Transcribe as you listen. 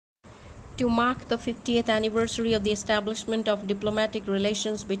To mark the 50th anniversary of the establishment of diplomatic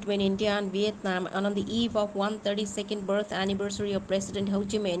relations between India and Vietnam, and on the eve of 132nd birth anniversary of President Ho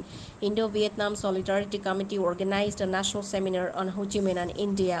Chi Minh, Indo-Vietnam Solidarity Committee organized a national seminar on Ho Chi Minh and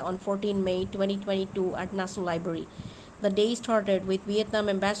India on 14 May 2022 at National Library. The day started with Vietnam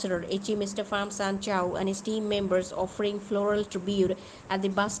Ambassador H.E. Mr. Pham San Chau and his team members offering floral tribute at the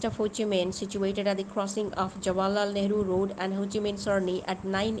bust of Ho Chi Minh situated at the crossing of Jawaharlal Nehru Road and Ho Chi Minh Sarni at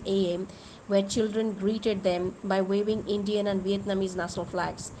 9 a.m., where children greeted them by waving Indian and Vietnamese national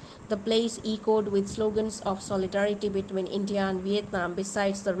flags. The place echoed with slogans of solidarity between India and Vietnam,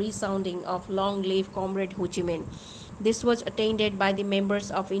 besides the resounding of "Long live Comrade Ho Chi Minh." This was attended by the members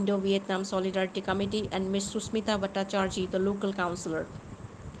of Indo-Vietnam Solidarity Committee and Ms. Susmita Bhattacharjee, the local councillor.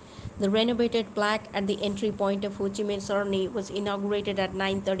 The renovated plaque at the entry point of Ho Chi Minh Sarni was inaugurated at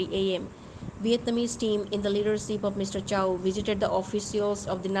 9:30 a.m. Vietnamese team in the leadership of Mr. Chow visited the officials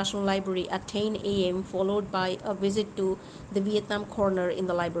of the National Library at 10 a.m., followed by a visit to the Vietnam corner in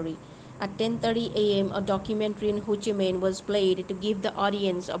the library. At 10:30 a.m., a documentary on Ho Chi Minh was played to give the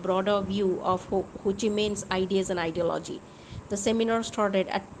audience a broader view of Ho Chi Minh's ideas and ideology. The seminar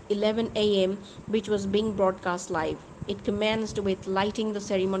started at 11 a.m., which was being broadcast live. It commenced with lighting the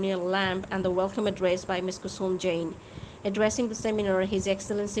ceremonial lamp and the welcome address by Ms. Kusum Jain. Addressing the seminar, His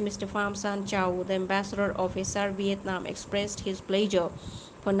Excellency Mr. Pham San Chau, the Ambassador of SR Vietnam, expressed his pleasure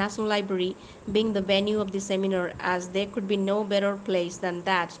for National Library being the venue of the seminar, as there could be no better place than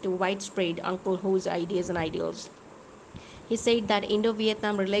that to widespread Uncle Ho's ideas and ideals. He said that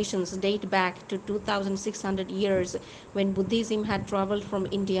Indo-Vietnam relations date back to 2,600 years, when Buddhism had traveled from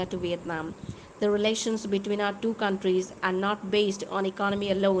India to Vietnam. The relations between our two countries are not based on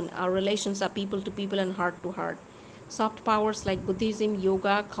economy alone. Our relations are people to people and heart to heart. Soft powers like Buddhism,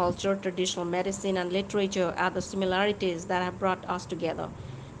 yoga, culture, traditional medicine, and literature are the similarities that have brought us together.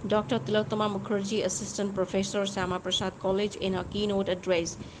 Dr. Tilottama Mukherjee, Assistant Professor, Sama Prasad College, in her keynote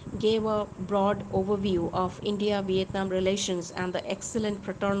address, gave a broad overview of India-Vietnam relations and the excellent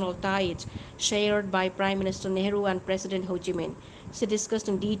fraternal ties shared by Prime Minister Nehru and President Ho Chi Minh. She discussed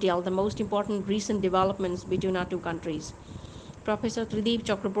in detail the most important recent developments between our two countries. Professor Trideep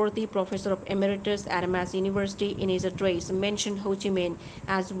Chakraborty, Professor of Emeritus at MAS University, in his address mentioned Ho Chi Minh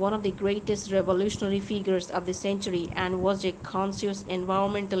as one of the greatest revolutionary figures of the century and was a conscious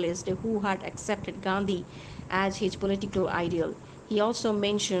environmentalist who had accepted Gandhi as his political ideal. He also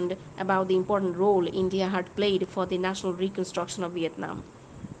mentioned about the important role India had played for the national reconstruction of Vietnam.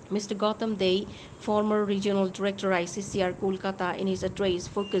 Mr. Gautam Dey, former Regional Director ICCR Kolkata, in his address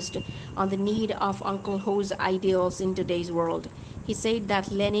focused on the need of Uncle Ho's ideals in today's world. He said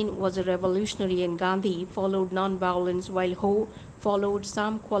that Lenin was a revolutionary and Gandhi followed non-violence, while Ho followed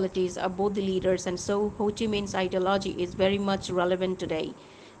some qualities of both the leaders, and so Ho Chi Minh's ideology is very much relevant today.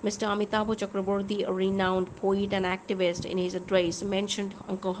 Mr. Amitabh Chakraborty, a renowned poet and activist, in his address mentioned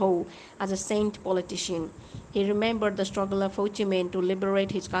Uncle Ho as a saint politician. He remembered the struggle of Ho Chi Minh to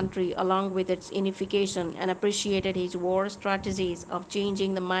liberate his country along with its unification and appreciated his war strategies of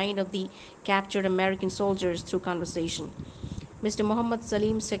changing the mind of the captured American soldiers through conversation. Mr. Muhammad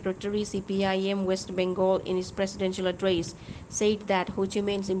Salim, Secretary CPIM West Bengal, in his presidential address, said that Ho Chi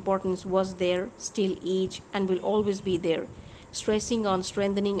Minh's importance was there, still is, and will always be there. Stressing on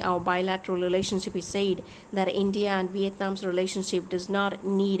strengthening our bilateral relationship, he said that India and Vietnam's relationship does not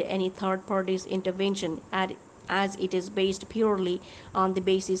need any third party's intervention, as it is based purely on the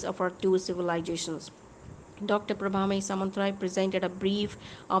basis of our two civilizations. Dr. Prabhame Samantrai presented a brief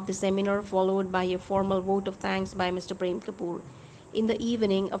of the seminar, followed by a formal vote of thanks by Mr. Prem Kapoor. In the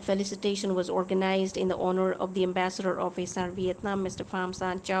evening, a felicitation was organized in the honor of the Ambassador of SR Vietnam, Mr. Pham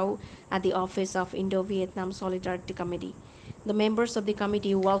San Chau, at the office of Indo-Vietnam Solidarity Committee. The members of the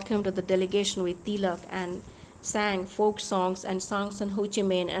committee welcomed the delegation with tilak and sang folk songs and songs on Ho Chi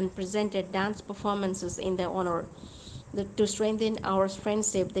Minh and presented dance performances in their honor. To strengthen our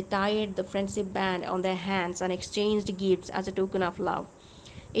friendship, they tied the friendship band on their hands and exchanged gifts as a token of love.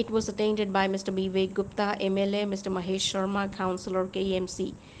 It was attended by Mr. Vivek Gupta, MLA, Mr. Mahesh Sharma, Councillor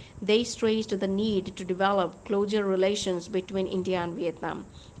KMC. They stressed the need to develop closer relations between India and Vietnam.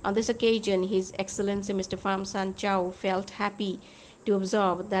 On this occasion, His Excellency Mr. Pham San Chau felt happy to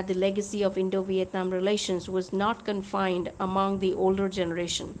observe that the legacy of Indo-Vietnam relations was not confined among the older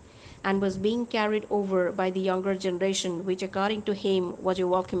generation and was being carried over by the younger generation, which according to him was a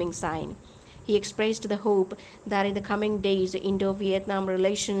welcoming sign. He expressed the hope that in the coming days Indo-Vietnam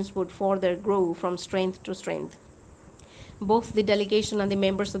relations would further grow from strength to strength. Both the delegation and the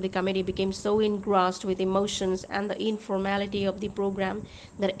members of the committee became so engrossed with emotions and the informality of the program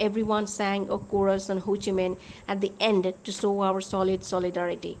that everyone sang a chorus on Ho Chi Minh at the end to show our solid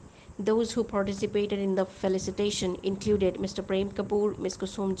solidarity. Those who participated in the felicitation included Mr. Prem Kapoor, Ms.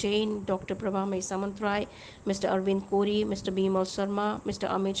 Kusum Jain, Dr. Prabhamay Samantrai, Mr. Arvind Kori, Mr. Bimal Sharma, Mr.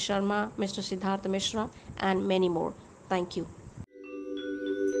 Amit Sharma, Mr. Siddharth Mishra, and many more. Thank you.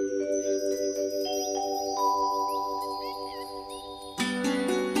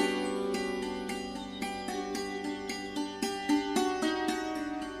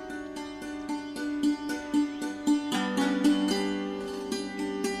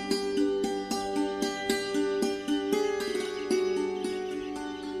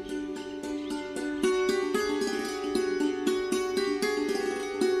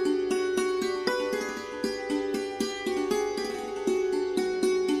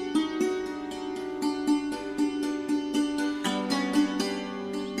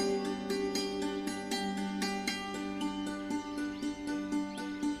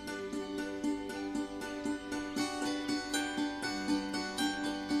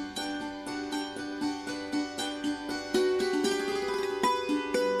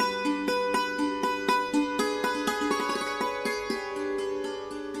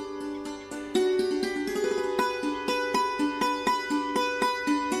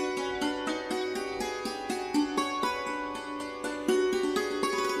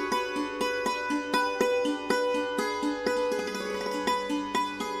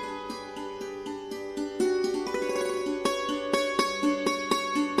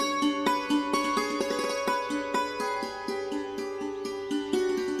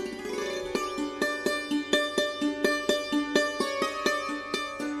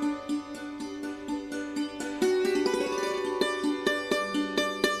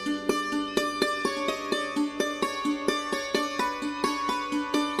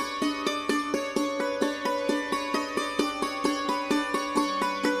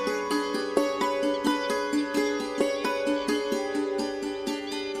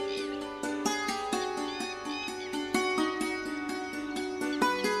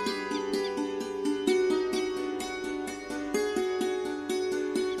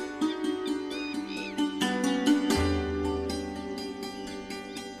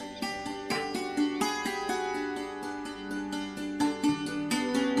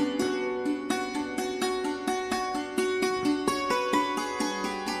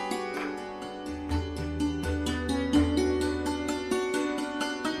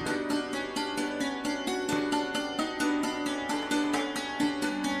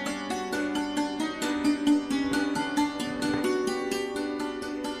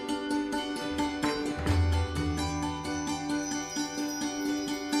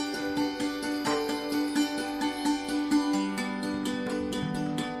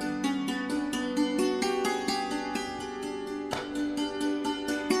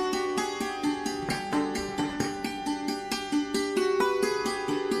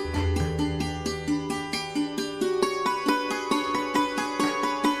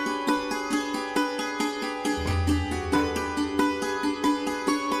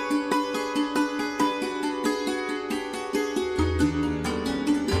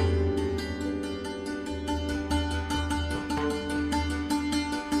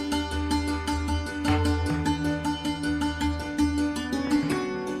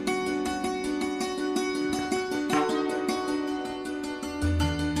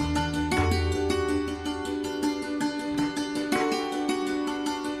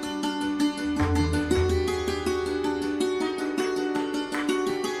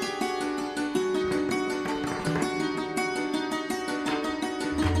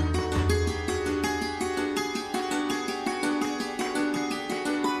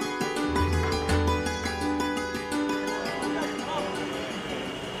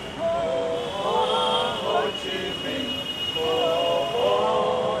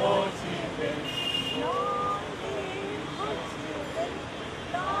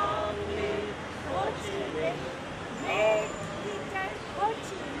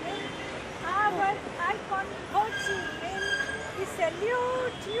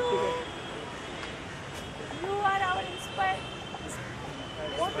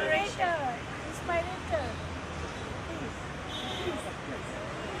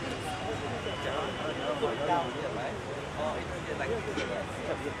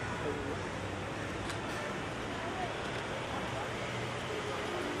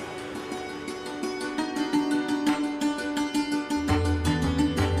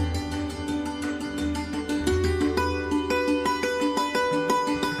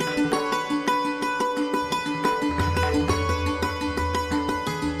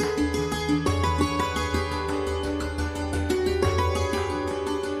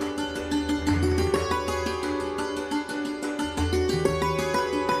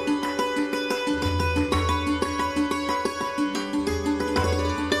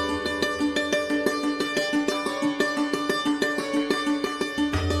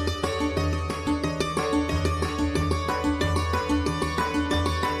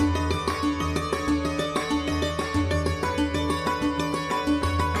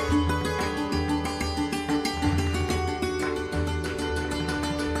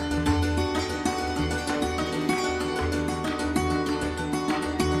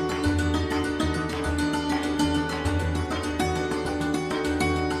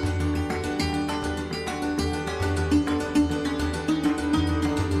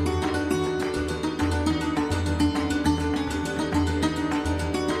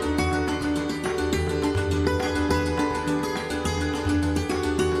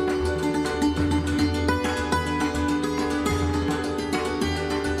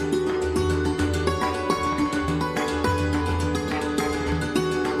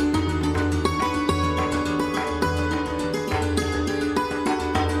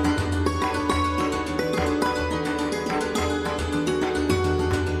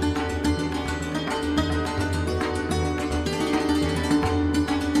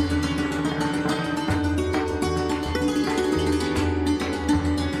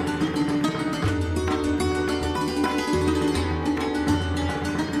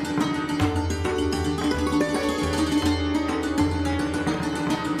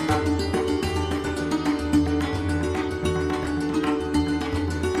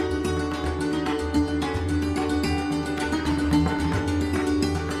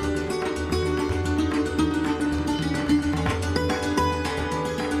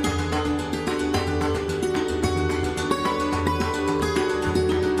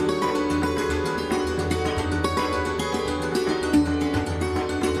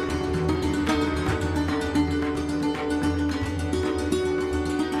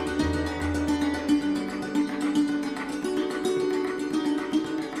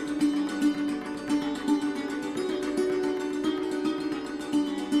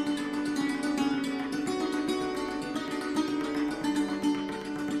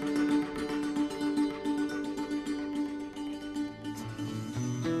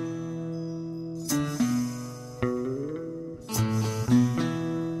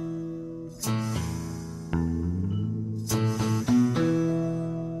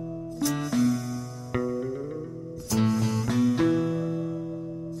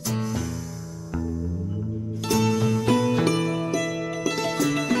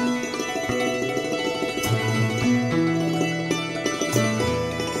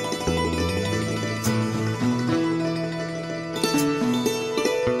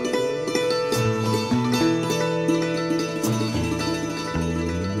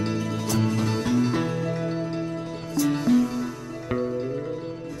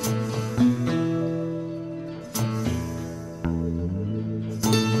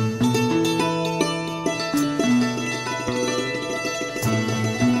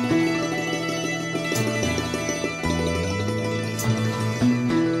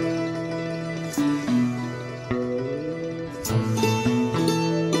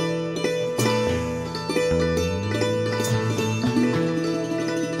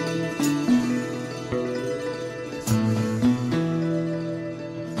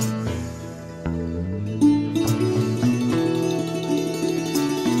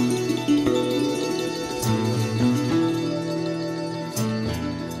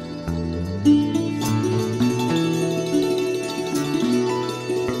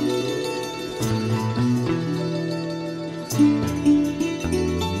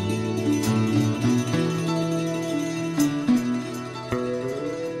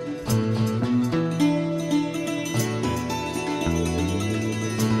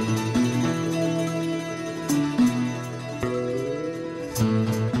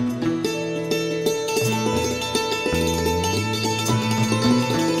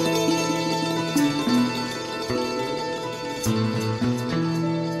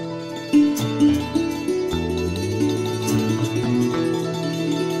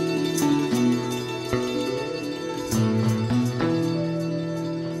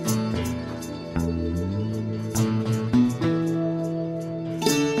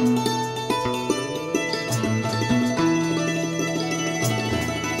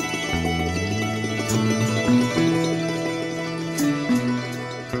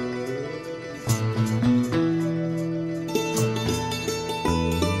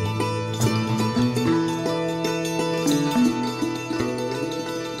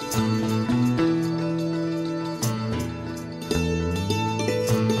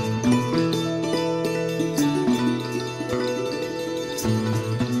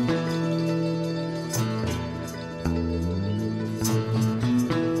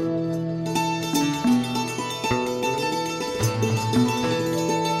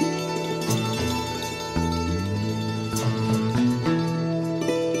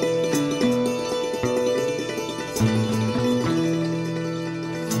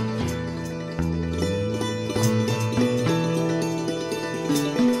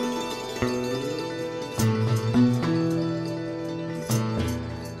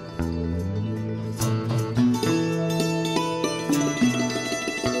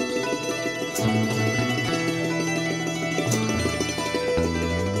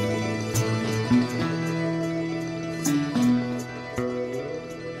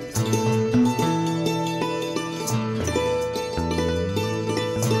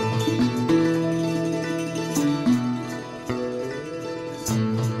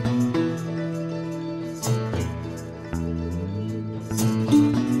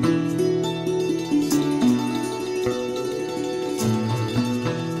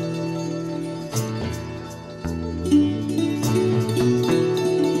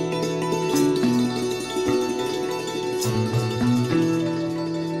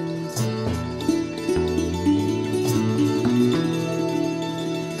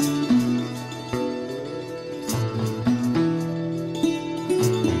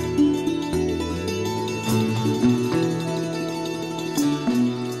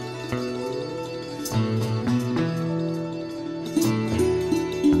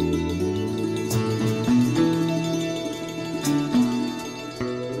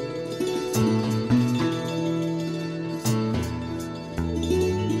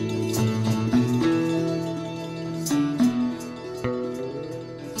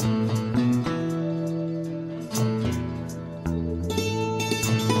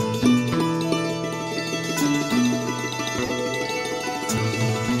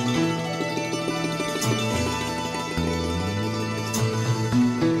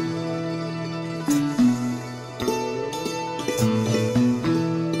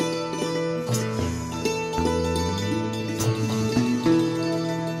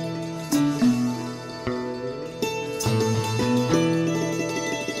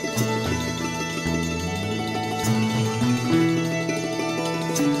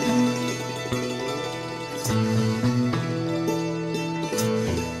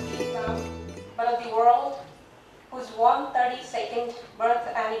 birth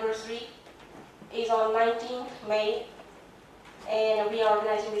anniversary is on 19th May, and we are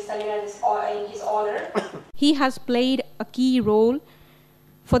organizing this seminar in his honor. He has played a key role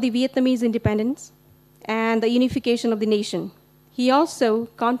for the Vietnamese independence and the unification of the nation. He also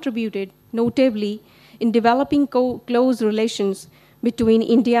contributed notably in developing close relations between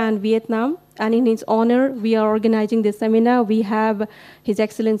India and Vietnam, and in his honor, we are organizing this seminar. We have His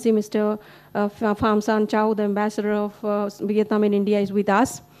Excellency Mr. Pham San Chau, the ambassador of Vietnam in India, is with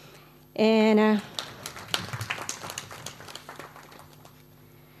us. And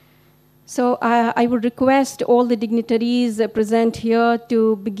so I would request all the dignitaries present here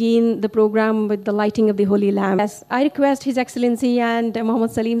to begin the program with the lighting of the Holy Lamp. Yes, I request His Excellency and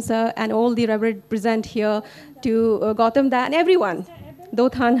Muhammad Salim sir and all the reverend present here to Gautam Da and everyone, Do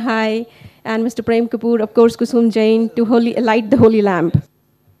Than Hai and Mr. Prem Kapoor, of course Kusum Jain, to light the Holy Lamp.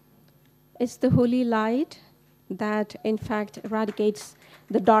 It's the holy light that in fact eradicates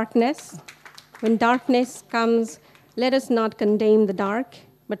the darkness. When darkness comes, let us not condemn the dark,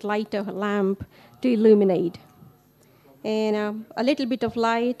 but light a lamp to illuminate. And a little bit of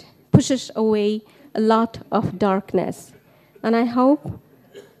light pushes away a lot of darkness. And I hope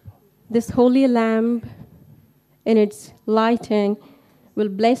this holy lamp in its lighting will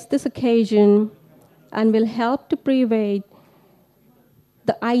bless this occasion and will help to pervade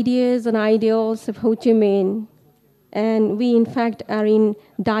the ideas and ideals of Ho Chi Minh. And we, in fact, are in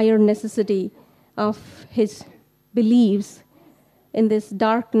dire necessity of his beliefs in this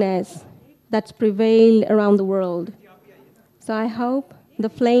darkness that's prevailed around the world. So I hope the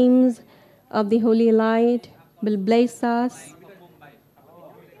flames of the holy light will bless us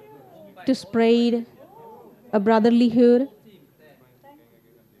to spread a brotherlyhood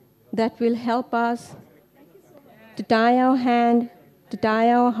that will help us to tie our hand, to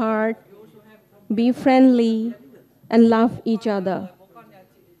tie our heart, be friendly, and love each other.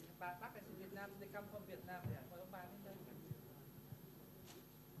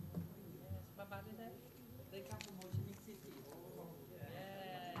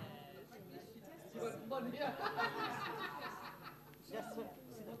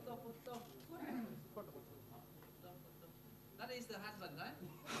 That is the husband, right?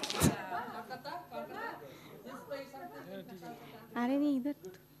 Kolkata, Kolkata. This place, I don't either.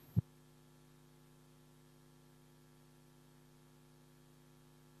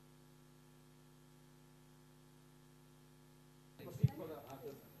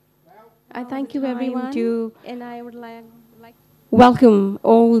 I thank you everyone and I would like welcome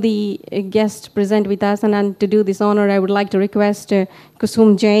all the guests present with us, and to do this honor, I would like to request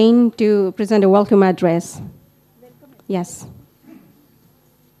Kusum Jain to present a welcome address. Yes.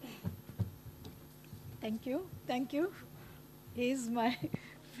 Thank you. Thank you. He is my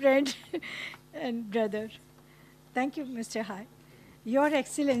friend and brother. Thank you, Mr. Hai. Your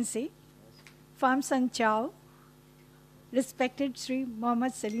Excellency, Pham San Chau, respected Sri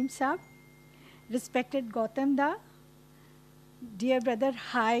Muhammad Salim Saab, respected Gautam Da, dear brother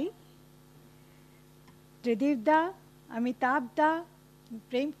Hai, Tridib Da, Amitabh Da,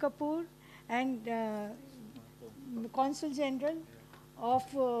 Prem Kapoor, and Consul General of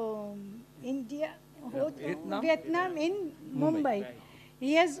India, Vietnam in Mumbai.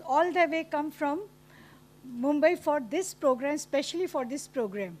 He has all the way come from Mumbai for this program, especially for this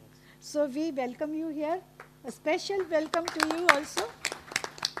program. So we welcome you here. A special welcome to you also.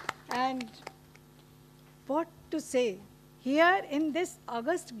 And what to say? Here in this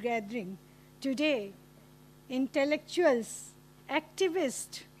August gathering, today, intellectuals,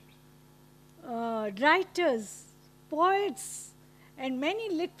 activists, writers, poets, and many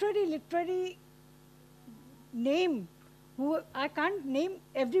literary name, who I can't name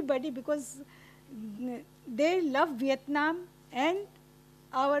everybody because they love Vietnam and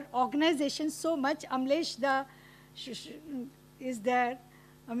our organization so much. Amlesh Da is there,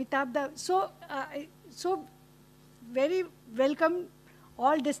 Amitabh Da. So very welcome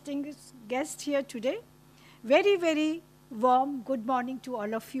all distinguished guests here today. Very, very warm good morning to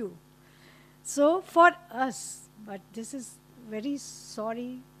all of you. So for us, but this is very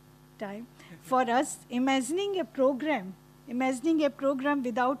sorry time, for us imagining a program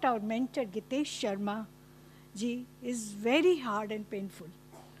without our mentor Gitesh Sharma ji is very hard and painful.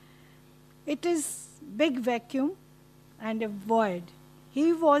 It is big vacuum and a void.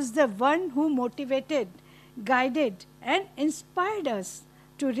 He was the one who motivated, guided, and inspired us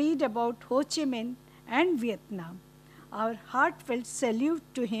to read about Ho Chi Minh and Vietnam. Our heartfelt salute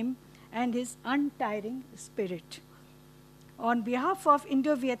to him and his untiring spirit. On behalf of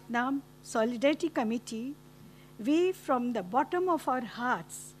Indo-Vietnam Solidarity Committee, we from the bottom of our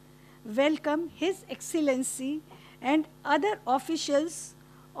hearts welcome His Excellency and other officials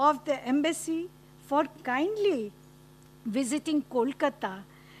of the embassy for kindly visiting Kolkata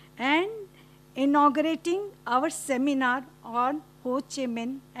and inaugurating our seminar on Ho Chi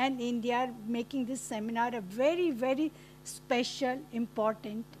Minh and India, making this seminar a very, very special,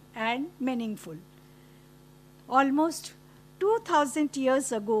 important, and meaningful. Almost 2000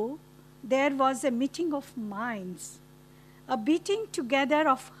 years ago, there was a meeting of minds, a beating together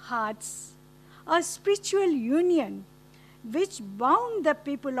of hearts, a spiritual union which bound the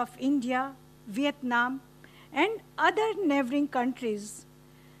people of India, Vietnam, and other neighboring countries,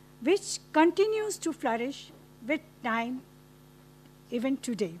 which continues to flourish with time even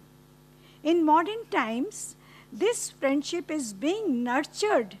today. In modern times, this friendship is being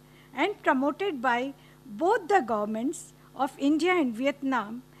nurtured and promoted by both the governments of India and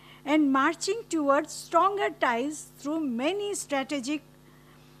Vietnam and marching towards stronger ties through many strategic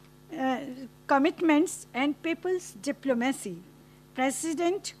commitments and people's diplomacy.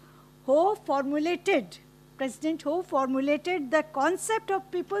 President Ho formulated the concept of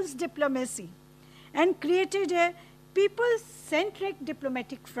people's diplomacy and created a people-centric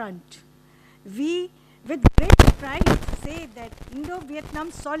diplomatic front. We, with great pride, say that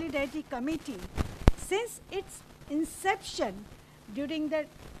Indo-Vietnam Solidarity Committee, since its inception during the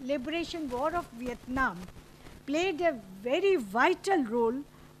Liberation War of Vietnam, played a very vital role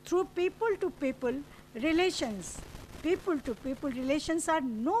through people-to-people relations. People-to-people relations are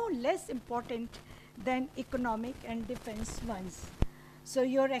no less important than economic and defense ones. So,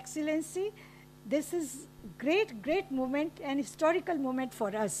 Your Excellency, this is great moment and historical moment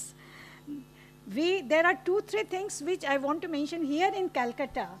for us. There are 2-3 things which I want to mention here in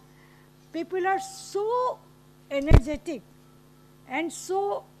Calcutta. People are so energetic and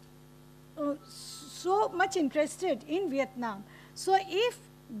so much interested in Vietnam. So if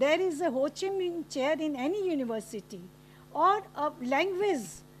there is a Ho Chi Minh chair in any university or a language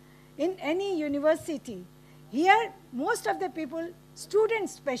in any university, here most of the people,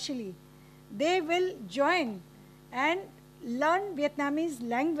 students especially, they will join and learn Vietnamese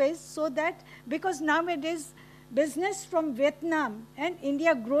language, so that because nowadays business from Vietnam and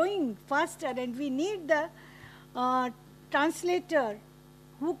India growing faster, and we need the translator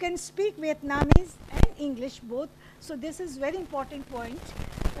who can speak Vietnamese and English both. So this is very important point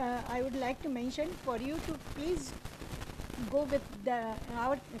I would like to mention for you to please go with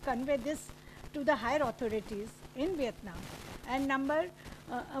convey this to the higher authorities in Vietnam. And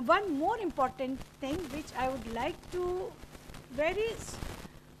one more important thing which I would like to very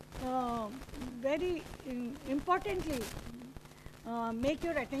importantly make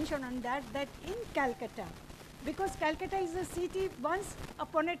your attention on that in Calcutta, because Calcutta is a city, once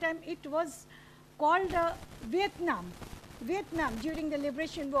upon a time it was called Vietnam during the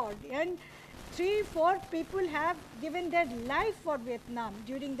Liberation War, and 3-4 people have given their life for Vietnam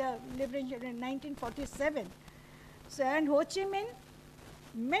during the liberation in 1947. So, and Ho Chi Minh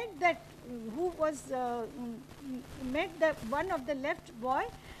met that met the one of the left boy,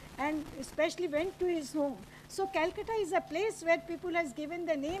 and especially went to his home. So Calcutta is a place where people has given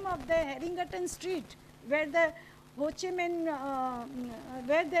the name of the Harrington Street, where the Ho Chi Minh,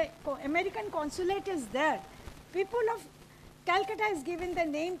 where the American consulate is there. People of Calcutta has given the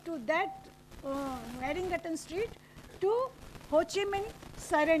name to that Harrington Street to Ho Chi Minh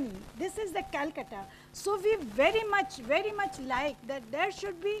Sarani. This is the Calcutta. So we very much like that there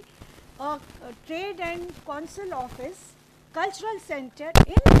should be a trade and consul office, cultural center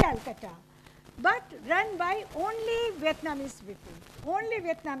in Calcutta, but run by only Vietnamese people. Only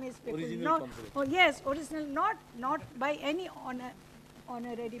Vietnamese people. Original consulate. Yes, original, not by any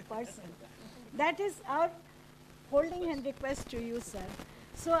honorary person. That is our holding hand request to you, sir.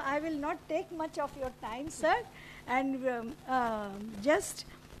 So I will not take much of your time, sir, and just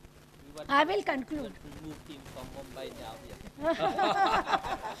I will conclude. Move him from Mumbai now.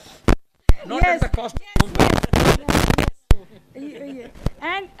 Not at the cost of Yes.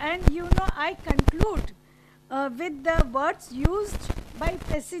 And you know, I conclude with the words used by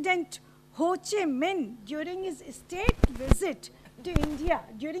President Ho Chi Minh during his state visit to India,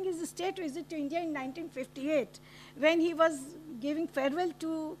 in 1958, when he was giving farewell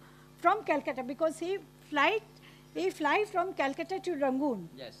from Calcutta, because he fly from Calcutta to Rangoon.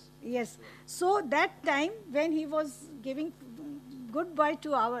 Yes. So that time when he was giving goodbye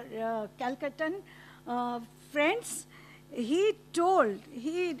to our Calcuttan friends, he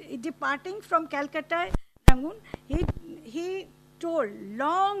departing from Calcutta, Rangoon, he told,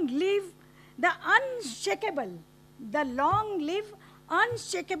 long live the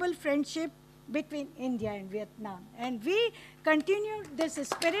unshakable friendship between India and Vietnam. And we continue this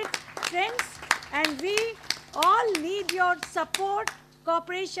spirit, friends, and we all need your support,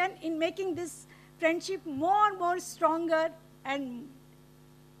 cooperation in making this friendship more and more stronger and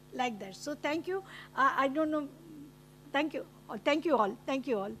like that. So thank you. I don't know. Thank you. Thank you all. Thank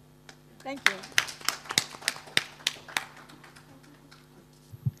you all. Thank you.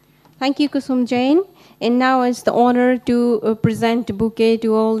 Thank you, Kusum Jain. And now it's the honor to present a bouquet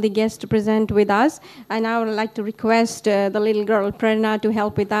to all the guests present with us. And I would like to request the little girl, Prerna, to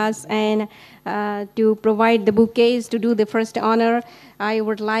help with us and to provide the bouquets to do the first honor. I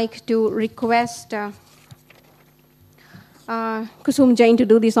would like to request Kusum Jain to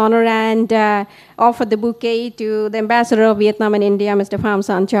do this honor and offer the bouquet to the Ambassador of Vietnam and India, Mr. Pham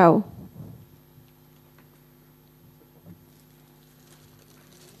San Chau.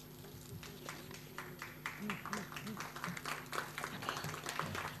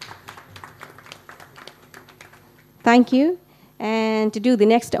 Thank you. And to do the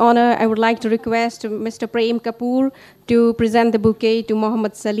next honor, I would like to request Mr. Prem Kapoor to present the bouquet to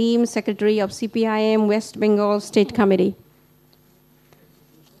Mohammad Salim, Secretary of CPIM West Bengal State Committee.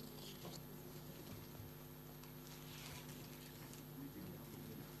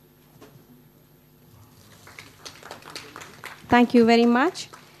 Thank you very much.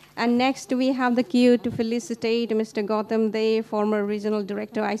 And next we have the cue to felicitate Mr. Gautam De, former Regional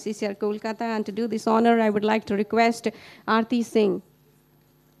Director, ICCR Kolkata. And to do this honor, I would like to request Aarti Singh.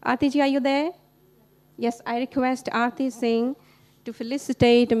 Aarti ji, are you there? Yes, I request Aarti Singh to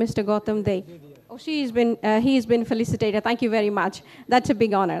felicitate Mr. Gautam De. Oh, he's been felicitated. Thank you very much. That's a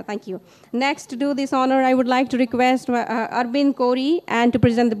big honor. Thank you. Next, to do this honor, I would like to request Arvind Kori and to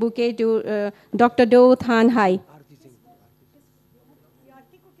present the bouquet to Dr. Do Than Hai.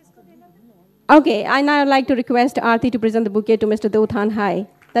 Okay, I now like to request Aarti to present the bouquet to Mr. Do Than Hai.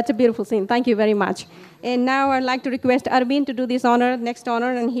 That's a beautiful scene. Thank you very much. And now I'd like to request Arvind to do this honor, next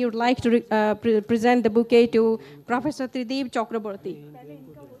honor, and he would like to present the bouquet to Professor Trideep Chakraborty.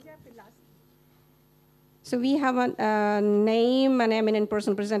 So we have a name, an eminent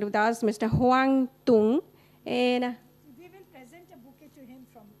person present with us, Mr. Hoang Tung. And we will present a bouquet to him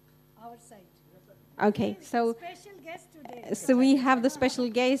from our side. Okay, so Special guest today. So we have the special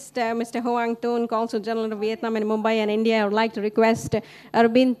guest, Mr. Hoang Tung, Consul General of Vietnam in Mumbai and India. I would like to request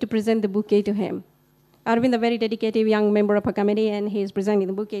Arvind to present the bouquet to him. Arvind, a very dedicated young member of our committee, and he is presenting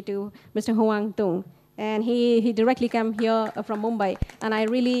the bouquet to Mr. Hoang Tung. And he directly came here from Mumbai, and I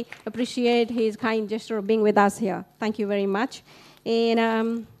really appreciate his kind gesture of being with us here. Thank you very much.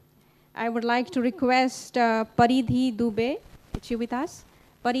 And I would like to request Paridhi Dubey, is she with us?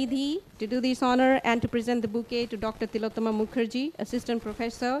 Paridhi, to do this honor and to present the bouquet to Dr. Tilottama Mukherjee, Assistant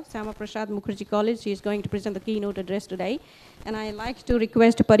Professor, Sama Prasad Mukherjee College. She is going to present the keynote address today. And I'd like to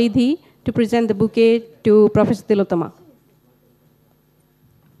request Paridhi to present the bouquet to Professor Tilottama.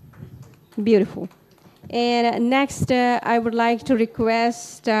 Beautiful. And next, I would like to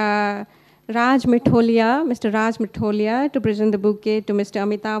request Raj Mitholia, Mr. Raj Mitholia, to present the bouquet to Mr.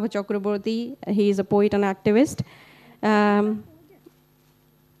 Amitabh Chakraborty. He is a poet and activist.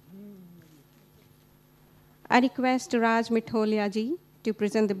 I request Raj Mitholia ji to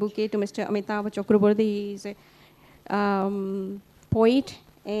present the bouquet to Mr. Amitabh Chakraborty. He is a poet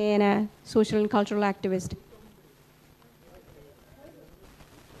and a social and cultural activist.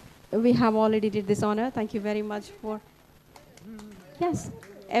 We have already did this honor. Thank you very much for... Yes,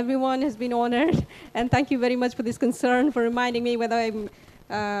 everyone has been honored. And thank you very much for this concern, for reminding me whether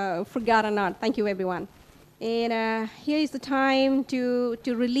I forgot or not. Thank you, everyone. And here is the time to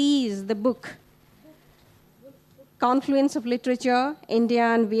release the book, Confluence of Literature, India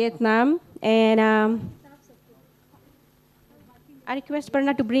and Vietnam. And I request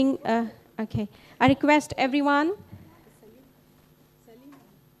Parna to bring, okay. I request everyone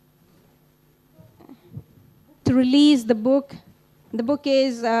to release the book. The book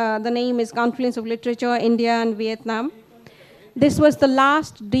is, the name is Confluence of Literature, India and Vietnam. This was the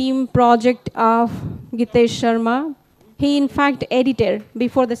last dream project of Gitesh Sharma. He in fact edited,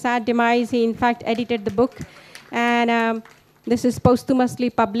 before the sad demise, he in fact edited the book. And this is posthumously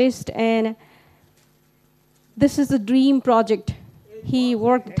published, and this is a dream project. He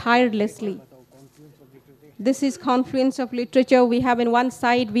worked tirelessly. This is Confluence of Literature. We have in one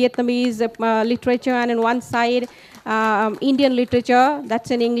side Vietnamese literature, and in one side Indian literature,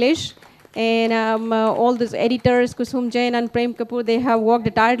 that's in English. And all these editors, Kusum Jain and Prem Kapoor, they have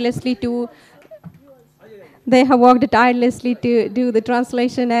worked tirelessly to do the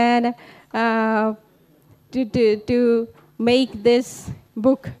translation and to make this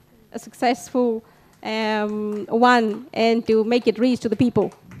book a successful one and to make it reach to the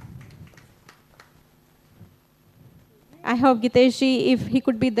people. I hope Gitesh, if he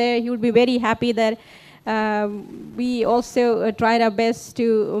could be there, he would be very happy that We also tried our best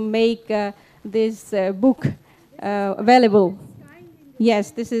to make this book available.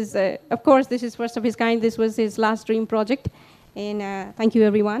 Yes, this is, of course, this is first of his kind. This was his last dream project. And thank you,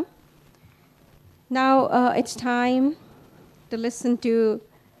 everyone. Now it's time to listen to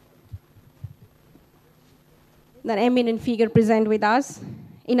the eminent figure present with us,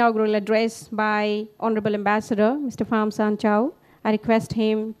 inaugural address by Honorable Ambassador, Mr. Pham San Chau. I request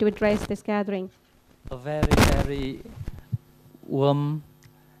him to address this gathering. A very, very warm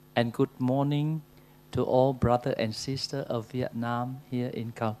and good morning to all brother and sister of Vietnam here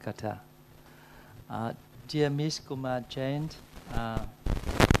in Kolkata. Dear Miss Kumar Jain, Chairwoman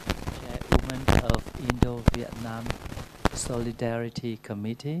of Indo-Vietnam Solidarity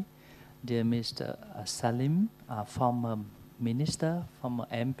Committee, dear Mr. Salim, former Minister, former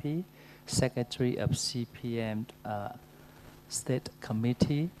MP, Secretary of CPM State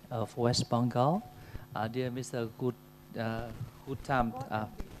Committee of West Bengal, dear Mr.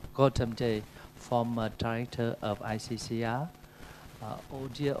 Gautam J, former Director of ICCR, all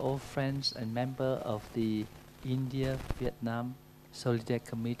dear old friends and members of the India-Vietnam Solidarity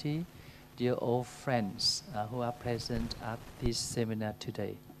Committee, dear old friends who are present at this seminar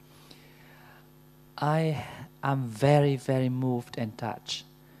today. I am very, very moved and touched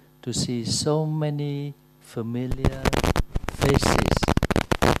to see so many familiar faces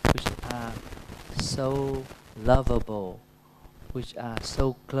which are so lovable, which are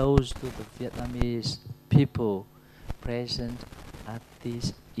so close to the Vietnamese people present at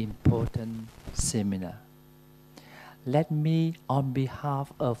this important seminar. Let me, on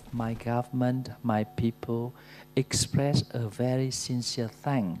behalf of my government, my people, express a very sincere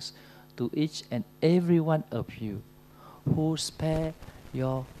thanks to each and every one of you who spare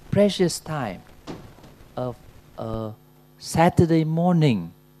your precious time of a Saturday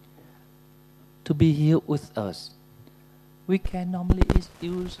morning to be here with us. We can normally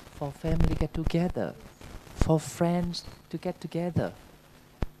use for family get together, for friends to get together,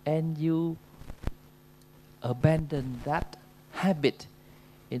 and you abandon that habit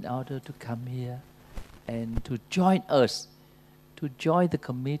in order to come here and to join us, to join the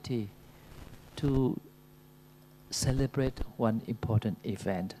committee, to celebrate one important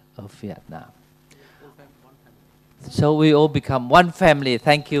event of Vietnam. So we all become one family.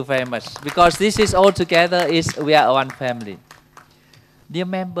 Thank you very much. Because this is all together, we are one family. Dear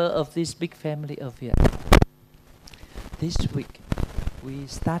member of this big family of Vietnam, this week we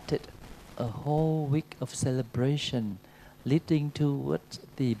started a whole week of celebration leading towards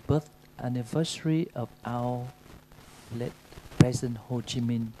the birth anniversary of our late President Ho Chi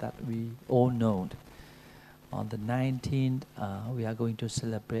Minh that we all know. On the 19th, we are going to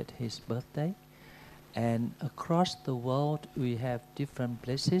celebrate his birthday. And across the world, we have different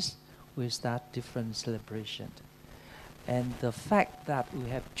places. We start different celebrations. And the fact that we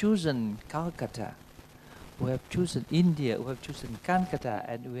have chosen Kolkata, we have chosen India, we have chosen Kolkata,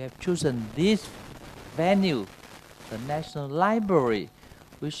 and we have chosen this venue, the National Library,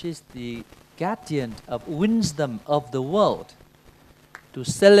 which is the guardian of wisdom of the world, to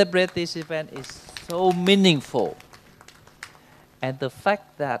celebrate this event is so meaningful. And the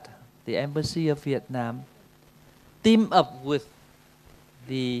fact that the Embassy of Vietnam teamed up with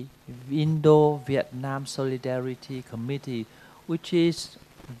the Indo-Vietnam Solidarity Committee, which is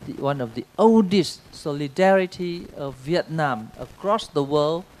one of the oldest solidarity of Vietnam across the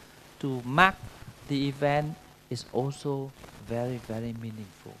world, to mark the event is also very, very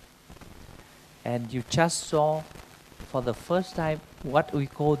meaningful. And you just saw for the first time what we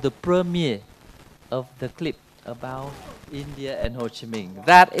call the premiere of the clip about India and Ho Chi Minh.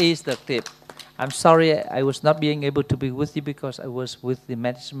 That is the clip. I'm sorry I was not being able to be with you because I was with the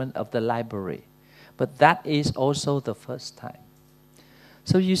management of the library. But that is also the first time.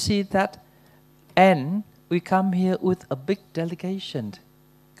 So you see that, and we come here with a big delegation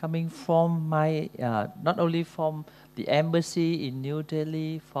coming from not only from the embassy in New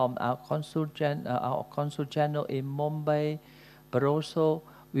Delhi, from our consul general in Mumbai, but also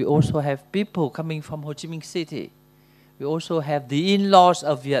we also have people coming from Ho Chi Minh City. We also have the in-laws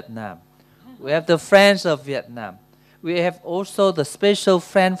of Vietnam. We have the friends of Vietnam. We have also the special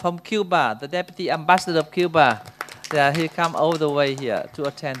friend from Cuba, the Deputy Ambassador of Cuba. Yeah, he come all the way here to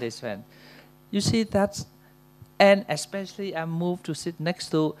attend this event. You see that, and especially I'm moved to sit next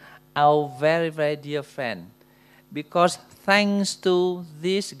to our very, very dear friend, because thanks to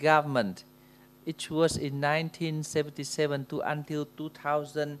this government, it was in 1977 to until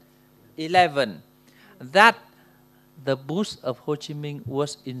 2011 that the booth of Ho Chi Minh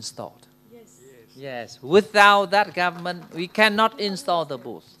was installed. Yes. Yes. Without that government, we cannot install the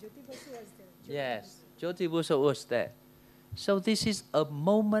booth. Yes. Jyoti was there. So this is a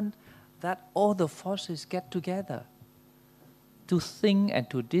moment that all the forces get together to think and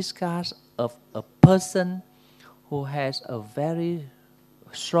to discuss of a person who has a very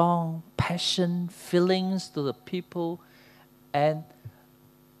strong passion, feelings to the people and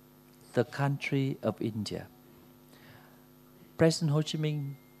the country of India. President Ho Chi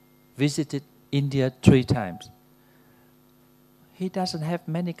Minh visited India 3 times. He doesn't have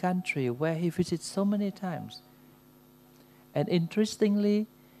many countries where he visits so many times. And interestingly,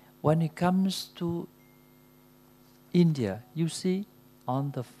 when it comes to India, you see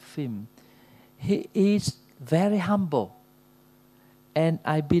on the film, he is very humble. And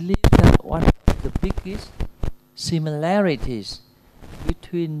I believe that one of the biggest similarities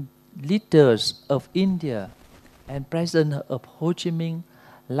between leaders of India and President of Ho Chi Minh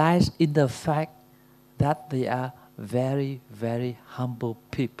lies in the fact that they are very, very humble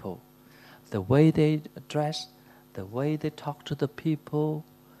people. The way they dress, the way they talk to the people,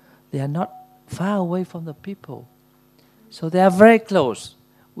 they are not far away from the people. So they are very close.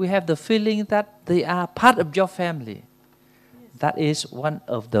 We have the feeling that they are part of your family. That is one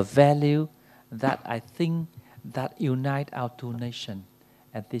of the value that I think that unite our 2 nations.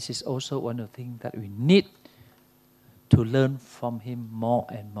 And this is also one of the things that we need to learn from him more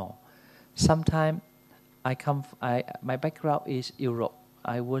and more. Sometimes my background is Europe.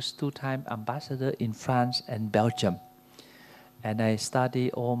 I was 2 times ambassador in France and Belgium. And I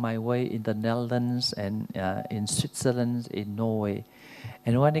studied all my way in the Netherlands and in Switzerland, in Norway.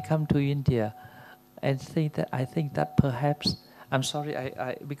 And when I come to India, I think that perhaps, I'm sorry,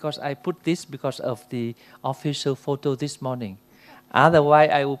 because I put this because of the official photo this morning.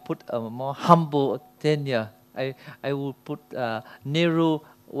 Otherwise, I will put a more humble tenure. I will put Nehru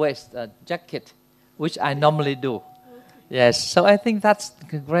waist jacket, which I normally do. Yes, so I think that's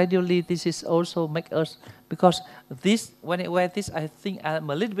gradually this is also make us, because this, when I wear this, I think I'm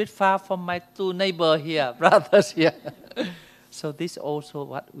a little bit far from my 2 neighbors here, brothers here. So this also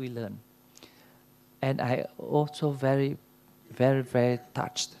what we learn. And I also very, very, very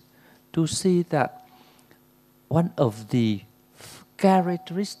touched to see that one of the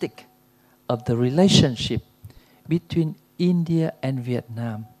characteristic of the relationship between India and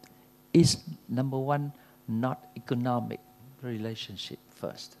Vietnam is, number 1, not economic relationship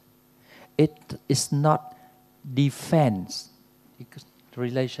first. It is not defense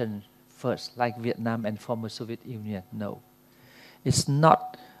relation first, like Vietnam and former Soviet Union. No. It's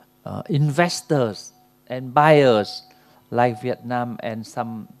not investors and buyers like Vietnam and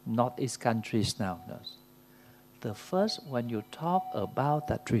some Northeast countries now. No. The first, when you talk about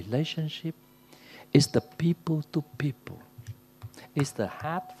that relationship, is the people to people. It's the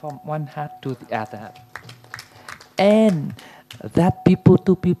heart from one heart to the other heart. And that people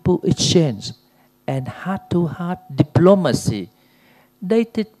to people exchange and heart to heart diplomacy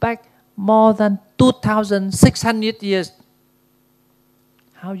dated back more than 2,600 years.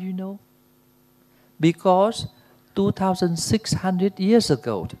 How do you know? Because 2,600 years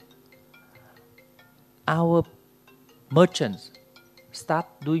ago, our merchants start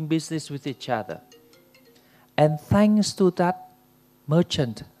doing business with each other. And thanks to that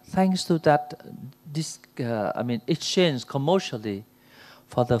merchant, thanks to that exchange commercially,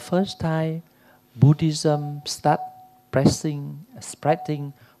 for the first time, Buddhism start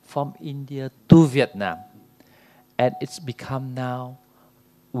spreading from India to Vietnam. And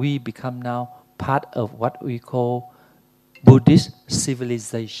we become now part of what we call Buddhist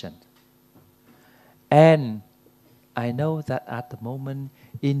civilization. And I know that at the moment,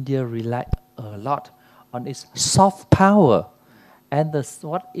 India relies a lot on its soft power. And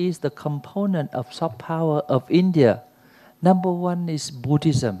what is the component of soft power of India? Number 1 is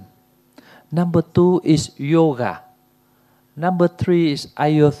Buddhism. Number 2 is yoga. Number 3 is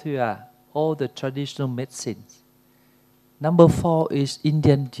Ayurveda, all the traditional medicines. Number 4 is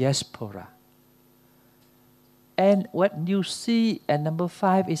Indian diaspora. And what you see, and number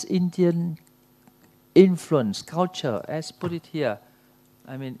 5 is Indian influence, culture, as put it here.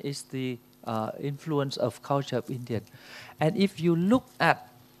 It's the influence of culture of Indian. And if you look at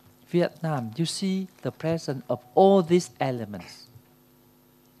Vietnam, you see the presence of all these elements.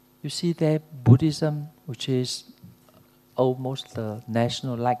 You see there Buddhism, which is almost the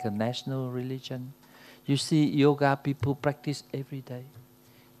national, like a national religion. You see yoga, people practice every day.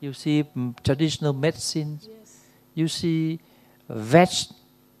 You see traditional medicines. Yes. You see veg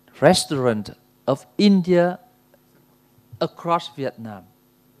restaurant of India across Vietnam.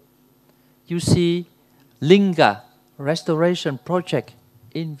 You see Linga restoration project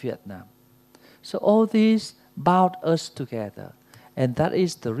in Vietnam. So all these bound us together. And that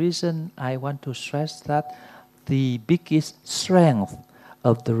is the reason I want to stress that the biggest strength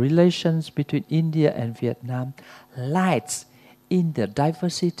of the relations between India and Vietnam lies in the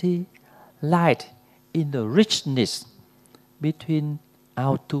diversity, lies in the richness between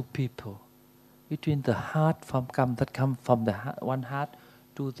our two people, between the heart that come from the one heart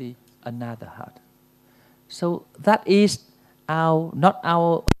to the another heart. So that is not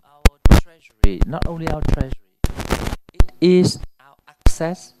our treasury, not only our treasury, it is our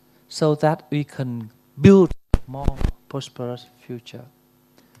access so that we can build more prosperous future.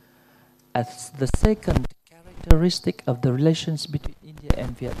 As the second characteristic of the relations between India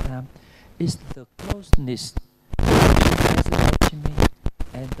and Vietnam is the closeness between President Ho Chi Minh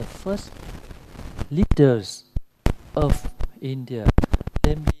and the first leaders of India,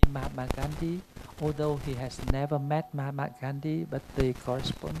 namely Mahatma Gandhi, although he has never met Mahatma Gandhi, but they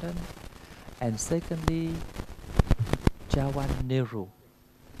corresponded. And secondly, Jawaharlal Nehru.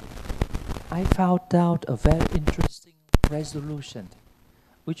 I found out a very interesting resolution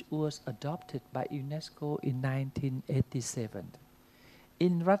which was adopted by UNESCO in 1987.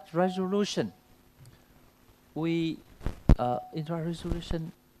 In that resolution,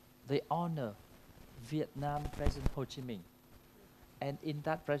 they honor Vietnam President Ho Chi Minh. And in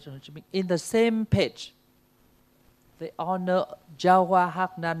that resolution, in the same page, they honor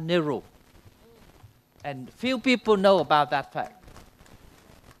Jawaharlal Nehru. And few people know about that fact.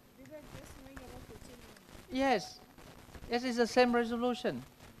 Yes, it's the same resolution.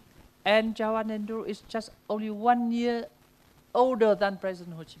 And Jawaharlal Nehru is just only 1 year older than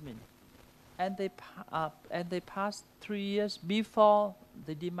President Ho Chi Minh. And they passed 3 years before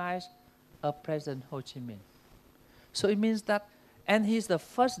the demise of President Ho Chi Minh. So it means that, and he's the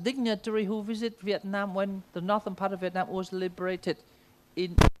first dignitary who visited Vietnam when the northern part of Vietnam was liberated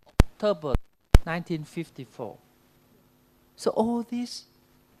in October 1954. So all this,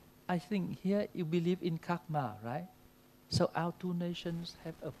 I think here you believe in karma, right? So our two nations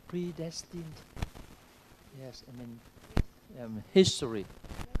have a predestined, yes, history.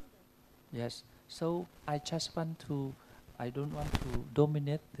 Yes. So I don't want to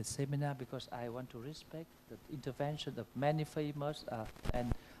dominate the seminar because I want to respect the intervention of many famous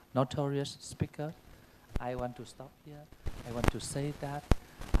and notorious speakers. I want to stop here. I want to say that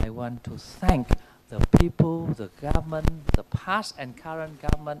I want to thank the people, the government, the past and current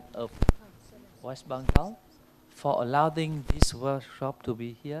government of West Bengal for allowing this workshop to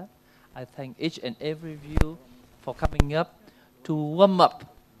be here. I thank each and every of you for coming up to warm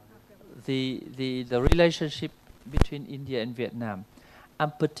up the relationship between India and Vietnam.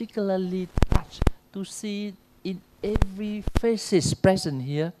 I'm particularly touched to see in every faces present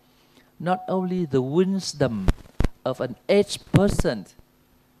here, not only the wisdom of an aged person,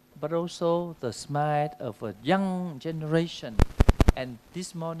 but also the smile of a young generation. And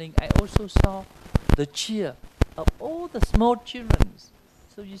this morning I also saw the cheer of all the small children.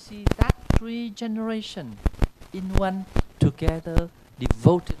 So you see that 3 generations in one together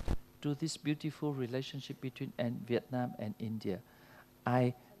devoted to this beautiful relationship between Vietnam and India.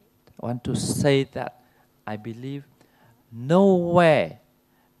 I want to say that I believe nowhere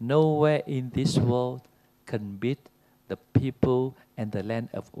in this world can beat the people and the land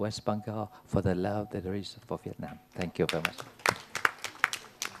of West Bengal for the love that there is for Vietnam. Thank you very much.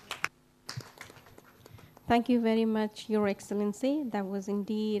 Thank you very much, Your Excellency. That was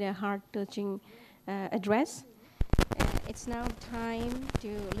indeed a heart-touching address. It's now time to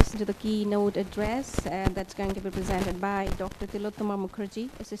listen to the keynote address that's going to be presented by Dr. Tilottama Mukherjee,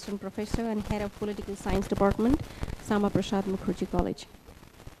 Assistant Professor and Head of Political Science Department, Sama Prasad Mukherjee College.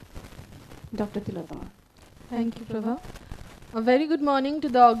 Dr. Tilottama. Thank you, Prabha. A very good morning to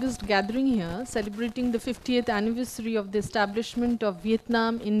the august gathering here, celebrating the 50th anniversary of the establishment of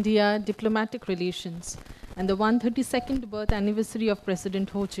Vietnam-India diplomatic relations and the 132nd birth anniversary of President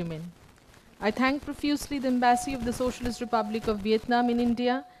Ho Chi Minh. I thank profusely the Embassy of the Socialist Republic of Vietnam in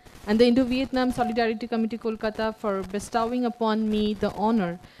India and the Indo-Vietnam Solidarity Committee Kolkata for bestowing upon me the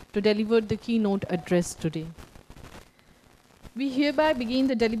honor to deliver the keynote address today. We hereby begin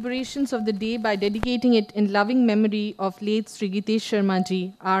the deliberations of the day by dedicating it in loving memory of late Sri Gitesh Sharma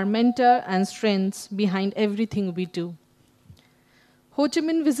ji, our mentor and strengths behind everything we do. Ho Chi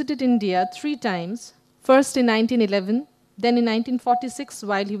Minh visited India 3 times, first in 1911, then in 1946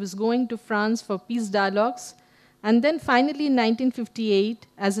 while he was going to France for peace dialogues, and then finally in 1958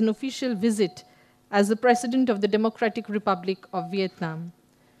 as an official visit as the President of the Democratic Republic of Vietnam.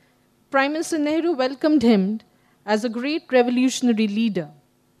 Prime Minister Nehru welcomed him as a great revolutionary leader.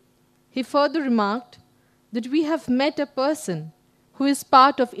 He further remarked that we have met a person who is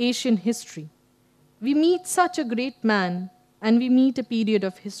part of Asian history. We meet such a great man and we meet a period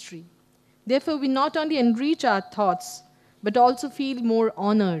of history. Therefore, we not only enrich our thoughts, but also feel more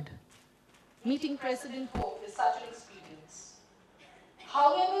honored. Meeting President Ho is such an experience.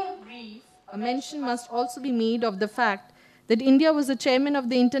 However brief, a mention must also be made of the fact that India was the chairman of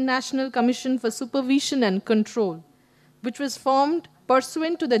the International Commission for Supervision and Control, which was formed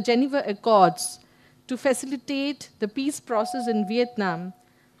pursuant to the Geneva Accords to facilitate the peace process in Vietnam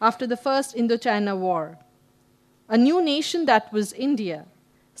after the First Indochina War. A new nation, that was India,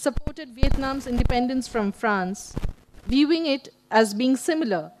 supported Vietnam's independence from France, viewing it as being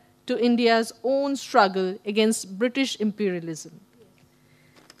similar to India's own struggle against British imperialism.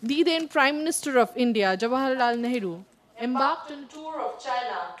 The then Prime Minister of India, Jawaharlal Nehru, embarked on a tour of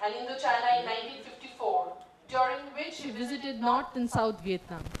China and Indochina in 1954, during which he visited North and South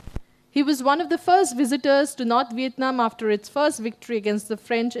Vietnam. He was one of the first visitors to North Vietnam after its first victory against the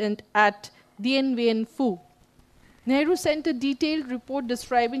French at Dien Bien Phu. Nehru sent a detailed report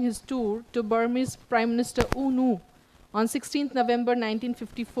describing his tour to Burmese Prime Minister U Nu on 16 November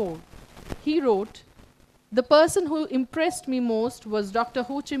 1954. He wrote, "The person who impressed me most was Dr.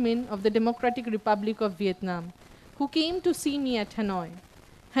 Ho Chi Minh of the Democratic Republic of Vietnam, who came to see me at Hanoi.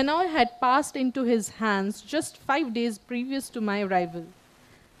 Hanoi had passed into his hands just 5 days previous to my arrival.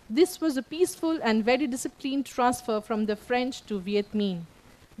 This was a peaceful and very disciplined transfer from the French to Viet Minh.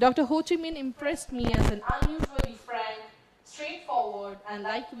 Dr. Ho Chi Minh impressed me as an unusually frank, straightforward, and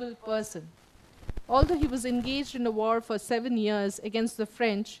likable person. Although he was engaged in a war for 7 years against the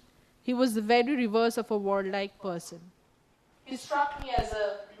French, he was the very reverse of a warlike person. He struck me as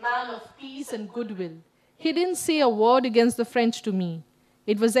a man of peace and goodwill. He didn't say a word against the French to me.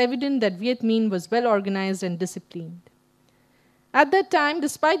 It was evident that Viet Minh was well organized and disciplined." At that time,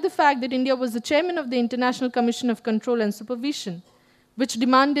 despite the fact that India was the chairman of the International Commission of Control and Supervision, which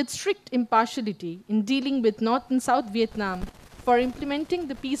demanded strict impartiality in dealing with North and South Vietnam for implementing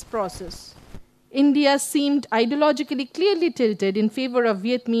the peace process, India seemed ideologically clearly tilted in favor of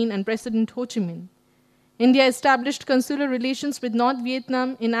Viet Minh and President Ho Chi Minh. India established consular relations with North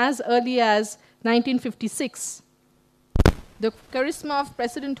Vietnam in as early as 1956. The charisma of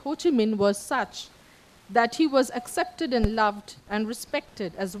President Ho Chi Minh was such that he was accepted and loved and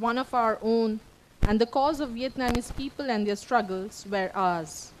respected as one of our own, and the cause of Vietnamese people and their struggles were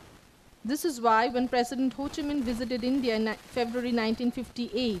ours. This is why when President Ho Chi Minh visited India in February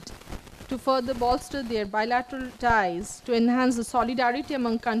 1958 to further bolster their bilateral ties to enhance the solidarity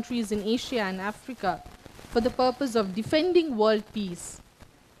among countries in Asia and Africa for the purpose of defending world peace,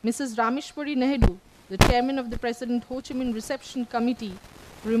 Mrs. Rameshwari Nehru, the chairman of the President Ho Chi Minh Reception Committee,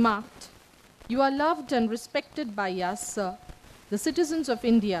 remarked, "You are loved and respected by us, sir, the citizens of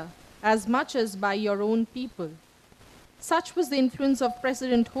India, as much as by your own people." Such was the influence of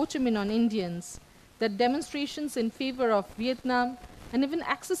President Ho Chi Minh on Indians that demonstrations in favor of Vietnam and even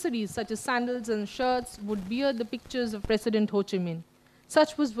accessories such as sandals and shirts would bear the pictures of President Ho Chi Minh.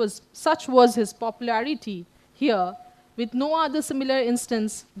 Such was his popularity here, with no other similar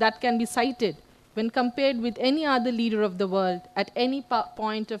instance that can be cited when compared with any other leader of the world at any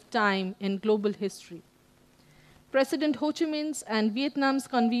point of time in global history. President Ho Chi Minh's and Vietnam's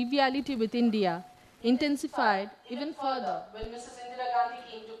conviviality with India intensified even further when Mrs. Indira Gandhi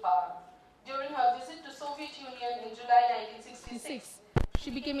came to power. During her visit to Soviet Union in July 1966,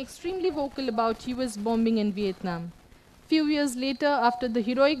 she became extremely vocal about US bombing in Vietnam. Few years later, after the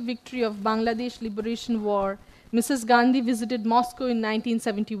heroic victory of Bangladesh Liberation War, Mrs. Gandhi visited Moscow in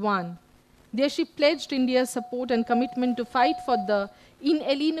 1971. There she pledged India's support and commitment to fight for the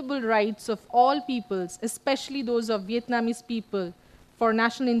inalienable rights of all peoples, especially those of Vietnamese people, for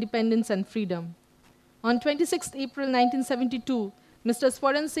national independence and freedom. On 26 April 1972, Mr.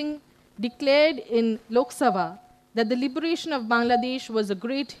 Swaran Singh declared in Lok Sabha that the liberation of Bangladesh was a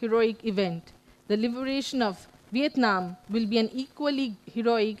great heroic event. The liberation of Vietnam will be an equally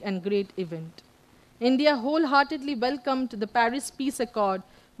heroic and great event. India wholeheartedly welcomed the Paris Peace Accord,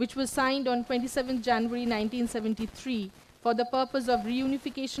 which was signed on 27 January 1973 for the purpose of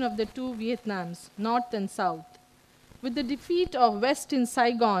reunification of the two Vietnams, North and South. With the defeat of West in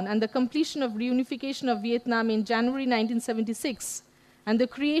Saigon and the completion of reunification of Vietnam in January 1976, and the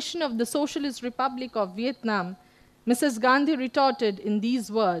creation of the Socialist Republic of Vietnam, Mrs. Gandhi retorted in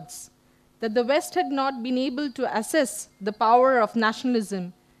these words, that the West had not been able to assess the power of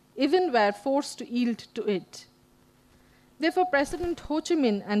nationalism, even were forced to yield to it. Therefore, President Ho Chi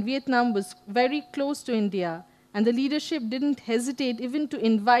Minh and Vietnam was very close to India, and the leadership didn't hesitate even to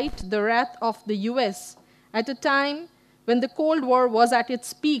invite the wrath of the US at a time when the Cold War was at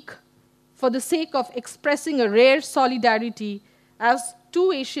its peak for the sake of expressing a rare solidarity as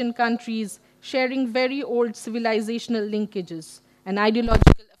two Asian countries sharing very old civilizational linkages and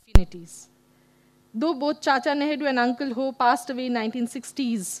ideological affinities. Though both Chacha Nehru and Uncle Ho passed away in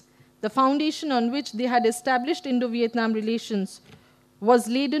 1960s, the foundation on which they had established Indo-Vietnam relations was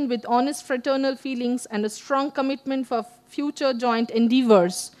laden with honest fraternal feelings and a strong commitment for future joint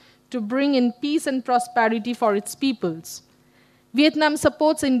endeavors to bring in peace and prosperity for its peoples. Vietnam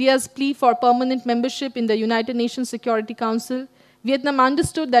supports India's plea for permanent membership in the United Nations Security Council. Vietnam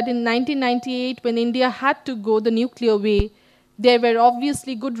understood that in 1998, when India had to go the nuclear way, there were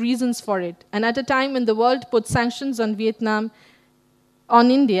obviously good reasons for it. And at a time when the world put sanctions on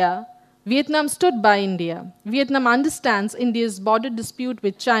India, Vietnam stood by India. Vietnam understands India's border dispute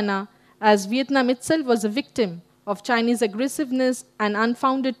with China, as Vietnam itself was a victim of Chinese aggressiveness and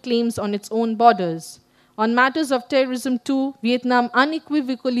unfounded claims on its own borders. On matters of terrorism too, Vietnam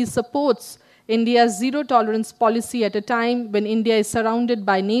unequivocally supports India's zero-tolerance policy at a time when India is surrounded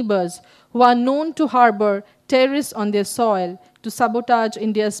by neighbors who are known to harbor terrorists on their soil to sabotage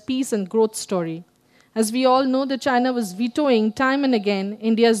India's peace and growth story. As we all know, China was vetoing time and again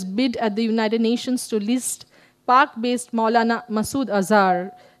India's bid at the United Nations to list Pak-based Maulana Masood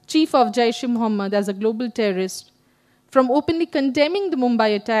Azhar, chief of Jaish-e-Mohammed, as a global terrorist. From openly condemning the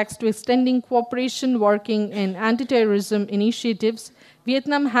Mumbai attacks to extending cooperation working in anti-terrorism initiatives,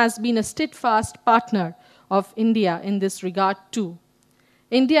 Vietnam has been a steadfast partner of India in this regard too.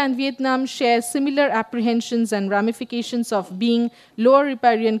 India and Vietnam share similar apprehensions and ramifications of being lower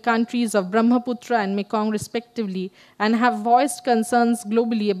riparian countries of Brahmaputra and Mekong respectively, and have voiced concerns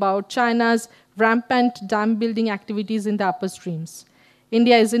globally about China's rampant dam building activities in the upper streams.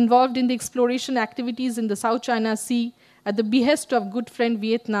 India is involved in the exploration activities in the South China Sea at the behest of good friend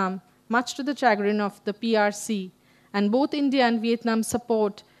Vietnam, much to the chagrin of the PRC, and both India and Vietnam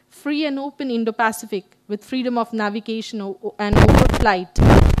support free and open Indo-Pacific with freedom of navigation and overflight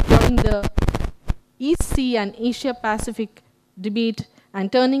during the East Sea and Asia-Pacific debate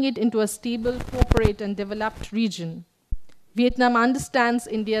and turning it into a stable, cooperate, and developed region. Vietnam understands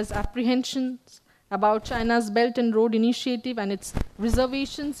India's apprehensions about China's Belt and Road Initiative and its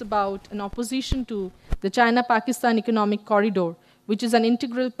reservations about an opposition to the China-Pakistan Economic Corridor, which is an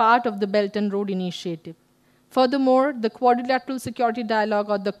integral part of the Belt and Road Initiative. Furthermore, the Quadrilateral Security Dialogue,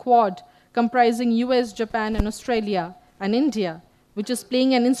 or the Quad, comprising US, Japan, and Australia, and India, which is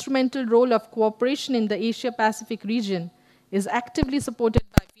playing an instrumental role of cooperation in the Asia-Pacific region, is actively supported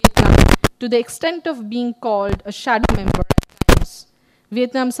by Vietnam to the extent of being called a shadow member at times.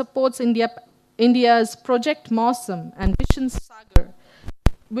 Vietnam supports India's Project Mawsum and Mission Sagar,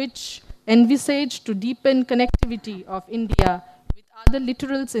 which envisage to deepen connectivity of India with other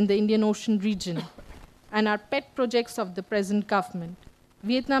littorals in the Indian Ocean region, and are pet projects of the present government.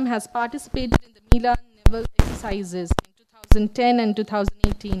 Vietnam has participated in the Milan naval exercises in 2010 and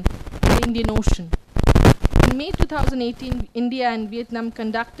 2018 in the Indian Ocean. In May 2018, India and Vietnam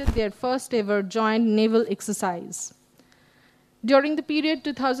conducted their first ever joint naval exercise. During the period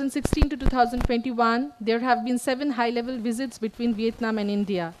 2016 to 2021, there have been 7 high-level visits between Vietnam and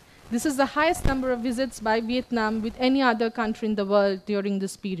India. This is the highest number of visits by Vietnam with any other country in the world during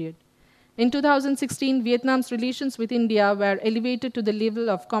this period. In 2016, Vietnam's relations with India were elevated to the level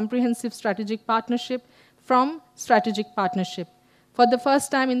of comprehensive strategic partnership from strategic partnership. For the first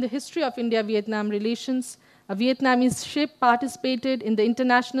time in the history of India-Vietnam relations, a Vietnamese ship participated in the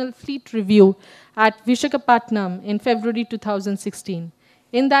International Fleet Review at Visakhapatnam in February 2016.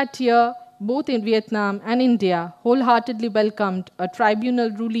 In that year, both in Vietnam and India wholeheartedly welcomed a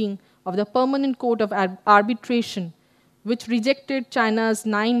tribunal ruling of the Permanent Court of Arbitration, which rejected China's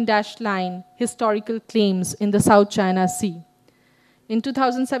 9-line historical claims in the South China Sea. In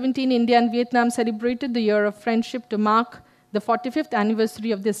 2017, India and Vietnam celebrated the Year of Friendship to mark the 45th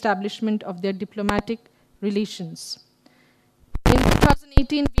anniversary of the establishment of their diplomatic relations. In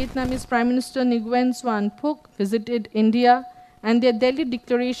 2018, Vietnamese Prime Minister Nguyen Xuan Phuc visited India, and their Delhi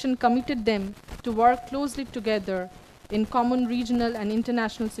declaration committed them to work closely together in common regional and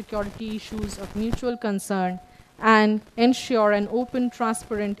international security issues of mutual concern and ensure an open,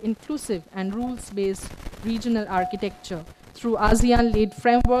 transparent, inclusive, and rules-based regional architecture through ASEAN-led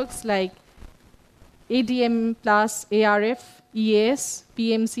frameworks like ADM plus ARF, EAS,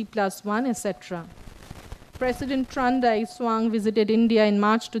 PMC plus 1, etc. President Tran Dai Quang visited India in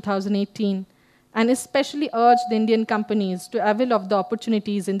March 2018 and especially urged the Indian companies to avail of the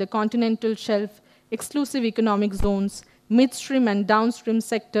opportunities in the continental shelf, exclusive economic zones, midstream and downstream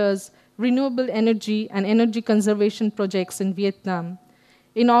sectors, renewable energy and energy conservation projects in Vietnam.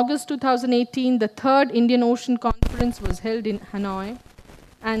 In August 2018, the 3rd Indian Ocean Conference was held in Hanoi,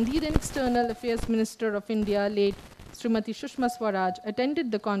 and the then External Affairs Minister of India, late Srimati Sushma Swaraj,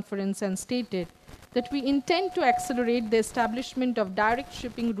 attended the conference and stated that we intend to accelerate the establishment of direct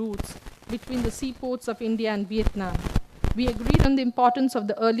shipping routes between the seaports of India and Vietnam. We agreed on the importance of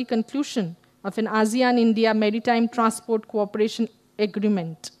the early conclusion of an ASEAN-India Maritime Transport Cooperation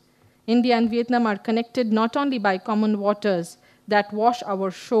Agreement. India and Vietnam are connected not only by common waters that wash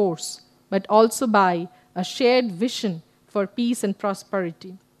our shores, but also by a shared vision for peace and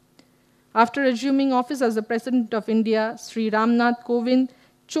prosperity. After assuming office as the President of India, Sri Ramnath Kovind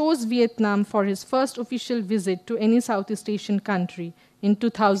chose Vietnam for his first official visit to any Southeast Asian country in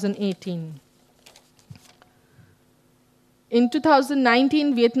 2018. In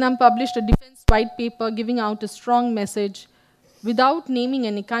 2019, Vietnam published a defense white paper giving out a strong message without naming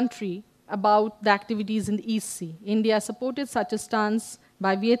any country about the activities in the East Sea. India supported such a stance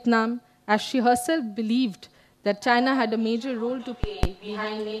by Vietnam as she herself believed that China had a major role to play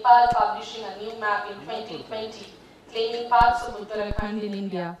behind Nepal publishing a new map in 2020, claiming parts of Uttarakhand in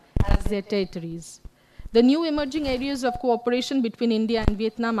India as their territories. The new emerging areas of cooperation between India and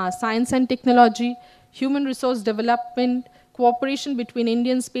Vietnam are science and technology, human resource development, cooperation between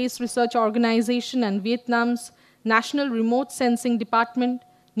Indian Space Research Organization and Vietnam's National Remote Sensing Department,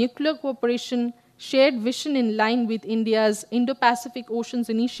 nuclear cooperation, shared vision in line with India's Indo-Pacific Oceans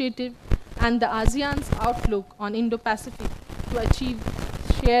Initiative, and the ASEAN's outlook on Indo-Pacific to achieve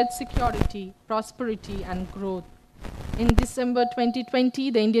shared security, prosperity, and growth. In December 2020,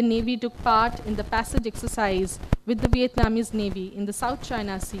 the Indian Navy took part in the passage exercise with the Vietnamese Navy in the South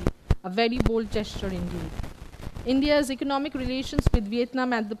China Sea, a very bold gesture indeed. India's economic relations with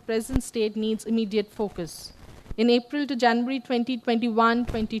Vietnam at the present state needs immediate focus. In April to January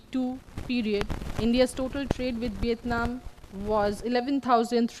 2021-22 period, India's total trade with Vietnam was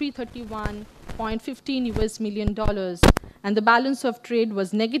 $11,331.15 US million, and the balance of trade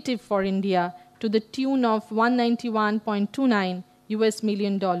was negative for India to the tune of $191.29 US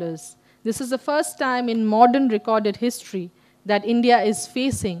million. This is the first time in modern recorded history that India is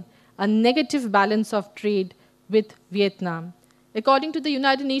facing a negative balance of trade with Vietnam. According to the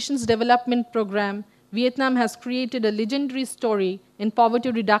United Nations Development Programme, Vietnam has created a legendary story in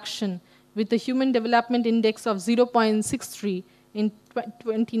poverty reduction with a Human Development Index of 0.63 in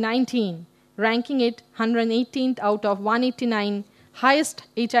 2019, ranking it 118th out of 189 highest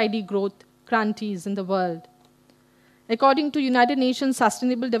HID growth countries in the world. According to United Nations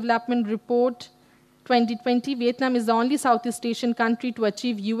Sustainable Development Report 2020, Vietnam is the only Southeast Asian country to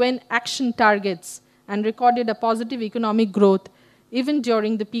achieve UN action targets and recorded a positive economic growth even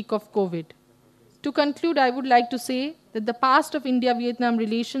during the peak of COVID. To conclude, I would like to say that the past of India-Vietnam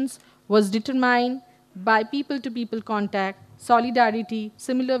relations was determined by people-to-people contact, solidarity,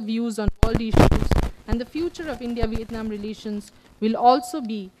 similar views on world issues, and the future of India-Vietnam relations will also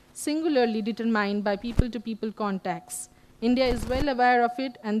be singularly determined by people-to-people contacts. India is well aware of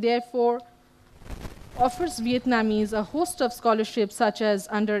it and therefore offers Vietnamese a host of scholarships such as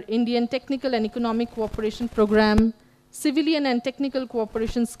under Indian Technical and Economic Cooperation Program, Civilian and Technical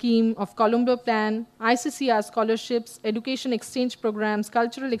Cooperation Scheme of Colombo Plan, ICCR scholarships, education exchange programs,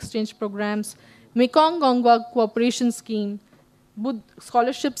 cultural exchange programs, Mekong-Gongwa Cooperation Scheme,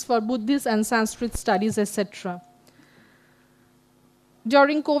 scholarships for Buddhist and Sanskrit studies, etc.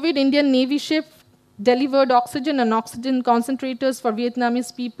 During COVID, Indian Navy ship delivered oxygen and oxygen concentrators for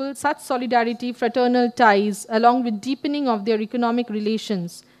Vietnamese people. Such solidarity, fraternal ties, along with deepening of their economic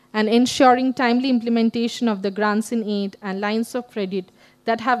relations and ensuring timely implementation of the grants in aid and lines of credit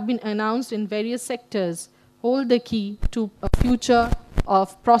that have been announced in various sectors, hold the key to a future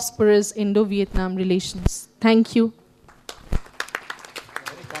of prosperous Indo-Vietnam relations. Thank you.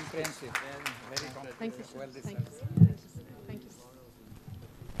 Very comprehensive. Very comprehensive. Thank you. Well Thank researched. you. Thank you.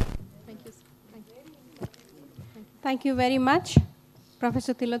 Thank you. Thank you. Thank you very much,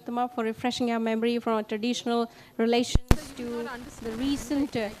 Professor Tilottama, for refreshing our memory from our traditional relations to the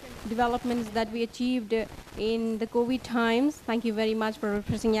recent developments that we achieved in the COVID times. Thank you very much for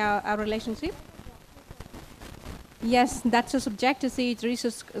refreshing our relationship. Yes, that's her subject. She's a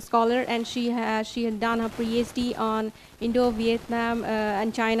research scholar, and she had done her PhD on Indo-Vietnam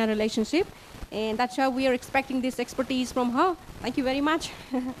and China relationship, and that's how we are expecting this expertise from her. Thank you very much.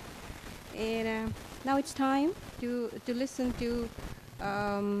 And now it's time to listen to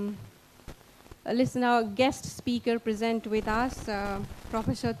our guest speaker present with us,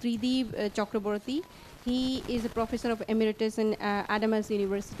 Professor Tridib Chakraborty. He is a professor of emeritus in Adamas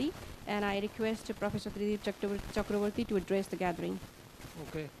University, and I request Professor Tridib Chakraborty to address the gathering.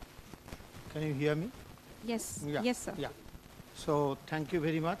 Okay. Can you hear me? Yes. Yeah. Yes, sir. Yeah. So thank you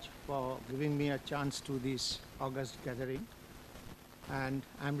very much for giving me a chance to this August gathering, and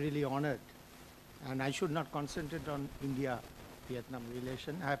I'm really honored and I should not concentrate on India-Vietnam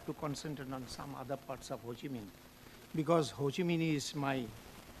relation. I have to concentrate on some other parts of Ho Chi Minh, because Ho Chi Minh is my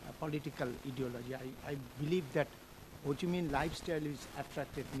political ideology. I believe that Ho Chi Minh lifestyle is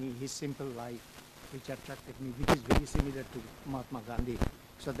attracted me, his simple life, which attracted me, which is very similar to Mahatma Gandhi.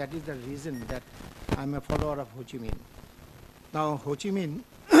 So that is the reason that I'm a follower of Ho Chi Minh. Now, Ho Chi Minh,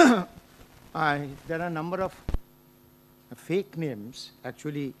 there are a number of fake names.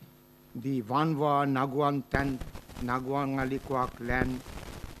 Actually, the Vanwa, Naguan Tan, Naguan Alikwak Land,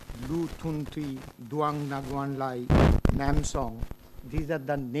 Lu Thun Thi, Duang Naguan Lai, Nam Song. These are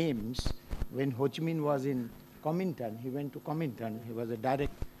the names. When Ho Chi Minh was in Kuomintang, he went to Kuomintang. He was a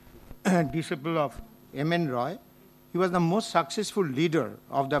direct disciple of M.N. Roy. He was the most successful leader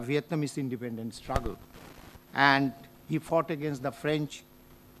of the Vietnamese independence struggle. And he fought against the French,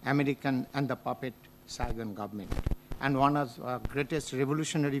 American, and the puppet Saigon government. And one of the greatest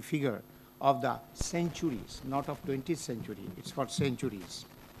revolutionary figure of the centuries, not of 20th century, it's for centuries.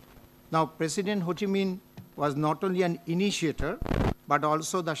 Now, President Ho Chi Minh was not only an initiator, but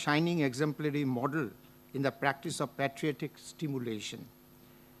also the shining exemplary model in the practice of patriotic stimulation.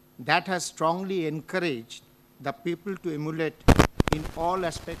 That has strongly encouraged the people to emulate in all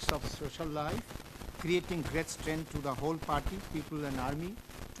aspects of social life, creating great strength to the whole party, people and army,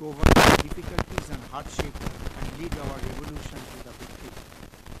 to overcome difficulties and hardship and lead our revolution to the victory.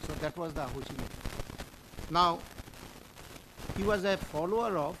 So that was the Ho Chi Minh. Now, he was a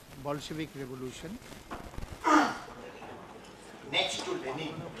follower of Bolshevik revolution next to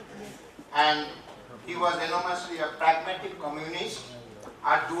Lenin, and he was enormously a pragmatic communist,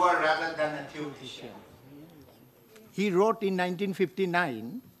 a doer rather than a theoretician. He wrote in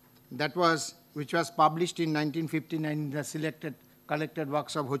 1959, which was published in 1959 in the selected collected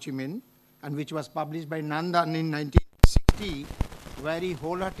works of Ho Chi Minh, and which was published by Nandan in 1960, where he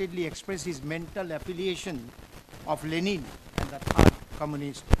wholeheartedly expressed his mental affiliation of Lenin and the Third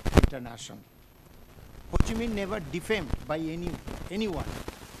Communist International. Ho Chi Minh never defamed by anyone.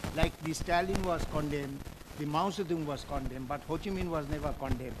 Like the Stalin was condemned, the Mao Zedong was condemned, but Ho Chi Minh was never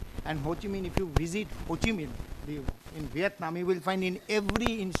condemned. And Ho Chi Minh, if you visit Ho Chi Minh in Vietnam, you will find in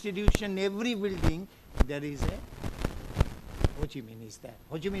every institution, every building, there is a Ho Chi Minh is there.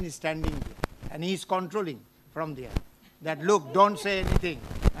 Ho Chi Minh is standing there, and he is controlling from there. That, look, don't say anything,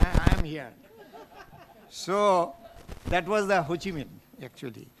 I am here. So that was the Ho Chi Minh,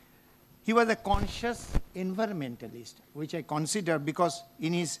 actually. He was a conscious environmentalist, which I consider because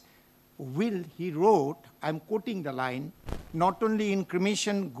in his will he wrote, I'm quoting the line, not only in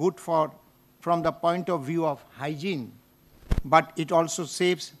cremation good from the point of view of hygiene, but it also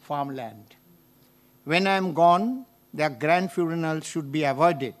saves farmland. When I am gone, the grand funeral should be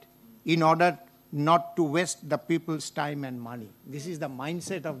avoided in order not to waste the people's time and money. This is the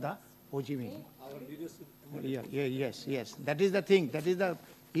mindset of the Ho Chi Minh. Yes. That is the thing.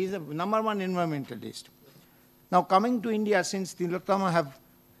 He is the number one environmentalist. Now, coming to India, since Tilottama have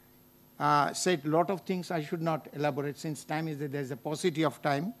said a lot of things, I should not elaborate since time is there is a paucity of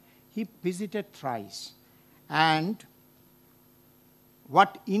time. He visited thrice. And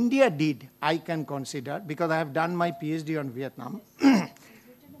what India did, I can consider, because I have done my PhD on Vietnam.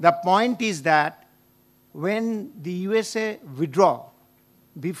 The point is that when the USA withdraw,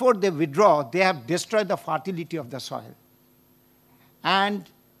 before they withdraw, they have destroyed the fertility of the soil. And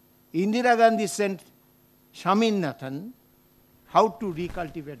Indira Gandhi sent Swaminathan how to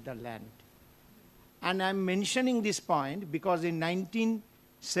recultivate the land. And I'm mentioning this point because in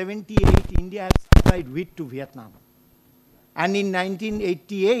 1978, India has supplied wheat to Vietnam. And in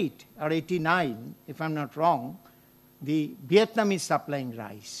 1988 or 89, if I'm not wrong, Vietnam is supplying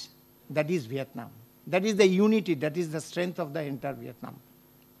rice. That is Vietnam. That is the unity, that is the strength of the entire Vietnam.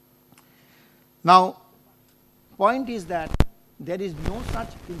 Now, point is that there is no such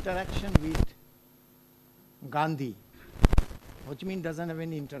interaction with Gandhi. Ho Chi Minh doesn't have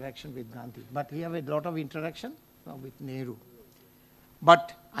any interaction with Gandhi, but he have a lot of interaction with Nehru.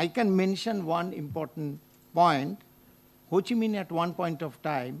 But I can mention one important point. Ho Chi Minh at one point of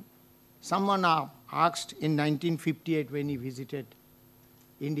time, someone asked in 1958 when he visited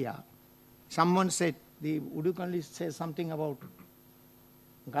India, someone said, would you kindly say something about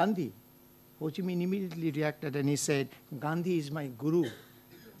Gandhi? Ho Chi Minh immediately reacted and he said, Gandhi is my guru.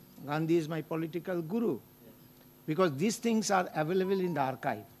 Gandhi is my political guru. Because these things are available in the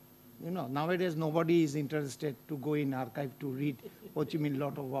archive. Nowadays nobody is interested to go in archive to read Ho Chi Minh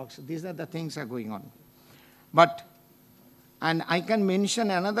lot of works. These are the things are going on. And I can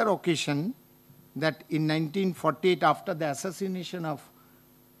mention another occasion that in 1948, after the assassination of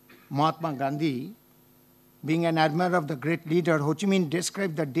Mahatma Gandhi, being an admirer of the great leader, Ho Chi Minh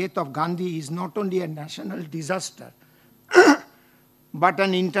described the death of Gandhi is not only a national disaster, but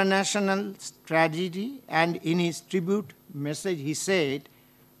an international tragedy. And in his tribute message, he said,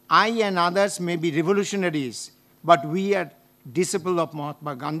 I and others may be revolutionaries, but we are disciples of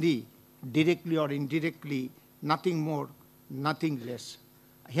Mahatma Gandhi, directly or indirectly, nothing more, nothing less.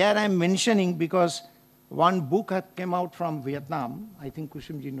 Here I am mentioning because one book came out from Vietnam, I think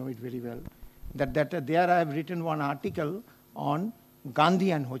Kushumji know it very well, that there I have written one article on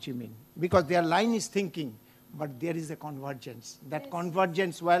Gandhi and Ho Chi Minh, because their line is thinking, but there is a convergence. That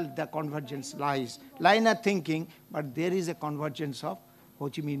convergence, well, the convergence lies. Line of thinking, but there is a convergence of Ho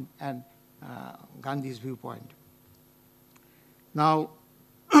Chi Minh and Gandhi's viewpoint. Now,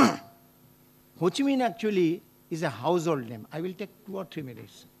 Ho Chi Minh actually is a household name. I will take 2 or 3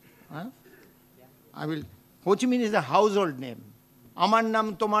 minutes. Huh? Ho Chi Minh is a household name. Amar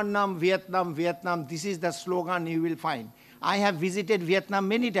Nam, Tomar Nam, Vietnam, Vietnam. This is the slogan you will find. I have visited Vietnam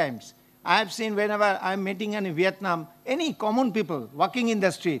many times. I have seen whenever I am meeting in Vietnam, any common people walking in the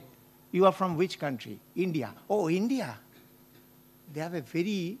street, you are from which country? India. Oh, India. They are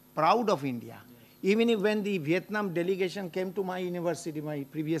very proud of India. Even if when the Vietnam delegation came to my university, my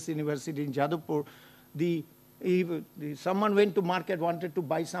previous university in Jadavpur, someone went to market, wanted to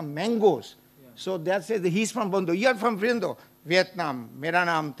buy some mangoes. So that says he's from Bondo. You are from Bondo. Vietnam. Mera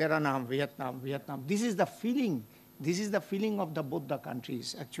naam, tera naam, Vietnam, Vietnam. This is the feeling. This is the feeling of both the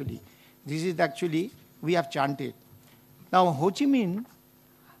countries, actually. This is actually, we have chanted. Now, Ho Chi Minh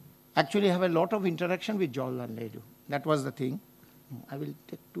actually have a lot of interaction with Jawaharlal Nehru. That was the thing. I will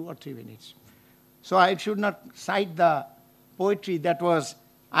take 2 or 3 minutes. So I should not cite the poetry that was,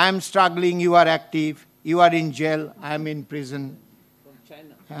 I am struggling, you are active, you are in jail, I am in prison.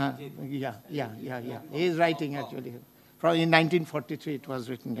 China. Yeah. He is writing actually. In 1943 it was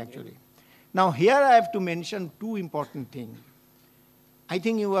written actually. Now here I have to mention 2 important things. I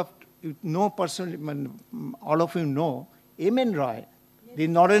think you know personally, all of you know, M.N. Roy, the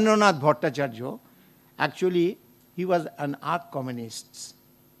Narendranath Bhattacharya, actually he was an arch communist.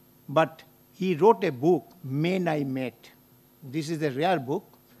 But he wrote a book, Men I Met. This is a rare book.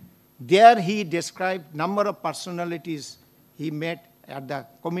 There he described number of personalities he met at the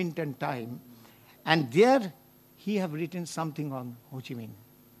Kuomintang time. And there he have written something on Ho Chi Minh.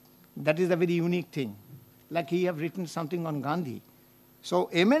 That is a very unique thing. Like he have written something on Gandhi. So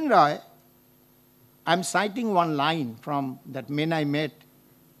M.N. Roy, I'm citing one line from that Men I Met.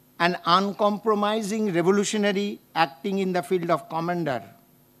 An uncompromising revolutionary acting in the field of commander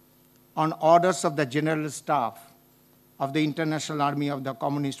on orders of the General Staff of the International Army of the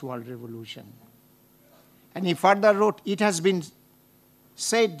Communist World Revolution. And he further wrote, it has been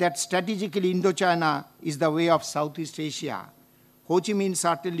said that strategically Indochina is the way of Southeast Asia. Ho Chi Minh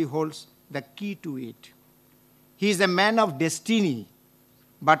certainly holds the key to it. He is a man of destiny,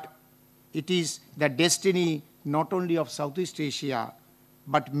 but it is the destiny not only of Southeast Asia,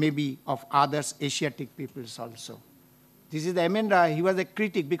 but maybe of others Asiatic peoples also. This is the M.N. Roy. He was a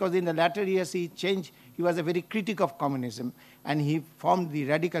critic because in the latter years he changed. He was a very critic of communism and he formed the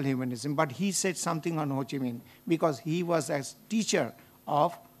radical humanism. But he said something on Ho Chi Minh because he was a teacher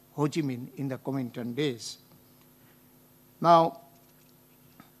of Ho Chi Minh in the Kuomintang days. Now,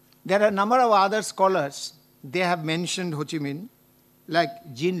 there are a number of other scholars. They have mentioned Ho Chi Minh, like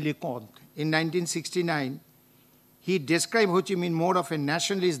Jean Leconte. In 1969, he described Ho Chi Minh more of a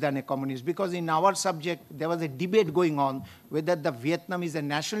nationalist than a communist because in our subject, there was a debate going on whether the Vietnam is a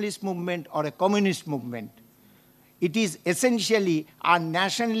nationalist movement or a communist movement. It is essentially a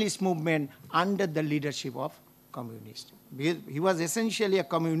nationalist movement under the leadership of communists. He was essentially a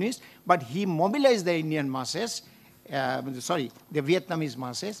communist, but he mobilized the Indian masses, the Vietnamese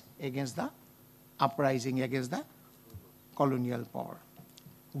masses against the uprising, against the colonial power.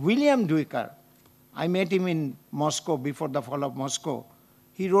 William Duiker, I met him in Moscow before the fall of Moscow.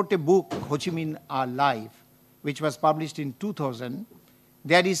 He wrote a book, Ho Chi Minh Alive, which was published in 2000.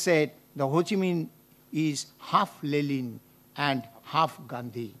 There he said, the Ho Chi Minh is half Lenin and half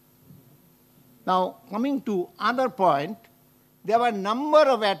Gandhi. Now, coming to other point, there were a number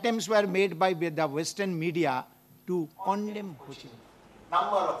of attempts were made by the Western media to condemn Ho Chi Minh.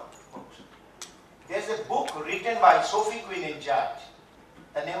 Number of books. There's a book written by Sophie Quinn in Judge.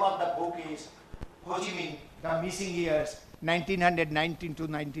 The name of the book is Ho Chi Minh, The Missing Years, 1919 to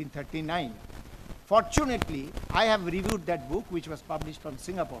 1939. Fortunately, I have reviewed that book, which was published from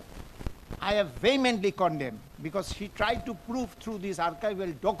Singapore. I have vehemently condemned because he tried to prove through this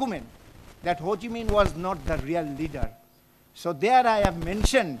archival document that Ho Chi Minh was not the real leader. So there I have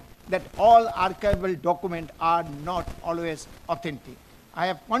mentioned that all archival documents are not always authentic. I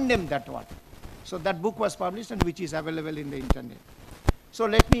have condemned that one. So that book was published and which is available in the internet. So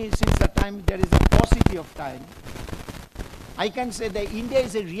let me, since the time, there is a paucity of time, I can say that India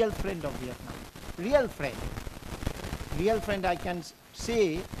is a real friend of Vietnam. Real friend. Real friend I can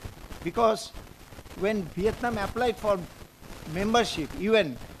say, because when Vietnam applied for membership,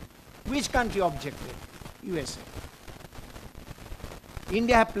 UN, which country objected? USA.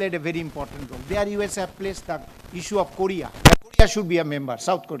 India have played a very important role. There USA have placed the issue of Korea. Korea should be a member,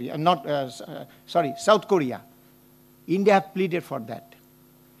 South Korea, South Korea. India have pleaded for that.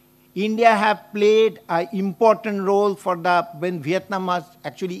 India have played an important role for when Vietnam was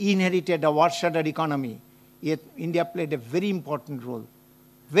actually inherited a war-shuttered economy. Yet India played a very important role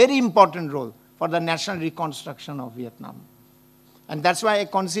for the national reconstruction of Vietnam. And that's why I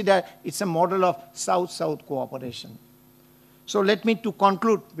consider it's a model of South-South cooperation. So let me to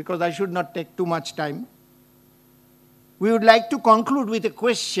conclude, because I should not take too much time. We would like to conclude with a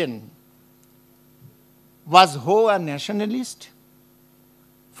question. Was Ho a nationalist?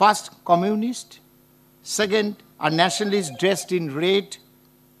 First, communist. Second, a nationalist dressed in red,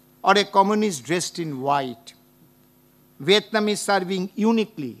 or a communist dressed in white. Vietnam is serving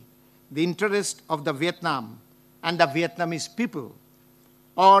uniquely the interest of the Vietnam and the Vietnamese people,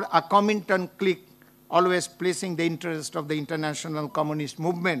 or a Comintern clique always placing the interest of the international communist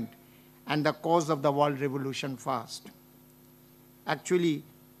movement and the cause of the world revolution first. Actually,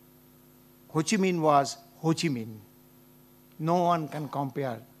 Ho Chi Minh was Ho Chi Minh. No one can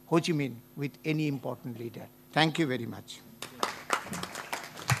compare Ho Chi Minh with any important leader. Thank you very much.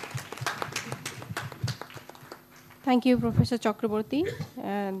 Thank you, Professor Chakraborty.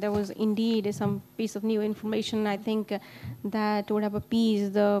 There was indeed some piece of new information, I think, that would have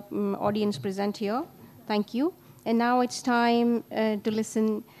appeased the audience present here. Thank you. And now it's time to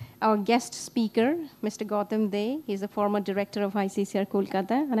listen our guest speaker, Mr. Gautam De. He's the former director of ICCR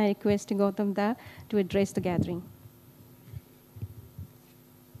Kolkata, and I request Gautam Da to address the gathering.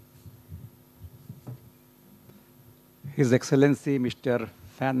 His Excellency Mr.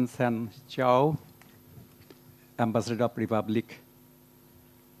 Phan San Chow, Ambassador of Republic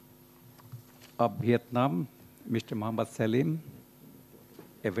of Vietnam, Mr. Mohammad Salim,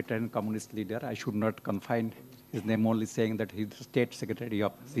 a veteran communist leader. I should not confine his name, only saying that he's the state secretary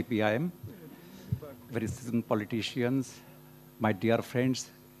of CPIM. Very seasoned politicians, my dear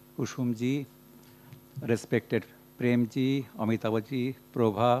friends, Kushumji, respected Premji, Amitabhji,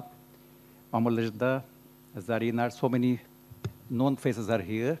 Prabha, Amalajda, Zarina, so many known faces are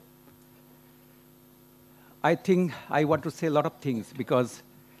here. I think I want to say a lot of things because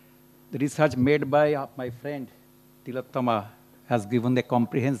the research made by my friend Tilottama has given a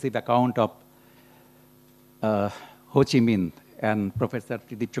comprehensive account of Ho Chi Minh, and Professor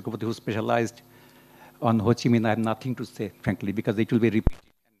Tridip Chakraborty, who specialized on Ho Chi Minh, I have nothing to say, frankly, because it will be repeated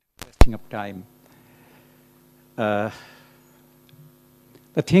and wasting of time. The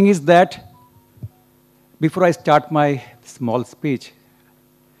thing is that before I start my small speech,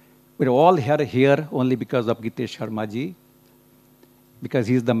 we're all here only because of Gitesh Sharma ji, because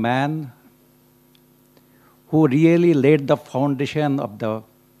he's the man who really laid the foundation of the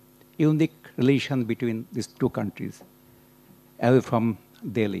unique relation between these two countries, away from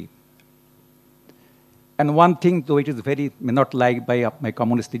Delhi. And one thing, though it is very not liked by my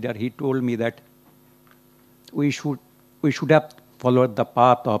communist leader, he told me that we should have followed the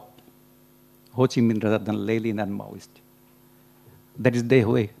path of Ho Chi Minh rather than Lenin and Maoist. That is the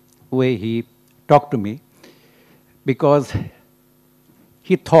way he talked to me, because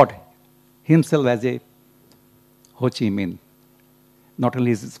he thought himself as a Ho Chi Minh, not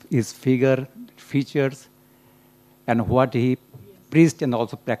only his figure, features, and what he preached and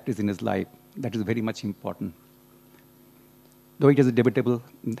also practiced in his life. That is very much important. Though it is a debatable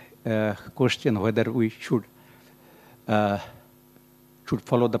question whether we should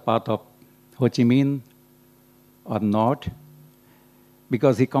follow the path of Ho Chi Minh or not,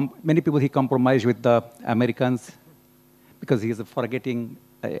 because many people he compromised with the Americans because he has a forgetting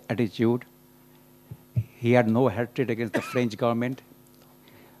attitude. He had no hatred against the French government,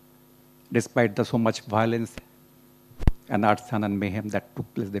 despite so much violence and arson and mayhem that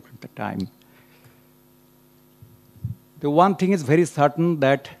took place there at the time. The one thing is very certain,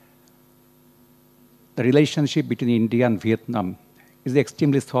 that the relationship between India and Vietnam is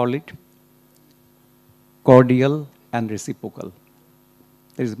extremely solid, cordial, and reciprocal.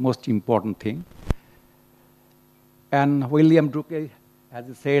 That is the most important thing. And William Drucke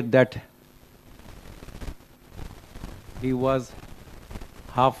has said that he was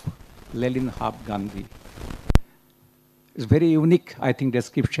half Lenin, half Gandhi. It's very unique, I think,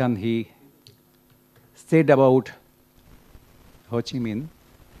 description he said about Ho Chi Minh.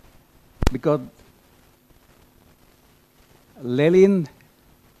 because Lenin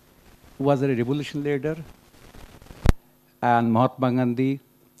was a revolution leader and Mahatma Gandhi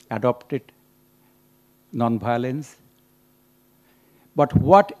adopted non-violence. But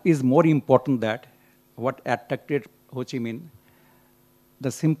what is more important that what attracted Ho Chi Minh, the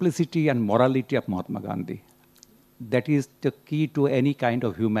simplicity and morality of Mahatma Gandhi. That is the key to any kind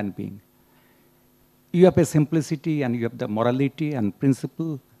of human being. You have a simplicity and you have the morality and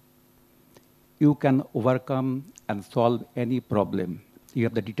principle, you can overcome and solve any problem. You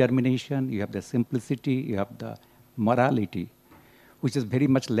have the determination, you have the simplicity, you have the morality, which is very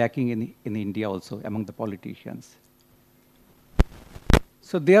much lacking in India also among the politicians.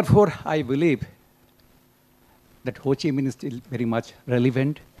 So therefore, I believe that Ho Chi Minh is still very much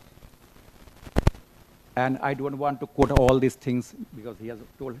relevant. And I don't want to quote all these things because he has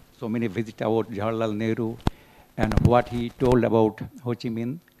told so many visits about Jawaharlal Nehru and what he told about Ho Chi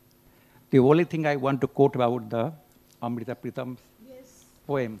Minh. The only thing I want to quote about the Amrita Pritam's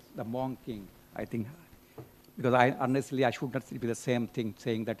poem, The Monk King, I think, because honestly, I should not be the same thing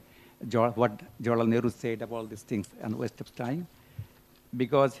saying that what Jawaharlal Nehru said about these things and waste of time,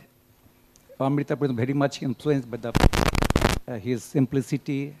 because Amrita Pritam very much influenced by his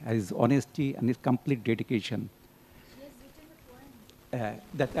simplicity, his honesty, and his complete dedication.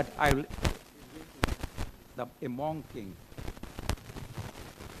 That I will, a monk king.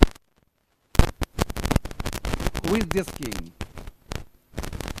 Who is this king?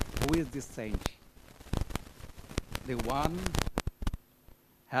 Who is this saint? The one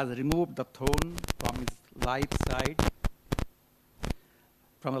has removed the thorn from his life side.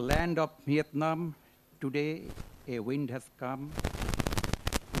 From the land of Vietnam, today a wind has come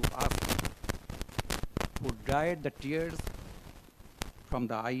to us, who dried the tears from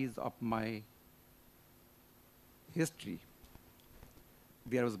the eyes of my history.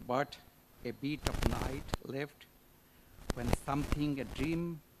 There was but a bit of night left when something, a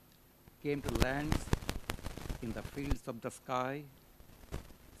dream, came to land in the fields of the sky.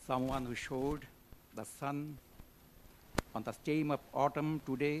 Someone who showed the sun on the stem of autumn.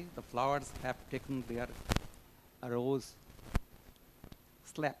 Today, the flowers have taken their rose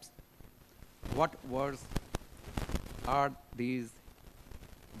slaps. What words are these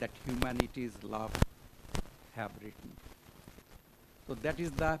that humanity's love have written? So that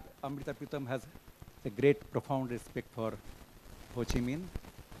is the Amrita Pritam has a great, profound respect for Ho Chi Minh.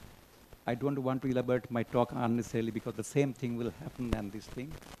 I don't want to elaborate my talk unnecessarily because the same thing will happen than this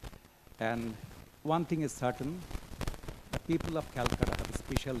thing. And one thing is certain, the people of Calcutta have a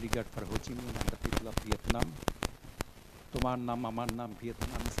special regard for Ho Chi Minh, and the people of Vietnam. Tomar Nam, Amar Nam,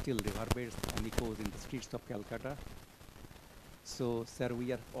 Vietnam still reverberates and echoes in the streets of Calcutta. So, sir,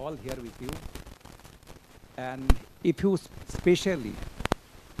 we are all here with you. And if you specially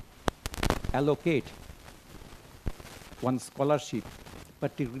allocate one scholarship,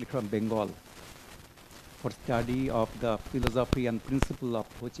 particularly from Bengal, for study of the philosophy and principle of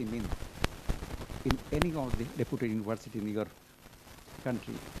Ho Chi Minh in any of the reputed university in your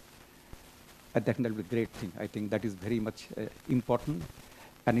country, I think that will be a great thing. I think that is very much important.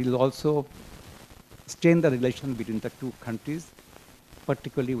 And it will also strain the relation between the two countries,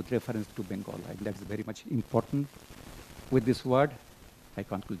 particularly with reference to Bengal. I think that is very much important. With this word, I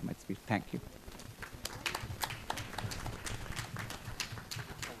conclude my speech. Thank you.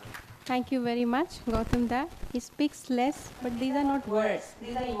 Thank you very much, Gautam Da. He speaks less, but these are not words.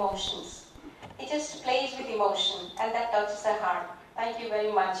 These are emotions. He just plays with emotion, and that touches the heart. Thank you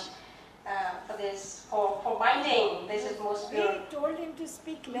very much for this, for minding this atmosphere. We told him to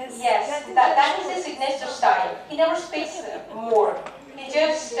speak less. Yes, that is his signature style. He never speaks more. He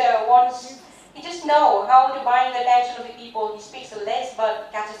just he just knows how to bind the attention of the people. He speaks less, but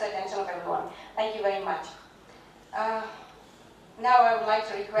catches the attention of everyone. Thank you very much. Now I would like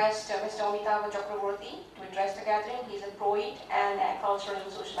to request Mr. Amitabh Chakraborty to address the gathering. He's a poet and a cultural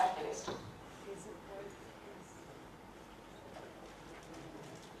and social activist.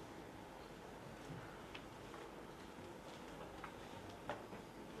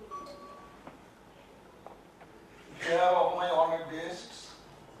 Chair of my honored guests,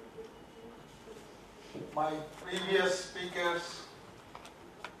 my previous speakers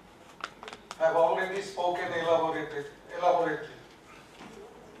have already spoken elaborately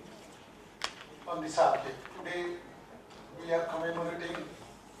on the subject. Today we are commemorating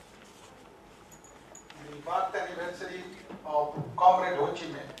the birth anniversary of Comrade Ho Chi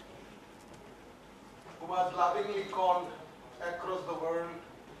Minh, who was lovingly called across the world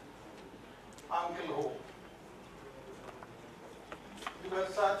Uncle Ho. He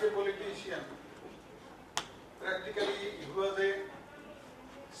was such a politician. Practically, he was a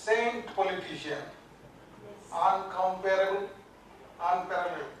saint politician. politician, uncomparable,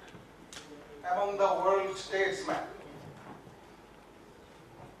 unparalleled among the world statesmen.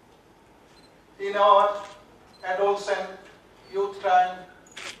 In our adolescent youth time,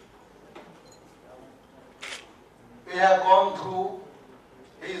 we have gone through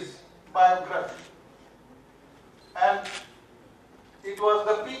his biography, and it was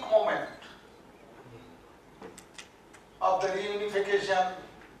the peak moment of the reunification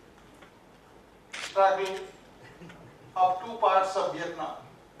struggle of two parts of Vietnam.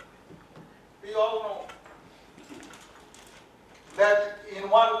 We all know that in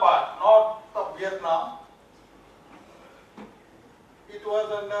one part, north of Vietnam, it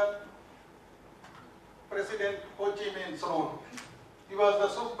was under President Ho Chi Minh's rule. He was the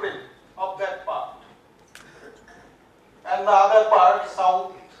supreme of that part. And the other part,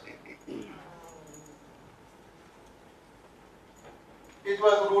 south, it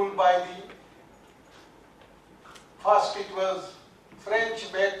was ruled by first it was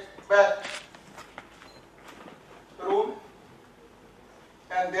French-backed rule,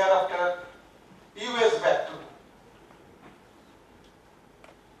 and thereafter US-backed rule.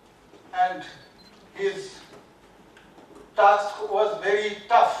 And his task was very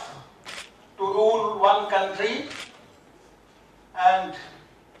tough, to rule one country and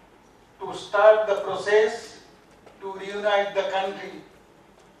to start the process to reunite the country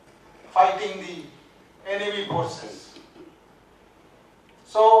fighting the enemy forces.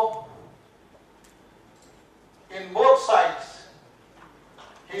 So, in both sides,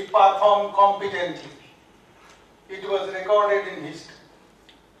 he performed competently. It was recorded in history.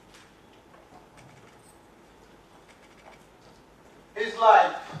 His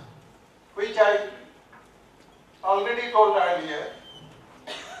life, which I already told earlier,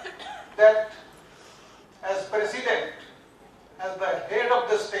 that as president, as the head of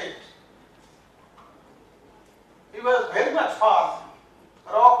the state, he was very much firm,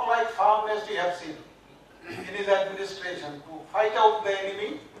 rock-like firmness we have seen in his administration, to fight out the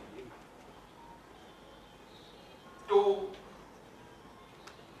enemy, to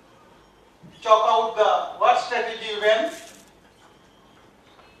chalk out the war strategy when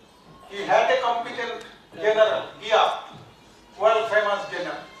he had a competent general, Gia, world famous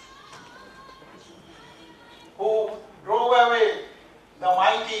general, who drove away the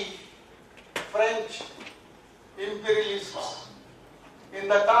mighty French imperialists in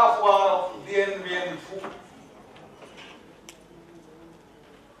the tough war of Dien Bien Phu.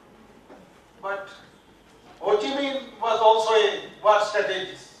 But Ho Chi Minh was also a war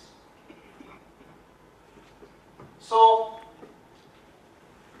strategist. So,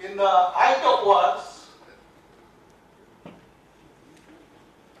 in the height of wars,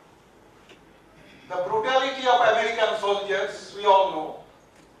 the brutality of American soldiers, we all know.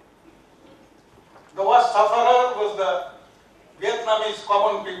 The worst sufferer was the Vietnamese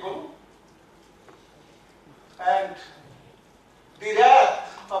common people, and the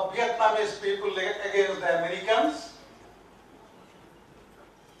wrath of Vietnamese people against the Americans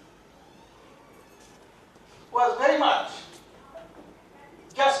was very much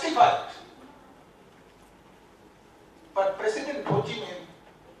justified. But President Ho Chi Minh,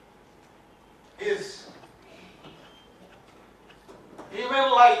 his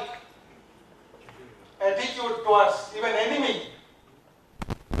human-like attitude towards even enemy,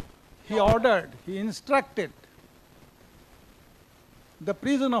 he ordered, he instructed the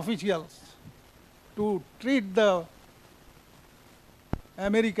prison officials to treat the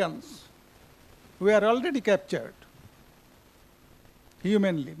Americans who were already captured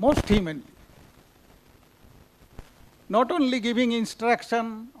humanly, most humanly. Not only giving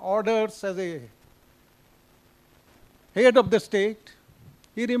instruction, orders as a head of the state,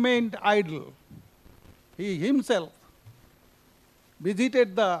 he remained idle. He himself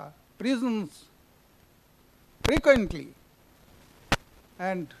visited the prisons frequently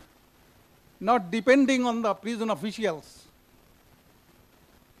and not depending on the prison officials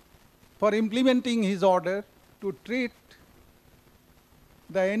for implementing his order to treat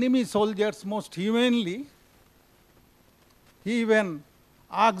the enemy soldiers most humanely. He even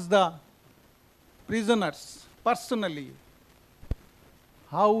asked the prisoners personally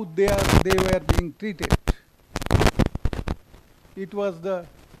how they were being treated. It was the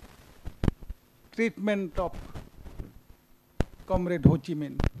treatment of Comrade Ho Chi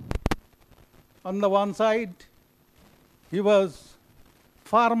Minh. On the one side, he was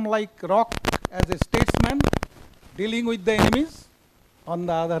firm like rock as a statesman, dealing with the enemies. On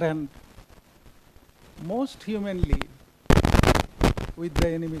the other hand, most humanly with the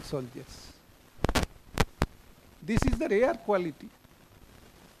enemy soldiers. This is the rare quality.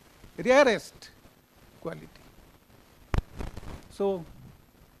 rarest quality. So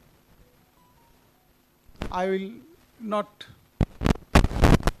I will not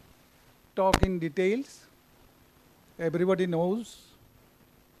talk in details. Everybody knows,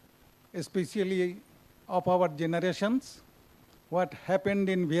 especially of our generations, what happened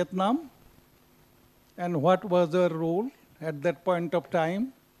in Vietnam and what was our role at that point of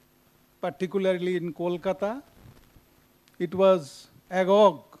time, particularly in Kolkata. It was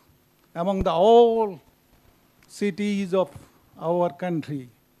agog among the all cities of our country,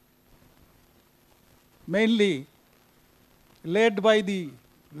 mainly led by the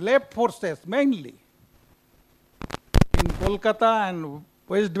left forces, mainly in Kolkata and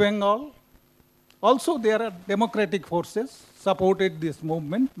West Bengal. Also, there are democratic forces supported this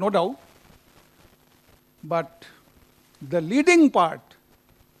movement, no doubt. But the leading part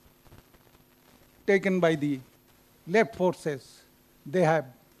taken by the left forces, they have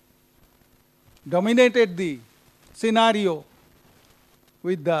dominated the scenario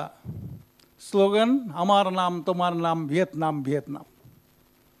with the slogan, Hamar Naam, Tomar Naam, Vietnam, Vietnam.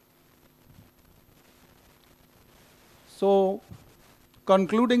 So,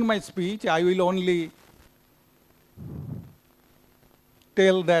 concluding my speech, I will only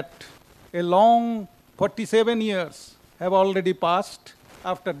tell that a long 47 years have already passed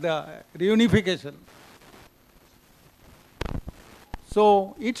after the reunification.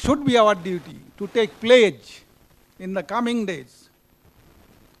 So it should be our duty to take pledge in the coming days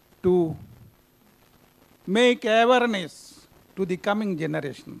to make awareness to the coming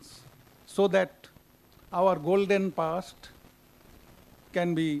generations so that our golden past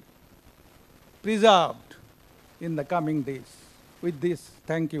can be preserved in the coming days. With this,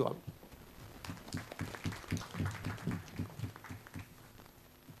 thank you all.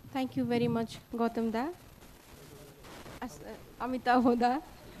 Thank you very much, Gautam Da. Amitabh Da.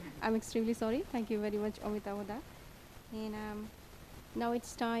 I'm extremely sorry. Thank you very much, Amitabh Da. And now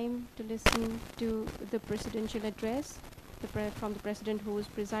it's time to listen to the presidential address from the president who is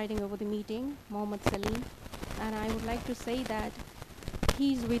presiding over the meeting, Mohammad Salim. And I would like to say that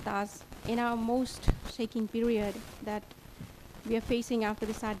he's with us in our most shaking period that we are facing after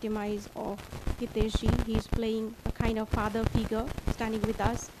the sad demise of Giteshji. He's playing a kind of father figure, standing with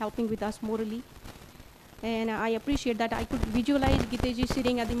us, helping with us morally. And I appreciate that I could visualize Giteshji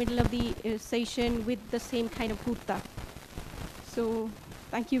sitting at the middle of the session with the same kind of kurta. So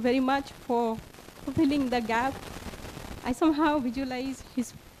thank you very much for filling the gap. I somehow visualize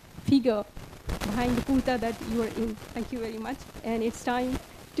his figure behind the kurta that you are in. Thank you very much. And it's time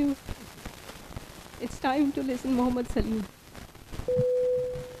to listen Mohammad Salim.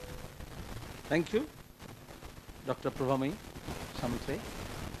 Thank you, Dr. Prabhamai Samtre.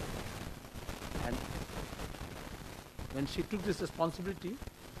 And when she took this responsibility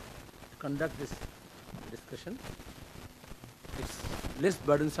to conduct this discussion, it's less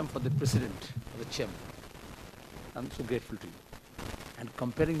burdensome for the president or the chairman. I'm so grateful to you. And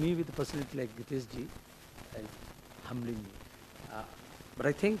comparing me with a personality like Giteshji is humbling me. But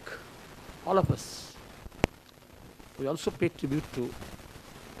I think all of us, we also pay tribute to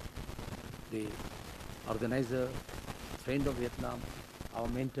the organizer, friend of Vietnam, our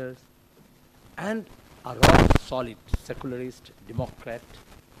mentors, and a rock solid secularist, democrat,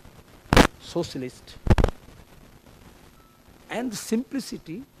 socialist. And the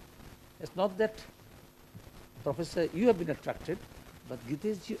simplicity, it's not that, Professor, you have been attracted, but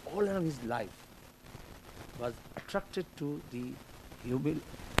Giteshji all along his life was attracted to the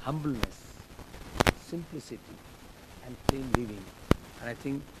humbleness, simplicity, and plain living. And I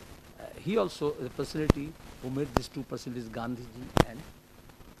think he also is a personality who made these two personalities, Gandhiji and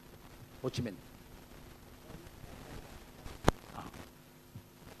Ho Chi Minh.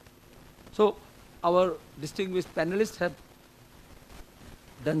 So our distinguished panelists have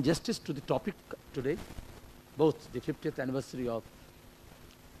done justice to the topic today, both the 50th anniversary of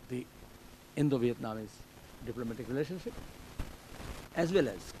the Indo-Vietnamese diplomatic relationship, as well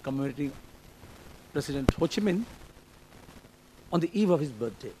as commemorating President Ho Chi Minh on the eve of his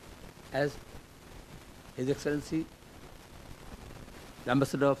birthday, as His Excellency, the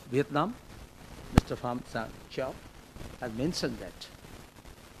Ambassador of Vietnam, Mr. Pham Sang Chau, has mentioned that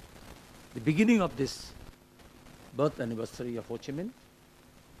the beginning of this birth anniversary of Ho Chi Minh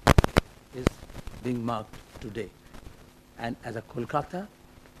is being marked today. And as a Kolkata,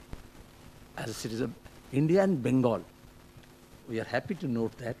 as a citizen of India and Bengal, we are happy to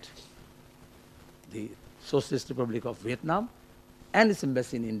note that the Socialist Republic of Vietnam and its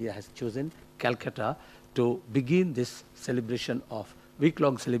embassy in India has chosen Calcutta to begin this celebration of,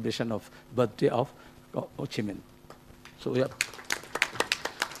 week-long celebration of birthday of Ho Chi Minh. So we are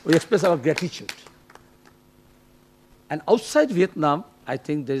we express our gratitude. And outside Vietnam, I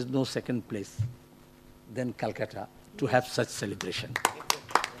think there is no second place than Calcutta to have such celebration.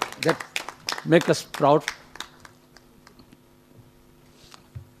 That make us proud.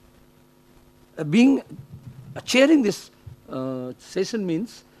 Chairing this session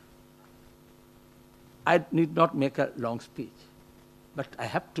means I need not make a long speech, but I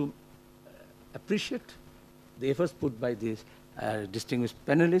have to appreciate the efforts put by these distinguished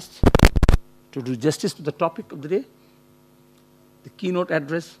panelists to do justice to the topic of the day. The keynote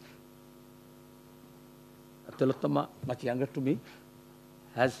address, Tilottama, much younger to me,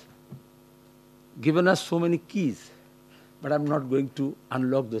 has given us so many keys, but I'm not going to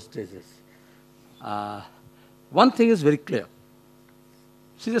unlock those treasures. One thing is very clear.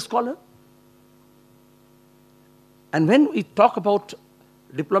 She's a scholar. And when we talk about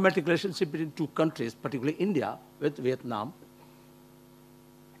diplomatic relationship between two countries, particularly India with Vietnam,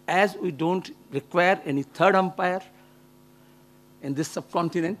 as we don't require any third umpire in this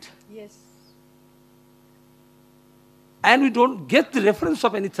subcontinent, Yes. and we don't get the reference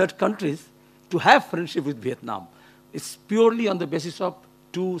of any third countries to have friendship with Vietnam. It's purely on the basis of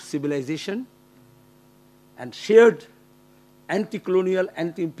two civilization and shared anti-colonial,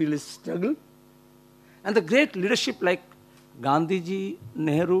 anti-imperialist struggle. And the great leadership like Gandhiji,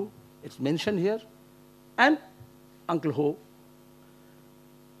 Nehru, it's mentioned here, and Uncle Ho.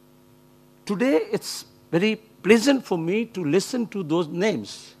 Today, it's very pleasant for me to listen to those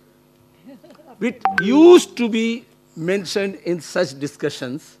names, which used to be mentioned in such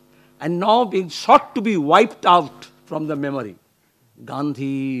discussions and now being sought to be wiped out from the memory.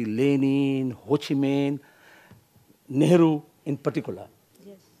 Gandhi, Lenin, Ho Chi Minh, Nehru in particular.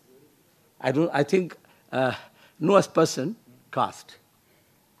 Yes. I think no as person cast.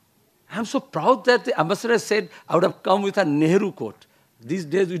 I'm so proud that the ambassador said I would have come with a Nehru quote. These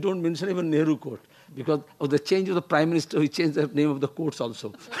days we don't mention even Nehru quote because of the change of the prime minister. We changed the name of the quotes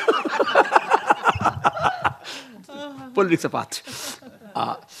also. Politics apart.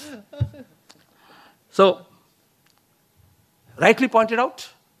 So, rightly pointed out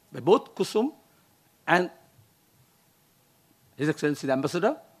by both Kusum and His Excellency the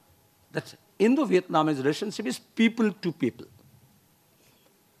Ambassador that Indo-Vietnamese relationship is people to people,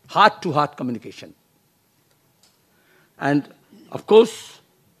 heart-to-heart communication. And of course,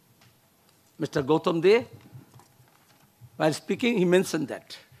 Mr. Gautam De, while speaking, he mentioned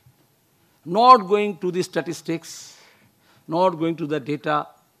that. Not going to the statistics, not going to the data,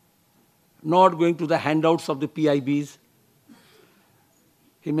 not going to the handouts of the PIBs.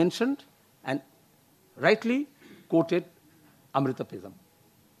 He mentioned and rightly quoted Amrita Prism.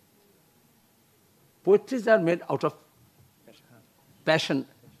 Poetries are made out of passion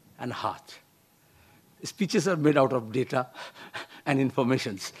and heart. Speeches are made out of data and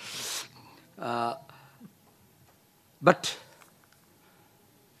informations. But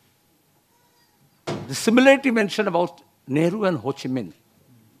the similarity mentioned about Nehru and Ho Chi Minh,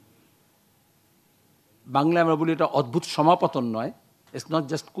 Bangla আমরা বলি এটা অদ্ভুত সমাপতন নয়. It's not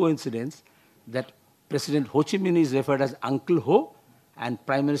just coincidence that President Ho Chi Minh is referred as Uncle Ho and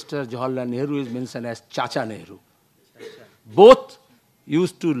Prime Minister Jawaharlal Nehru is mentioned as Chacha Nehru. Both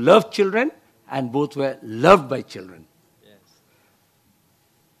used to love children and both were loved by children. Yes.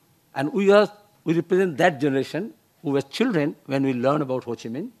 And we represent that generation who were children when we learn about Ho Chi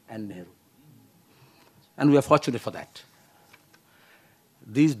Minh and Nehru. And we are fortunate for that.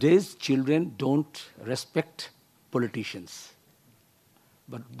 These days, children don't respect politicians.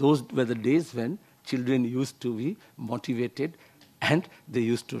 But those were the days when children used to be motivated and they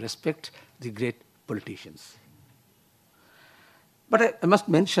used to respect the great politicians. But I must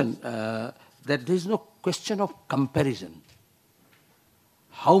mention that there is no question of comparison.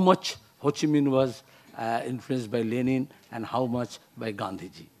 How much Ho Chi Minh was influenced by Lenin and how much by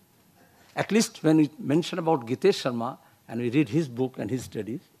Gandhiji. At least when we mention about Gitesh Sharma and we read his book and his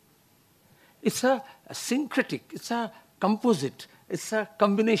studies, it's a syncretic, it's a composite, it's a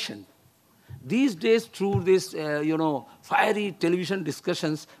combination. These days, through this, fiery television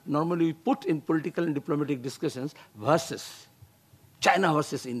discussions, normally we put in political and diplomatic discussions versus China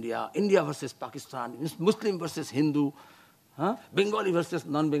versus India, India versus Pakistan, Muslim versus Hindu, Bengali versus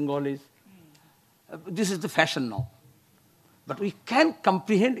non-Bengalis. This is the fashion now. But we can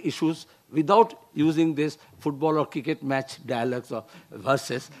comprehend issues without using this football or cricket match dialogues or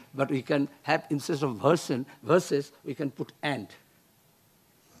verses, but we can have, instead of verses, we can put and.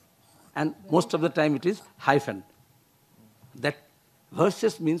 And most of the time it is hyphen. That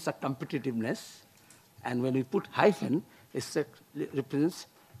verses means a competitiveness, and when we put hyphen, it represents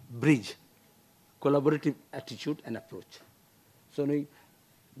bridge, collaborative attitude and approach. So when we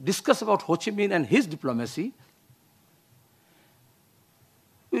discuss about Ho Chi Minh and his diplomacy,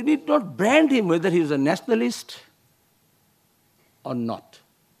 we need not brand him whether he is a nationalist or not.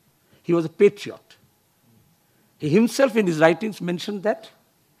 He was a patriot. He himself in his writings mentioned that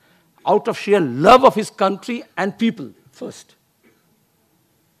out of sheer love of his country and people first.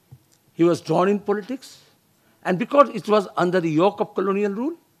 He was drawn in politics, and because it was under the yoke of colonial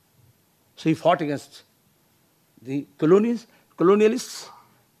rule, so he fought against the colonialism,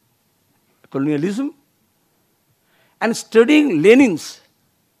 and studying Lenin's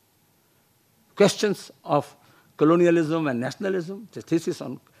questions of colonialism and nationalism, the thesis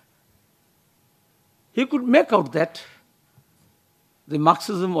on, he could make out that the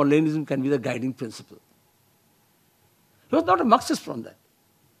Marxism or Leninism can be the guiding principle. He was not a Marxist from that.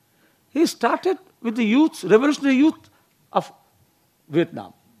 He started with the youth, revolutionary youth of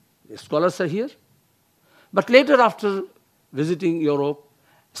Vietnam. The scholars are here. But later, after visiting Europe,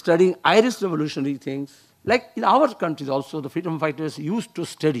 studying Irish revolutionary things, like in our countries also, the freedom fighters used to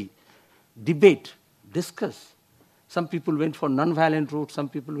study, debate, discuss. Some people went for non-violent route, some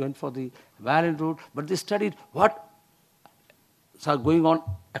people went for the violent route, but they studied what is going on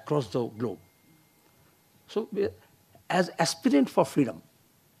across the globe. So, as aspirant for freedom,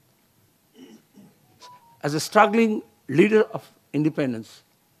 as a struggling leader of independence,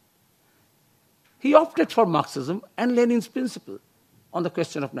 he opted for Marxism and Lenin's principle on the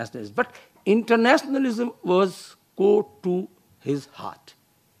question of nationalism. But internationalism was core to his heart.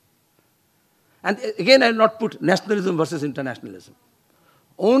 And again, I will not put nationalism versus internationalism.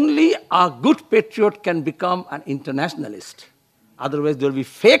 Only a good patriot can become an internationalist. Otherwise, there will be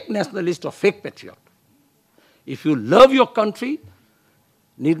fake nationalist or fake patriot. If you love your country,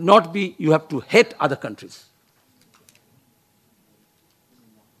 need not be you have to hate other countries.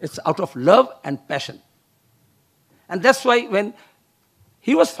 It's out of love and passion. And that's why when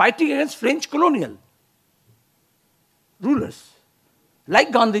he was fighting against French colonial rulers,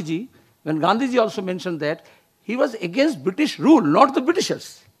 like Gandhiji, when Gandhiji also mentioned that, he was against British rule, not the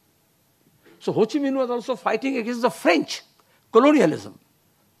Britishers. So Ho Chi Minh was also fighting against the French colonialism,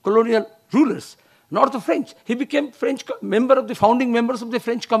 colonial rulers, not the French. He became French member of the founding members of the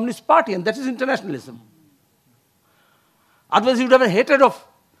French Communist Party, and that is internationalism. Otherwise, he would have a hatred of.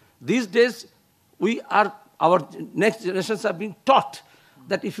 These days, our next generations are being taught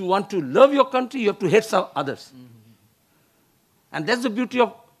that if you want to love your country, you have to hate some others. Mm-hmm. And that's the beauty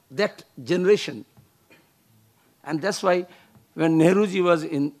of that generation. And that's why when Nehruji was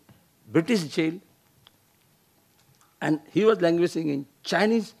in British jail, and he was languishing in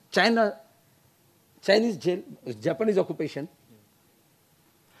Chinese jail, Japanese occupation,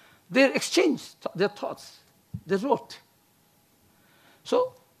 they exchanged their thoughts. They wrote.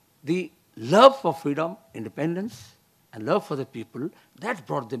 So the love for freedom, independence, and love for the people, that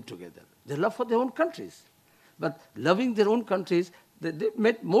brought them together. Their love for their own countries. But loving their own countries,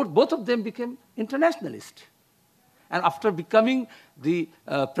 both of them became internationalists. And after becoming the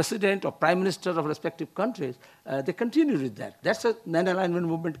president or prime minister of respective countries, they continued with that. That's how the non-alignment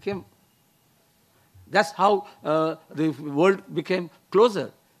movement came. That's how the world became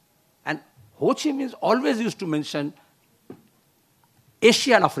closer. And Ho Chi Minh always used to mention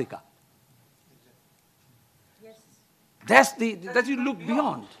Asia and Africa. Yes. That you look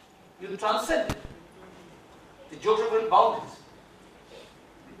beyond. You transcend the geographical boundaries.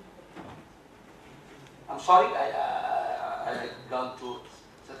 I'm sorry I gone to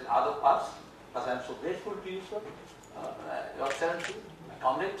certain other parts, but I'm so grateful to you, sir, Your Excellency, my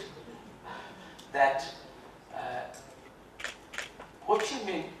comrade, that Ho Chi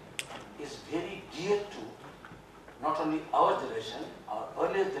Minh is very dear to not only our generation, our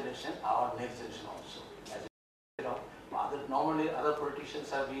earlier generation, our next generation also. As you know, normally other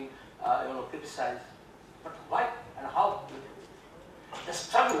politicians are being criticized, but why and how? The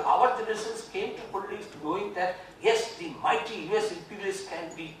struggle, our generations came to politics knowing that yes, the mighty US imperialists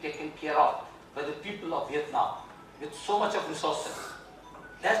can be taken care of by the people of Vietnam with so much of resources.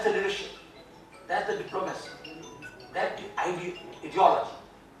 That's the leadership, that's the diplomacy, that's the ideology,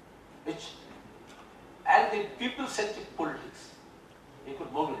 and the people-centric politics. They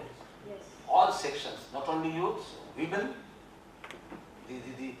could mobilize all sections, not only youths, women,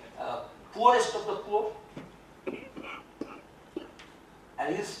 the poorest of the poor.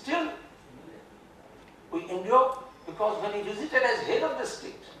 And he is still, we endure, because when he visited as head of the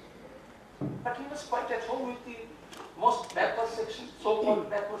state, but he was quite at home with the most backward section, so-called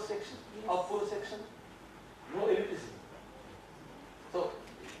backward section, or poor section, no elitism. So,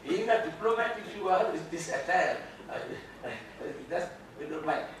 being a diplomat, if you are with this attire, that's, we don't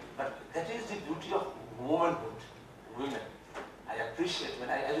mind. But that is the beauty of womanhood, women. I appreciate when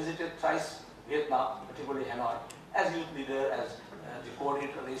I visited thrice Vietnam, particularly Hanoi, as youth leader, as the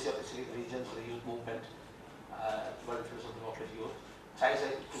coordinator of the Asia Pacific region for the youth movement, World Federation of Democratic Youth. Thrice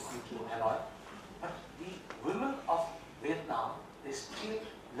I took you to Hanoi. But the women of Vietnam, they still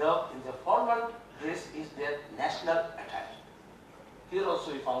love in their formal dress is their national attire. Here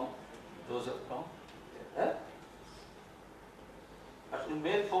also we found those have come. But in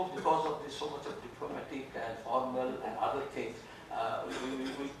male folk, because of this so much of diplomatic and formal and other things,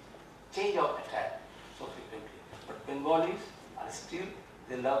 we change our attire so frequently. But Bengalis are still,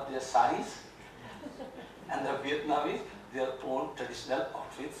 they love their saris, and the Vietnamese, their own traditional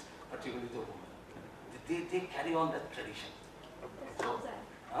outfits, particularly the women. They carry on that tradition. So,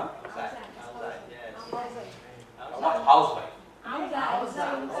 not housewife. Hausa,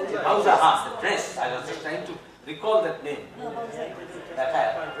 the dress. I was just trying to recall that name.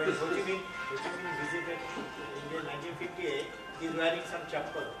 That Ho Chi Minh visited India in 1958. He is wearing some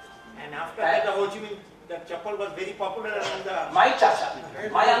chappal, and after that, the Ho Chi Minh, the chappal was very popular among the. My chacha,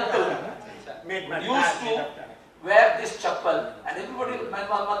 my uncle, used to wear this chappal, and everybody, my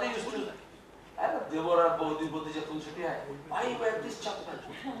mother used to. Why you wear this chappal?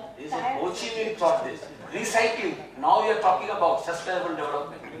 They said Ho Chi Minh taught this. Recycling. Now we are talking about sustainable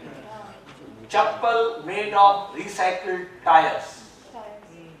development. Chappal made of recycled tires.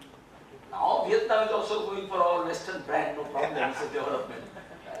 Now Vietnam is also going for all Western brand, no problem. It's a development.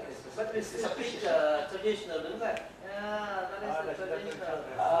 But it's traditional, isn't it? Yeah, that is the traditional.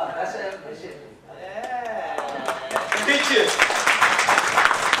 That's an appreciation. Yeah. Ambitious.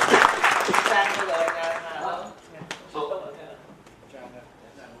 So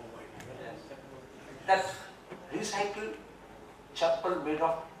that recycled chappal made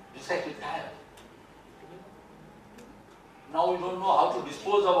of recycled tire. Now we don't know how to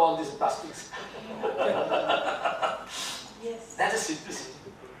dispose of all these plastics. Yes. That's a simplicity.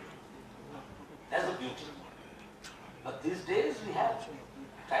 That's the beauty. But these days we have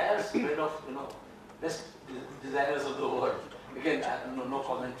tires made of, best designers of the world. Again, no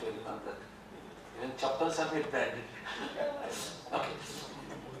comment to anyone that even chappals are made branded. Okay.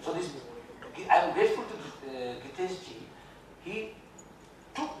 So this, I am grateful to Gitesh ji. He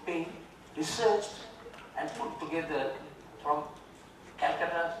took pain, researched, and put together from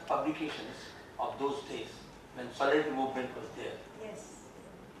Calcutta publications of those days when solidarity movement was there. Yes.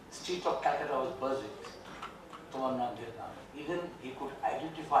 Street of Calcutta was buzzing. Tamannaam Vietnam. Even he could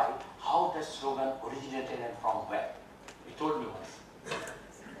identify how that slogan originated and from where. He told me once.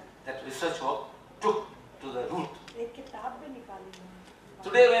 That research work took to the root.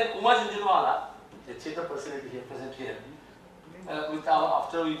 Today when Uma Jhunjhunwala, the theatre personality here present here,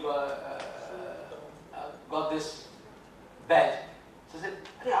 after we got this badge, she said,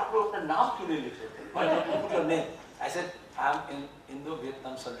 "Hey, aap log apna naam kyun nahi likh rete? Why don't you put your name?" I said, "I am in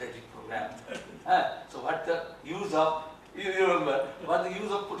Indo-Vietnam Solidarity Program." So what the use of, you remember, what the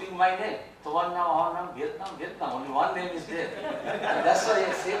use of putting my name? So one now, our name, Vietnam, only one name is there. And that's why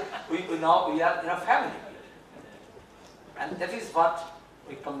I say, now we are in a family. And that is what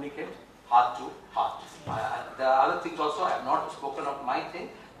we communicate, heart to heart. The other things also, I have not spoken of my thing,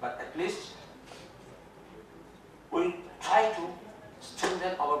 but at least we try to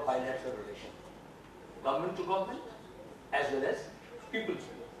strengthen our bilateral relation. Government to government, as well as people to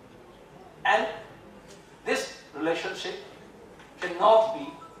people. And this relationship cannot be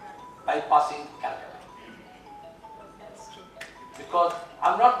bypassing Calcutta. Because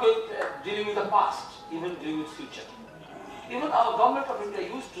I'm not going to dealing with the past, even dealing with future. Even our government of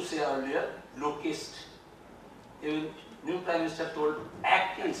India used to say earlier, look east. Even new Prime Minister told,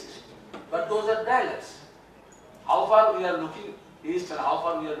 act east. But those are dialects. How far we are looking east and how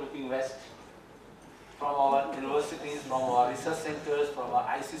far we are looking west, from our universities, from our research centers, from our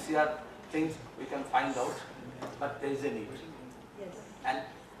ICCR things, we can find out. But there is a need. Yes. And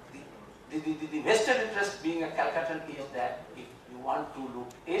the vested interest being a Calcuttan is that if you want to look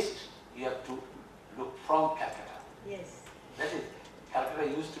east, you have to look from Calcutta. Yes. That is, Calcutta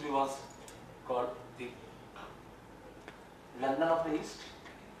used to be once called the London of the East,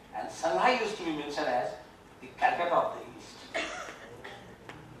 and Shanghai used to be mentioned as the Calcutta of the East.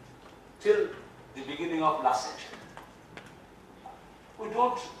 Till the beginning of last century. We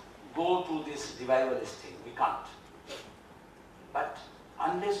don't go to this revivalist thing, we can't. But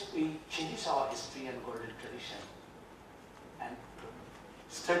unless we cherish our history and golden tradition and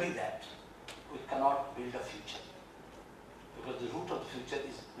study that, we cannot build a future. Because the root of the future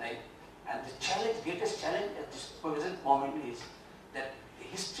is like, and the challenge, greatest challenge at this present moment is that the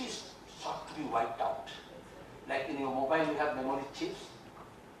history is sought to be wiped out. Like in your mobile you have memory chips,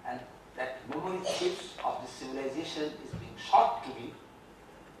 and that memory chips of the civilization is being sought to be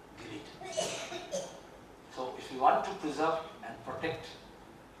deleted. So if we want to preserve and protect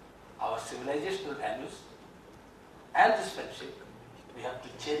our civilizational values and this friendship, we have to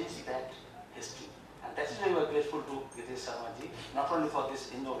cherish that history. And that's why we are grateful to Gitesh Sharma ji, not only for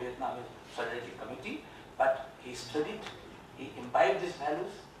this Indo-Vietnamese Solidarity Committee, but he studied, he imbibed these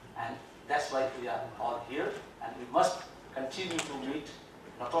values, and that's why we are all here. And we must continue to meet,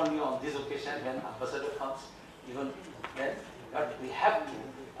 not only on this occasion when ambassador comes, even then, but we have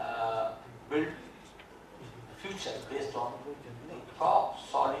to build a future based on the top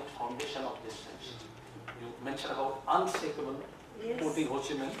solid foundation of this friendship. You mentioned about unshakable, quoting Ho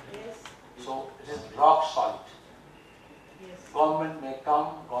Chi Minh. Yes. So it is rock solid. Yes. Government may come,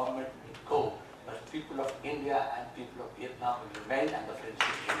 government may go, but people of India and people of Vietnam will remain and the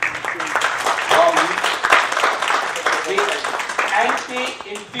friendship will remain. The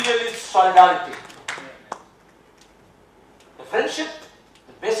anti-imperialist solidarity. The friendship,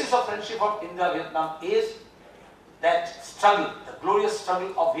 the basis of friendship of India-Vietnam is that struggle, the glorious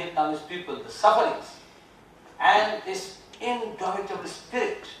struggle of Vietnamese people, the sufferings, and this indomitable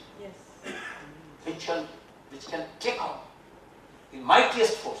spirit, Yes. which can take on the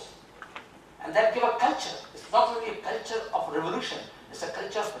mightiest force, and that give a culture. It's not only a culture of revolution, it's a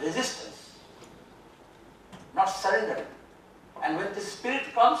culture of resistance, not surrender. And when this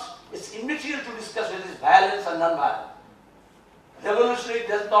spirit comes, it's immaterial to discuss whether it's violence or non-violence. Revolutionary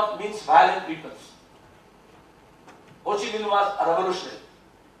does not mean violent weapons. Ho Chi Minh was a revolutionary.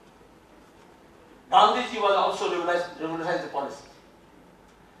 Gandhiji was also revolutionized the policy.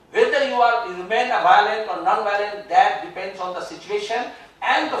 Whether you remain a violent or non-violent, that depends on the situation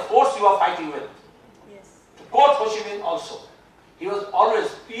and the force you are fighting with. Yes. To quote Ho Chi Minh also, he was always,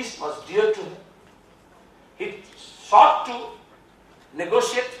 peace was dear to him. He sought to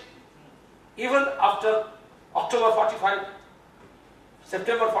negotiate even after October 45,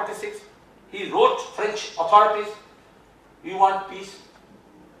 September 46. He wrote French authorities, we want peace,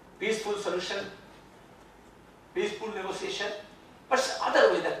 peaceful solution, peaceful negotiation. But it's the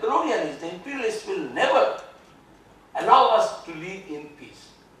other way, the colonialists, the imperialists will never allow us to live in peace.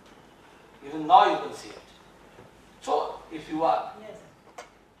 Even now you can see it. So if you are,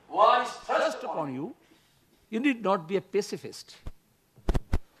 war is thrust upon you, you need not be a pacifist.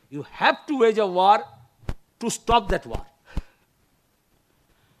 You have to wage a war to stop that war.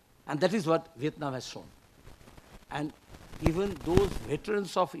 And that is what Vietnam has shown. And even those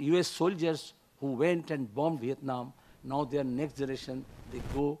veterans of US soldiers who went and bombed Vietnam, now their next generation, they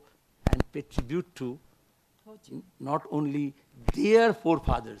go and pay tribute to not only their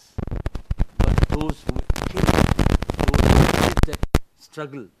forefathers, but those who killed that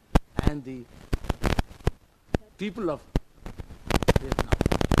struggle and the people of Vietnam.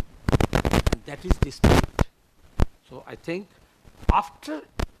 And that is the spirit. So I think after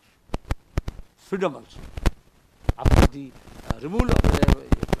freedom also, after the removal of the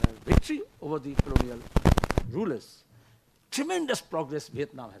victory over the colonial rulers, tremendous progress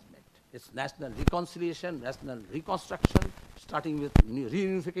Vietnam has made. It's national reconciliation, national reconstruction, starting with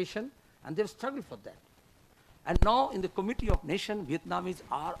reunification, and they've struggled for that. And now in the Committee of Nations, Vietnamese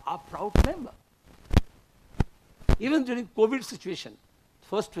are a proud member. Even during COVID situation,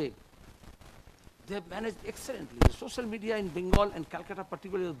 first wave, they have managed excellently. The social media in Bengal and Calcutta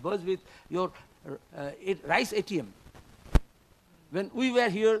particularly buzzed with your rice ATM. When we were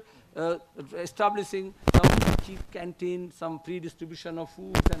here establishing some cheap canteen, some free distribution of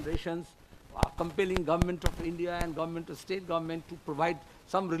foods and rations, compelling government of India and government of state government to provide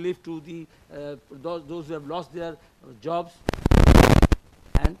some relief to the those who have lost their jobs.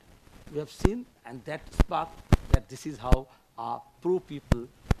 And we have seen, and that sparked that this is how a pro-people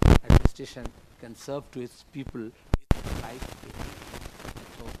administration can serve to its people with right.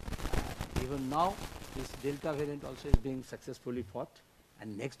 So even now, this Delta variant also is being successfully fought,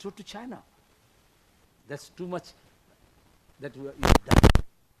 and next door to China. That's too much that we have done.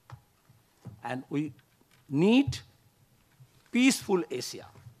 And we need peaceful Asia,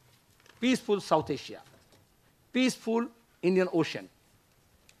 peaceful South Asia, peaceful Indian Ocean.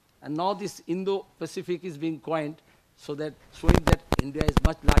 And now this Indo-Pacific is being coined so that showing that India is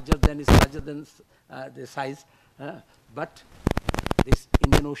much larger than the size, but this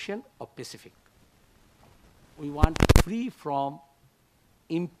Indian Ocean or Pacific. We want free from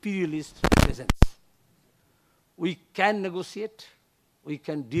imperialist presence. We can negotiate, we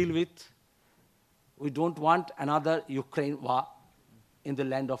can deal with. We don't want another Ukraine war in the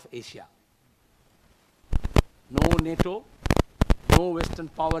land of Asia. No NATO, no Western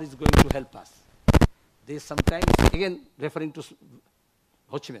power is going to help us. They sometimes, again referring to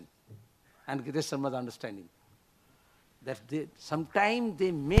Ho Chi Minh and Gitesh Sharma's understanding, that sometimes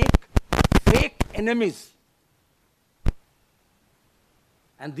they make fake enemies.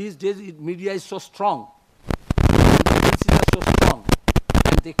 And these days, media is so strong, and the agencies are so strong,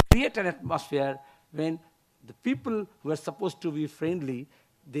 and they create an atmosphere when the people who are supposed to be friendly,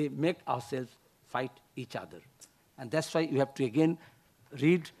 they make ourselves fight each other. And that's why you have to again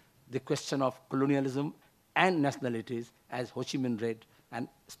read the question of colonialism and nationalities as Ho Chi Minh read, and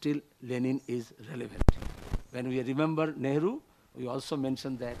still Lenin is relevant. When we remember Nehru, we also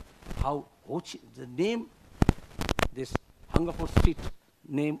mentioned that how the name, this Hangapur street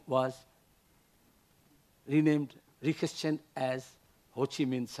name was renamed, rechristened as Ho Chi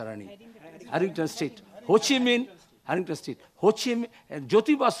Minh Sarani. Harrington Street. Ho Chi Minh, Harrington Street. Ho Chi Minh, and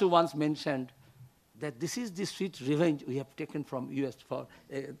Jyoti Basu once mentioned that this is the sweet revenge we have taken from US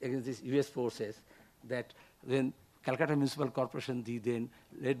against these US forces, that when Calcutta Municipal Corporation, then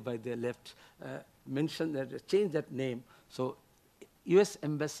led by the left, mentioned that, changed that name. So US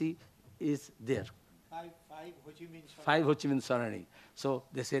Embassy is there. Five Ho Chi Minh Sarani. So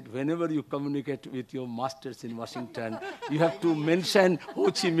they said, whenever you communicate with your masters in Washington, you have to mention Ho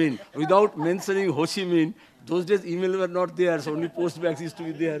Chi Minh. Without mentioning Ho Chi Minh, those days email were not there, so only postbags used to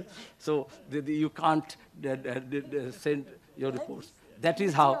be there. So you can't send your reports. That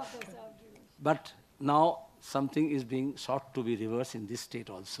is how. But now something is being sought to be reversed in this state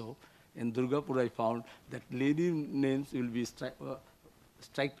also. In Durgapur, I found that Lenin names will be struck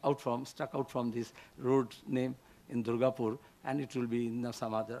out from this road name in Durgapur, and it will be in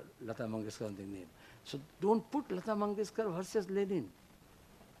some other Lata Mangeshkar name. So don't put Lata Mangeshkar versus Lenin.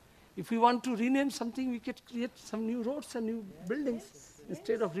 If we want to rename something, we can create some new roads and new buildings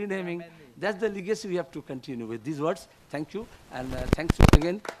instead of renaming. That's the legacy we have to continue with. These words, thank you, and thanks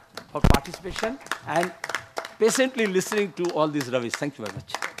again for participation and patiently listening to all these rubbish. Thank you very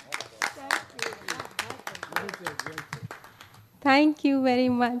much. Thank you very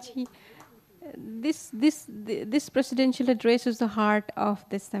much. This presidential address is the heart of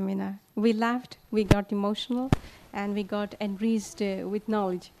this seminar. We laughed, we got emotional, and we got enriched with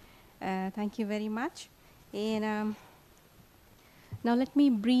knowledge. Thank you very much. And now let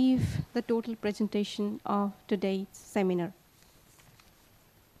me brief the total presentation of today's seminar.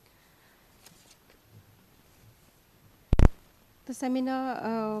 The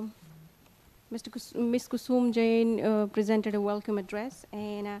seminar, Ms. Kusum Jain presented a welcome address,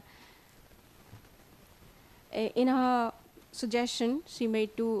 and in her suggestion, she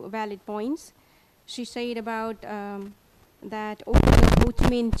made two valid points. She said about that open the Ho Chi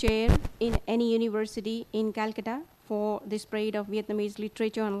Minh chair in any university in Calcutta for the spread of Vietnamese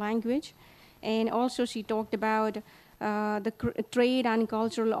literature and language. And also she talked about the Trade and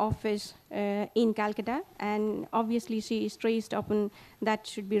Cultural Office in Calcutta, and obviously she stressed upon that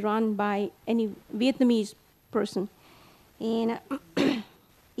should be run by any Vietnamese person. And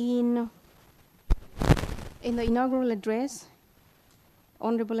in the inaugural address,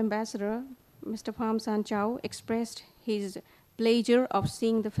 Honorable Ambassador Mr. Pham San Chau expressed his pleasure of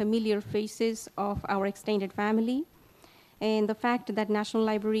seeing the familiar faces of our extended family. And the fact that National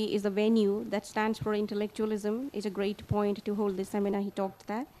Library is a venue that stands for intellectualism is a great point to hold this seminar. He talked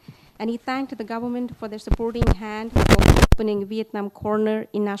that. And he thanked the government for their supporting hand for opening Vietnam Corner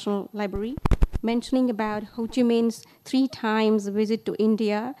in National Library. Mentioning about Ho Chi Minh's 3 times visit to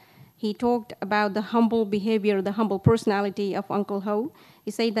India, he talked about the humble behavior, the humble personality of Uncle Ho.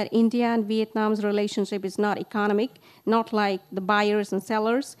 He said that India and Vietnam's relationship is not economic, not like the buyers and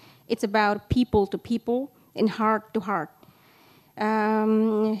sellers. It's about people to people and heart to heart.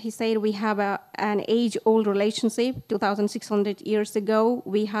 He said we have an age-old relationship. 2,600 years ago,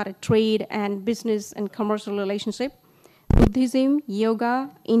 we had a trade and business and commercial relationship. Buddhism,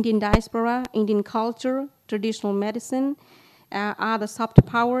 yoga, Indian diaspora, Indian culture, traditional medicine are the soft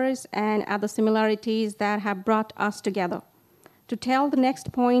powers and are the similarities that have brought us together. To tell the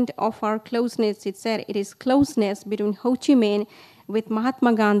next point of our closeness, it said it is closeness between Ho Chi Minh with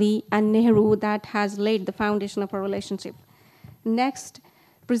Mahatma Gandhi and Nehru that has laid the foundation of our relationship. Next,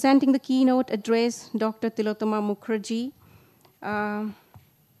 presenting the keynote address, Dr. Tilotoma Mukherjee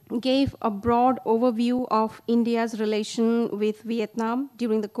gave a broad overview of India's relation with Vietnam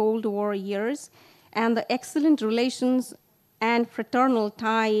during the Cold War years and the excellent relations and fraternal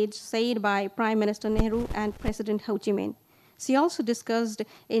ties said by Prime Minister Nehru and President Ho Chi Minh. She also discussed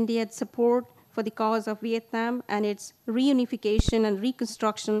India's support for the cause of Vietnam and its reunification and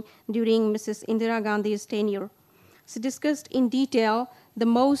reconstruction during Mrs. Indira Gandhi's tenure. She discussed in detail the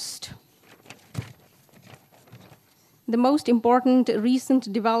most important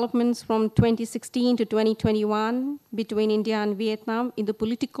recent developments from 2016 to 2021 between India and Vietnam in the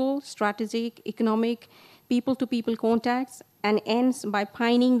political, strategic, economic, people-to-people contacts and ends by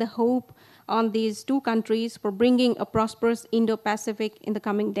pining the hope on these two countries for bringing a prosperous Indo-Pacific in the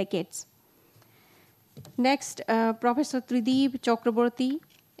coming decades. Next, Professor Tridib Chakraborty,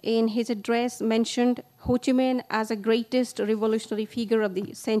 in his address, mentioned Ho Chi Minh as the greatest revolutionary figure of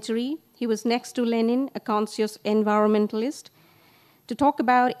the century. He was next to Lenin, a conscious environmentalist. To talk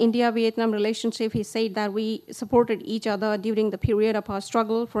about India-Vietnam relationship, he said that we supported each other during the period of our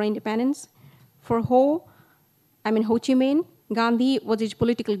struggle for independence. For Ho Chi Minh, Gandhi was his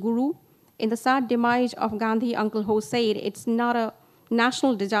political guru. In the sad demise of Gandhi, Uncle Ho said it's not a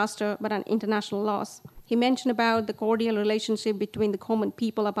national disaster, but an international loss. He mentioned about the cordial relationship between the common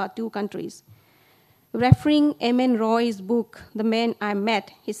people of our two countries. Referring M.N. Roy's book, The Man I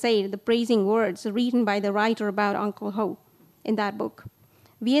Met, he said the praising words written by the writer about Uncle Ho in that book.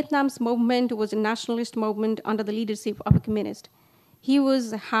 Vietnam's movement was a nationalist movement under the leadership of a communist. He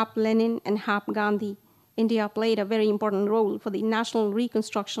was half Lenin and half Gandhi. India played a very important role for the national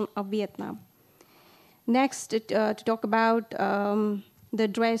reconstruction of Vietnam. Next, to talk about the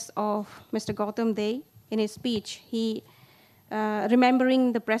address of Mr. Gautam Dey. In his speech, he,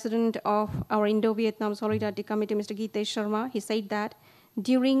 remembering the president of our Indo-Vietnam Solidarity Committee, Mr. Gitesh Sharma, he said that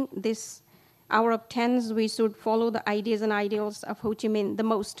during this hour of tens, we should follow the ideas and ideals of Ho Chi Minh the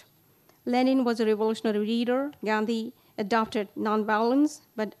most. Lenin was a revolutionary leader. Gandhi adopted nonviolence,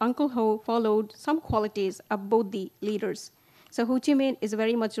 but Uncle Ho followed some qualities of both the leaders. So Ho Chi Minh is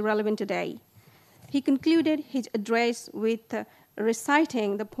very much relevant today. He concluded his address with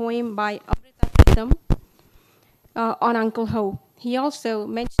reciting the poem by Amrita Pritam on Uncle Ho. He also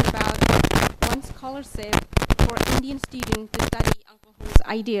mentioned about one scholarship for Indian students to study Uncle Ho's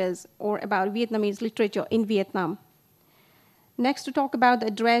ideas or about Vietnamese literature in Vietnam. Next, to talk about the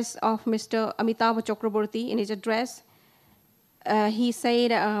address of Mr. Amitabh Chakraborty. In his address, he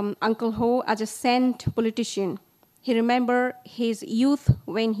said Uncle Ho as a sent politician. He remembered his youth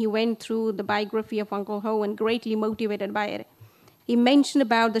when he went through the biography of Uncle Ho and greatly motivated by it. He mentioned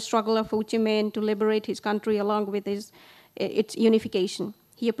about the struggle of Ho Chi Minh to liberate his country along with its unification.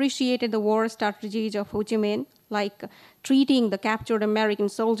 He appreciated the war strategies of Ho Chi Minh, like treating the captured American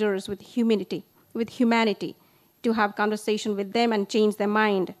soldiers with humanity, to have conversation with them and change their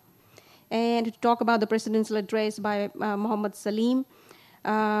mind. And to talk about the presidential address by Muhammad Salim,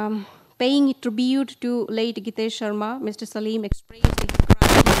 paying tribute to late Gitesh Sharma, Mr. Salim expressed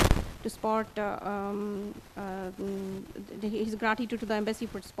his gratitude to the embassy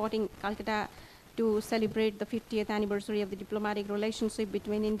for supporting Kolkata to celebrate the 50th anniversary of the diplomatic relationship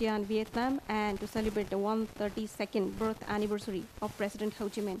between India and Vietnam and to celebrate the 132nd birth anniversary of President Ho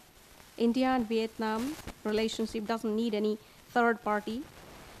Chi Minh. India and Vietnam relationship doesn't need any third party.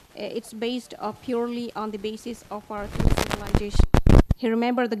 It's based purely on the basis of our two civilizations. He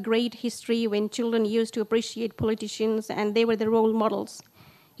remembered the great history when children used to appreciate politicians and they were the role models.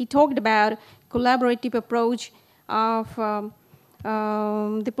 He talked about collaborative approach of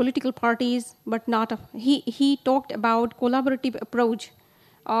the political parties, but not of, he talked about collaborative approach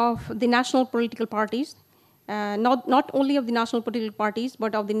of the national political parties, not only of the national political parties,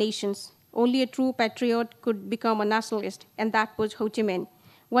 but of the nations. Only a true patriot could become a nationalist, and that was Ho Chi Minh.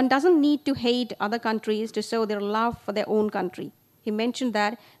 One doesn't need to hate other countries to show their love for their own country. He mentioned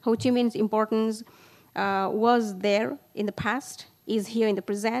that Ho Chi Minh's importance was there in the past, is here in the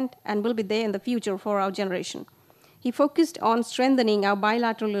present, and will be there in the future for our generation. He focused on strengthening our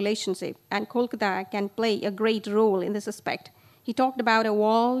bilateral relationship, and Kolkata can play a great role in this aspect. He talked about a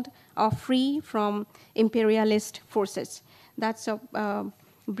world free from imperialist forces. That's a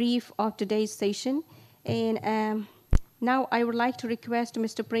brief of today's session. And now I would like to request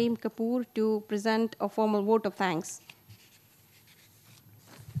Mr. Prem Kapoor to present a formal vote of thanks.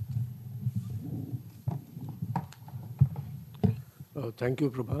 Thank you,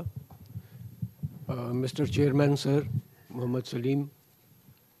 Prabha. Mr. Chairman, Sir, Muhammad Salim,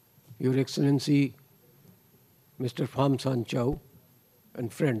 Your Excellency, Mr. Pham San Chow,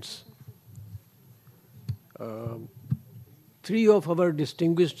 and friends. Three of our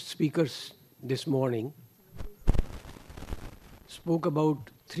distinguished speakers this morning spoke about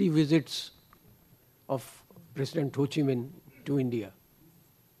 3 visits of President Ho Chi Minh to India.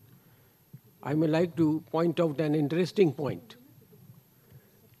 I may like to point out an interesting point.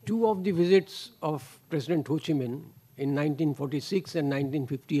 2 of the visits of President Ho Chi Minh in 1946 and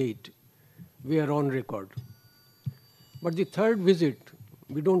 1958 were on record. But the 3rd visit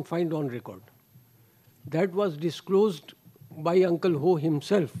we don't find on record. That was disclosed by Uncle Ho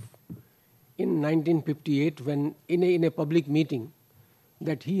himself in 1958 when in a public meeting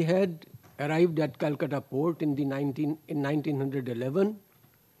that he had arrived at Calcutta port in 1911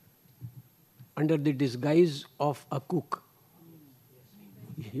 under the disguise of a cook.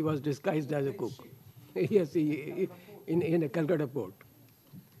 He was disguised as a cook. Yes, in a Calcutta port.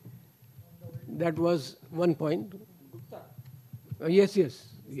 That was one point. Yes.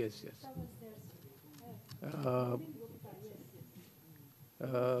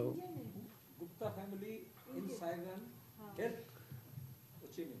 Gupta family in Saigon helped Ho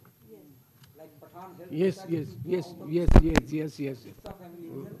Chi Minh. Like Pathan helped. Yes.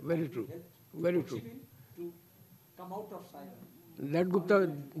 Very true. Very true. To come out of Saigon. That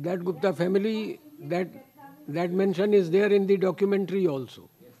Gupta family, that mention is there in the documentary also.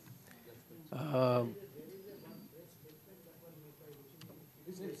 Yes.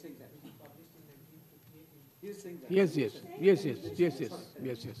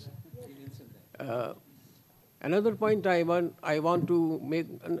 Another point I want to make,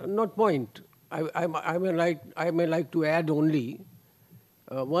 not point. I may like to add only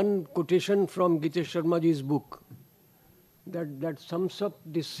one quotation from Gitesh Sharmaji's book that sums up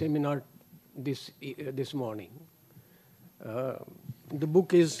this seminar this morning. The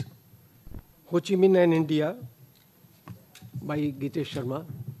book is Ho Chi Minh and India by Gitesh Sharma.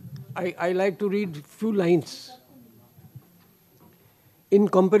 I like to read few lines. In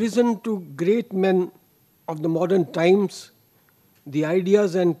comparison to great men of the modern times, the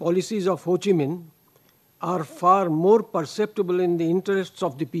ideas and policies of Ho Chi Minh are far more perceptible in the interests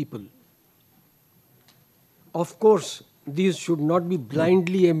of the people. Of course, these should not be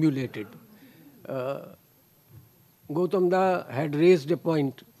blindly emulated. Gautam Da had raised a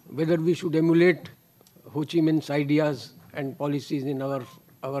point whether we should emulate Ho Chi Minh's ideas and policies in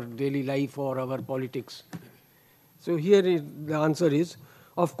our daily life or our politics. So here the answer is,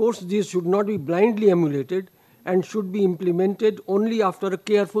 of course, these should not be blindly emulated and should be implemented only after a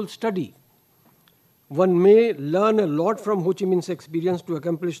careful study. One may learn a lot from Ho Chi Minh's experience to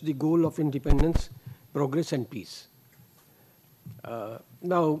accomplish the goal of independence, progress and peace.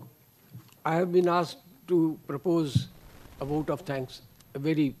 Now, I have been asked to propose a vote of thanks, a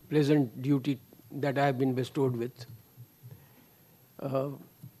very pleasant duty that I have been bestowed with.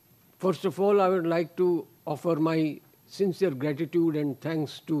 First of all, I would like to offer my sincere gratitude and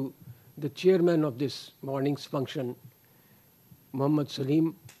thanks to the chairman of this morning's function, Muhammad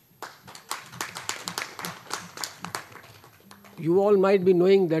Salim. You all might be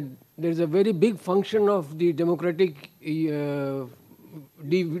knowing that there is a very big function of the Democratic DFY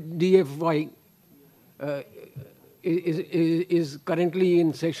is currently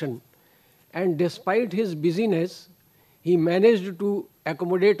in session. And despite his busyness, he managed to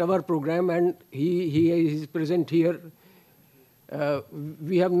accommodate our program, and he is present here.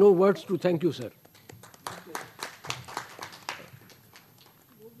 We have no words to thank you, sir.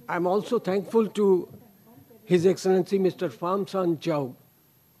 I'm also thankful to His Excellency Mr. Pham San Chow,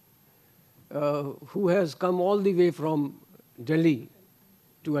 who has come all the way from Delhi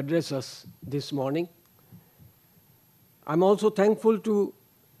to address us this morning. I'm also thankful to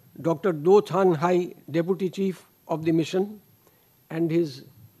Dr. Do Than Hai, Deputy Chief of the Mission, and his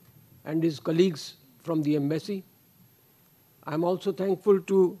colleagues from the embassy. I'm also thankful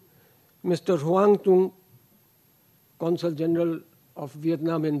to Mr. Hoang Tung, Consul General of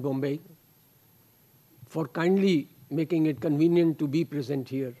Vietnam in Bombay, for kindly making it convenient to be present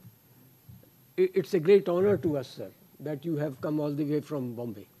here. It's a great honor to us, sir, that you have come all the way from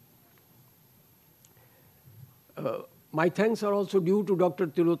Bombay. My thanks are also due to Dr.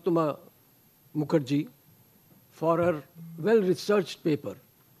 Tilottama Mukherjee for her well-researched paper.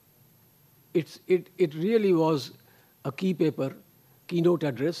 It really was a key paper, keynote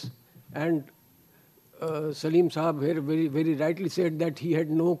address, and Salim Saab here very rightly said that he had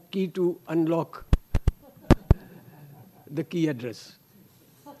no key to unlock the key address.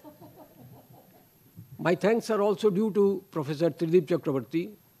 My thanks are also due to Professor Tridip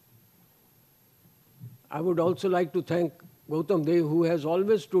Chakrabarty. I would also like to thank Gautam De, who has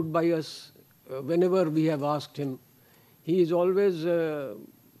always stood by us whenever we have asked him. He is always a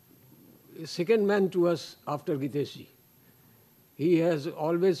second man to us after Giteshji. He has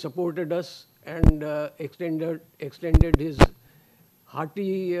always supported us and extended his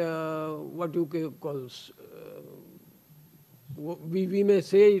hearty, what you call, we may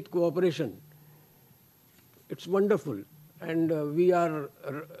say it cooperation. It's wonderful, and we are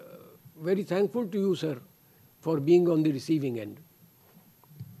very thankful to you, sir, for being on the receiving end.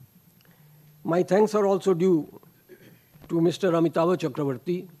 My thanks are also due to Mr. Amitabh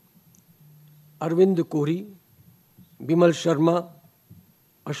Chakrabarty, Arvind Kohri, Bimal Sharma,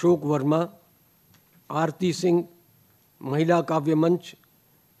 Ashok Verma, Aarti Singh, Mahila Kavya Manch,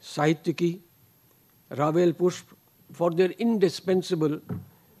 Sahityaki, Ravel Pushp, for their indispensable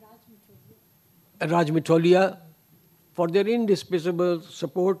Raj Mitholia for their indispensable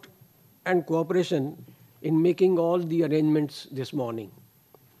support and cooperation in making all the arrangements this morning.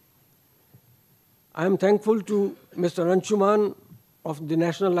 I am thankful to Mr. Anshuman of the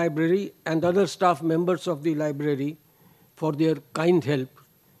National Library and other staff members of the library for their kind help.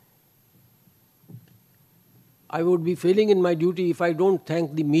 I would be failing in my duty if I don't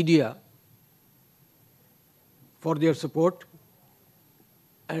thank the media for their support.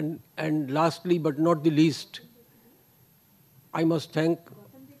 And lastly, but not the least, I must thank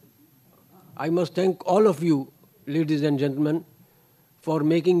all of you, ladies and gentlemen, for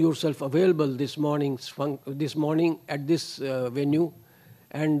making yourself available this morning at this venue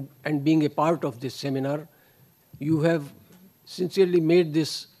and being a part of this seminar. You have sincerely made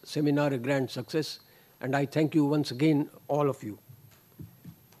this seminar a grand success, and I thank you once again, all of you.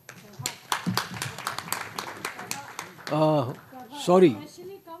 Sorry,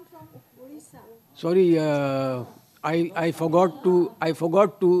 I forgot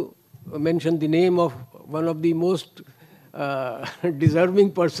to mention the name of one of the most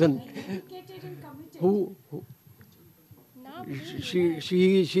deserving person who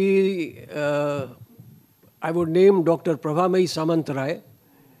I would name Dr. Prabhamai Samantarai.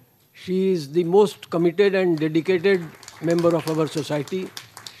 She is the most committed and dedicated member of our society.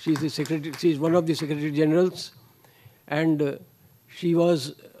 She is one of the Secretary Generals, and she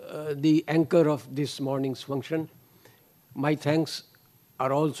was the anchor of this morning's function. My thanks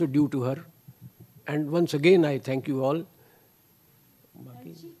are also due to her. And once again, I thank you all. And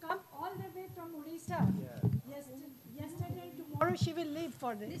she come all the way from Odisha. Yesterday and tomorrow she will leave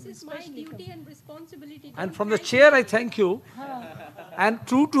for this. This is my duty and responsibility. And from the chair, I thank you. And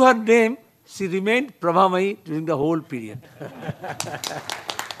true to her name, she remained Prabhamai during the whole period.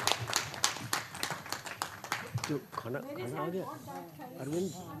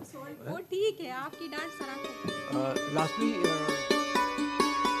 Lastly,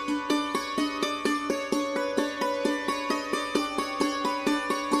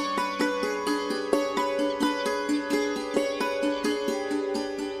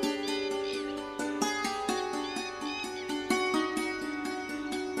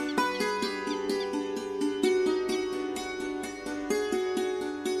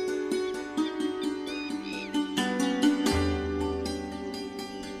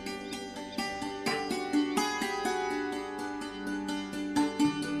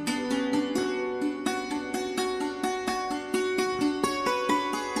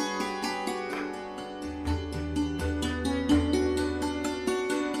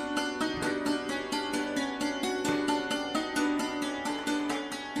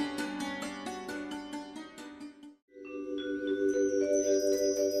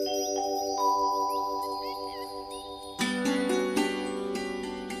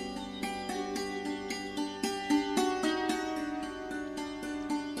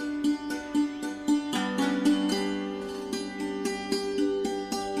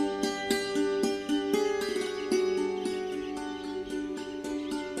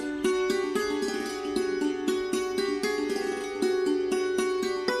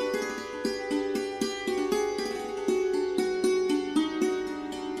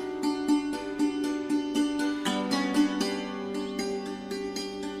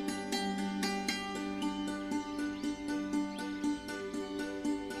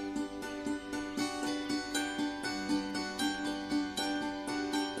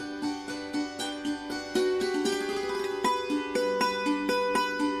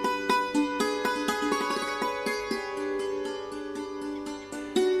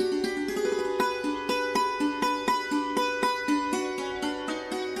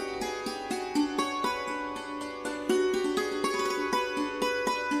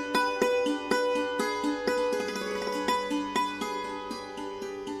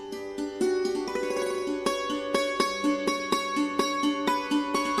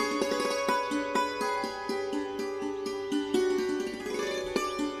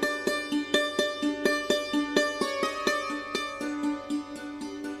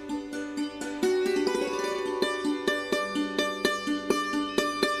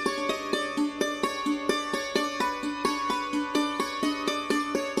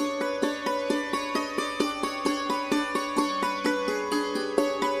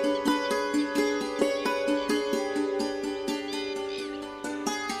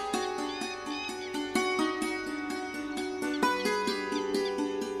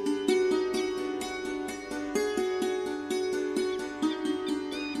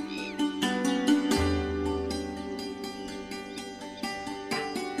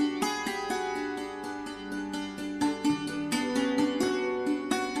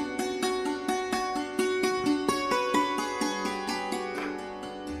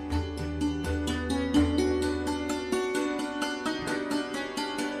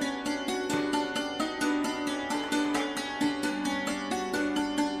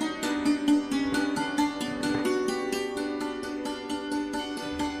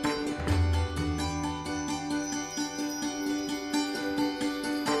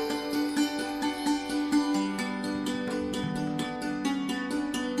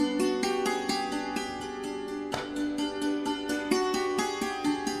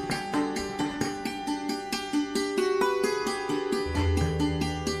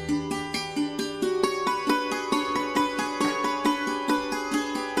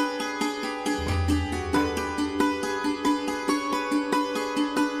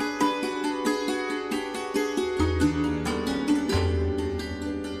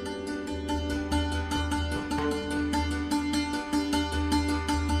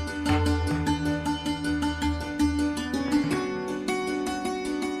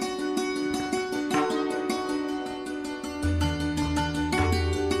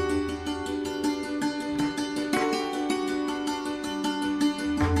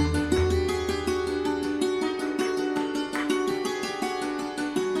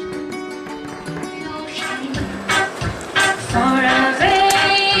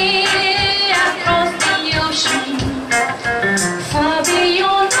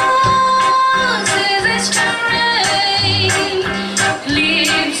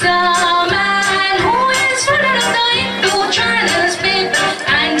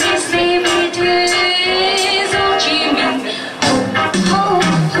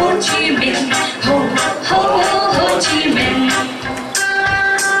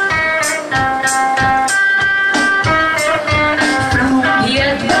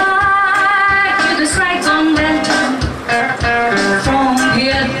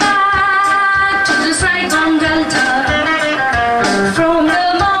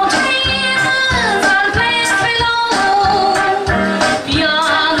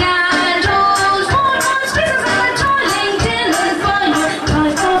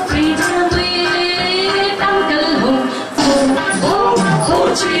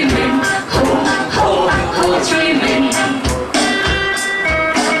 Chi Minh, Ho Chi Minh.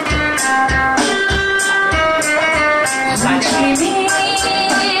 Ho Chi Minh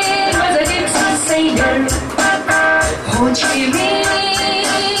was a gypsy sailor. Ho Chi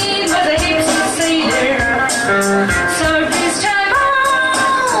Minh was a gypsy sailor. Served his time out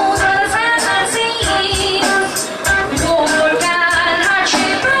on the Southern seas. War and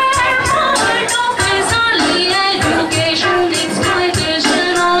hardship were part of his early education,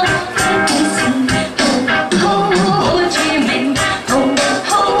 exploitation of fantasy. Ho Chi Minh, Ho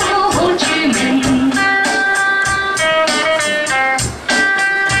Chi Minh.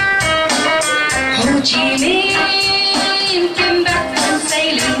 Ho Chi Minh came back from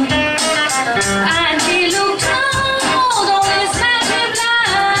sailing, and he looked out on his native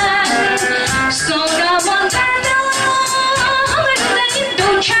land. Sort of Montana, with the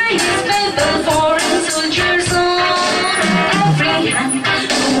Indo-Chinese people, foreign soldiers on every hand.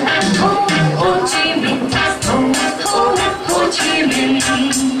 Ho Chi Minh, Ho Chi Minh.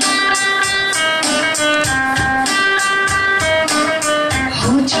 Ho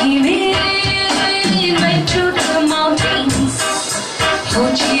Chi Minh went to the mountains. Ho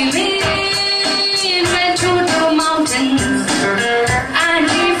Chi Minh went to the mountains, and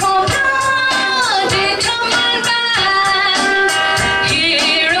he formed a determined band.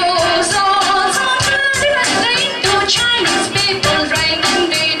 Heroes all surrounded by the Indo-Chinese people, drank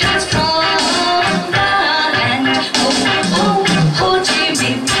invaders from the land. Ho Chi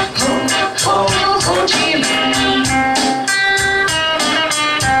Minh, Ho Chi Minh.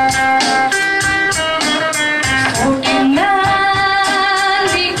 14 men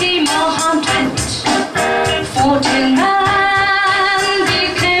became 100. 14 men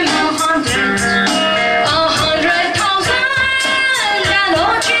became 100. 100,000 and Ho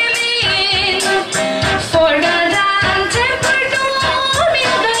Chi Minh forgot and tempered army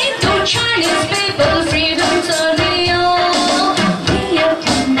of the Indo-Chinese people. Freedom's army of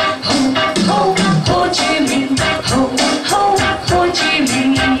Vietnam. Ho Chi Minh, Ho Chi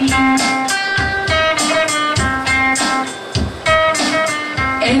Minh.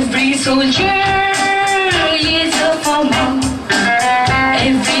 Every soldier is a farmer.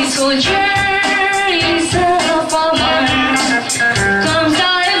 Every soldier is a farmer. Comes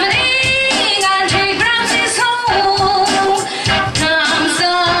the evening and he grabs his hoe. Comes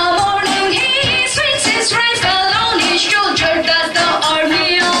the morning he swings his rifle on his shoulder. That's the army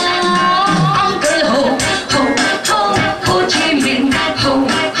of Uncle Ho Chi Minh, Ho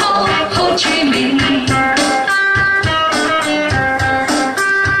Chi Minh.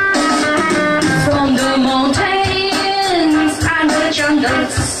 From the mountains and the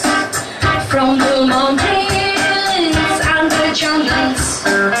jungles, from the mountains and the jungles,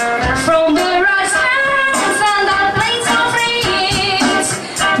 from the rice fields and the plains of reeds,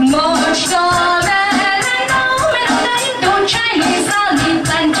 marched the men and women of the Indo-Chinese army,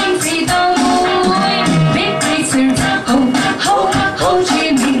 planting freedom, victory serves. Ho Chi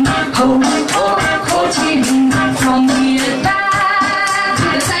Minh, Ho Chi Minh. From Vietnam to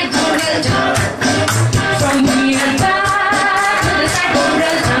the Cyclone Delta, from Vietnam to the Cyclone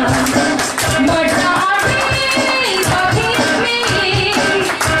Delta, marched the armies of His Minh,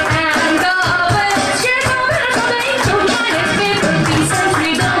 and the West cheered the winners of the Indo-Chinese people, peace and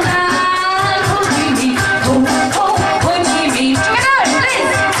freedom and Ho Chi Minh, Ho Chi Minh. Together,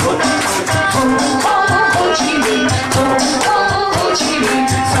 please. Ho Chi Minh, Ho Chi Minh.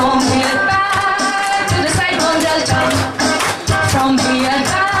 From Vietnam to the Cyclone Delta, from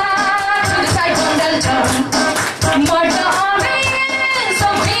Vietnam to the Cyclone Delta, marched the armies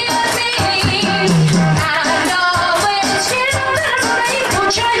of Viet Minh, and the West cheered the winners of the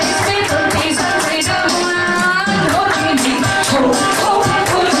Indo-Chinese people, peace and freedom and Ho Chi Minh, Ho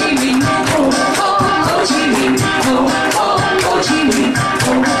Chi Minh, Ho Chi Minh, Ho Chi Minh, Ho Chi Minh,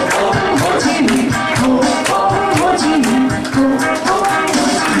 Ho Chi Minh, Ho Chi Minh.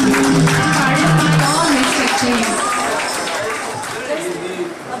 Pardon my long expectation.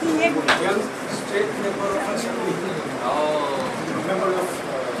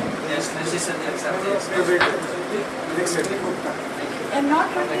 Yes, this is an example. And not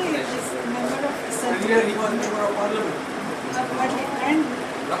only is member of assembly, Earlier he was member of parliament. and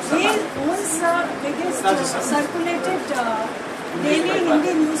he owns the biggest circulated daily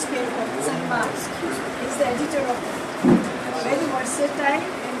Hindi newspaper, Sanma. He's the editor of it. Very versatile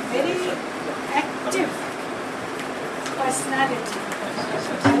and very active personality,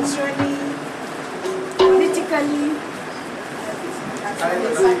 culturally, politically.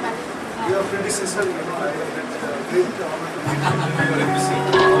 Your predecessor, I have great honor to be your MC,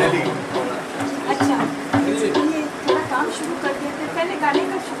 Delhi. अच्छा, ये थोड़ा काम शुरू कर दिया था, पहले गाने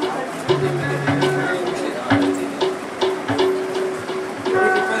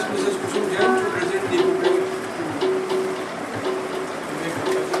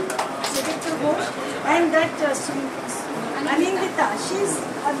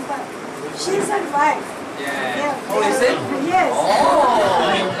husband. She's her wife. Yeah. Oh, is it? Yes.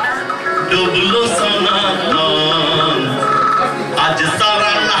 Dublo sanatan, aaj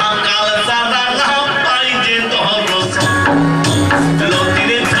sara na kal sara na pai je tohro son.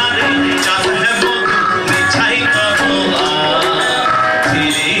 Lotire dhare chal hai bo michai karoa.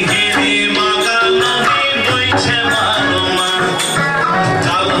 Dhire dhire maga nadi boiche maroma.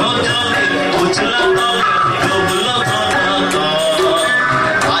 Chal ho jale uchla tole dublo sanatan,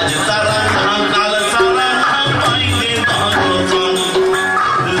 aaj sara na kal sara na pai je tohro son.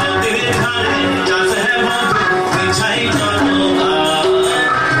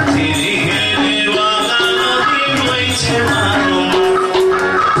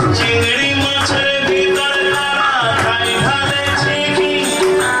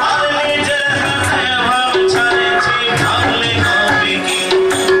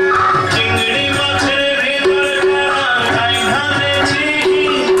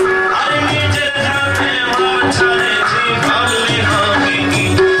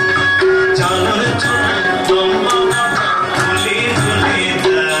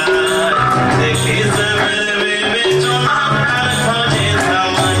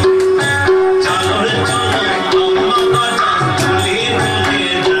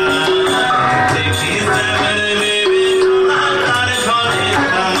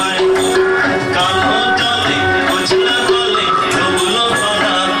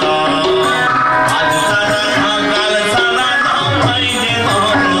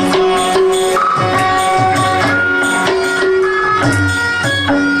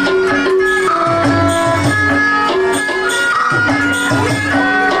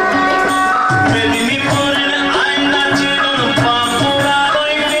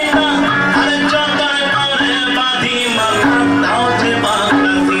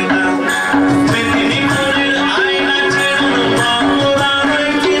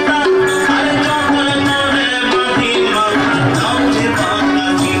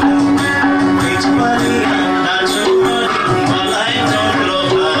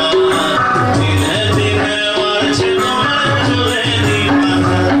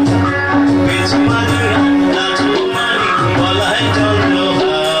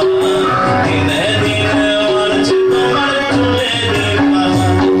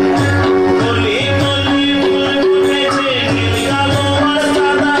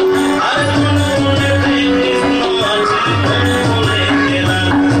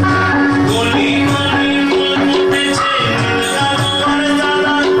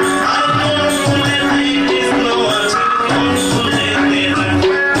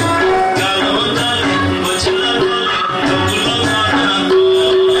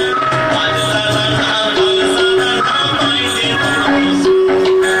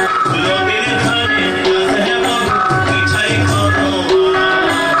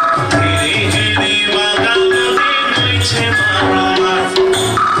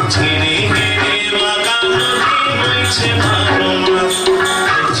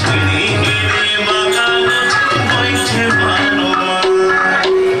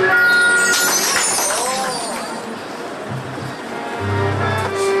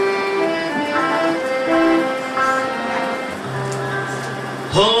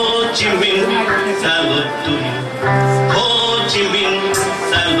 Ho Chi Minh, salute to you. Ho Chi Minh,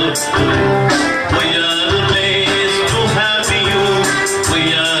 salute to you. We are amazed to have you. We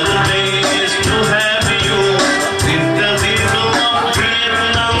are amazed to have you. In the middle of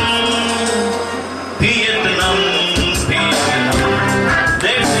Vietnam, Vietnam, Vietnam.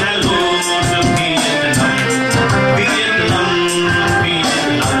 Let's salute Vietnam, Vietnam,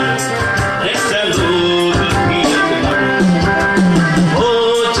 Vietnam. Let's salute Vietnam. Ho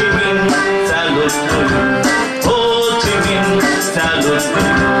Chi Minh, salute to you. Ho Chi Minh, salute to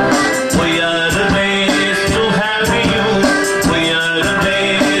you. We are amazed to have you. We are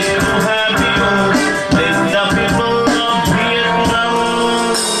amazed to have you. Let the people of Vietnam,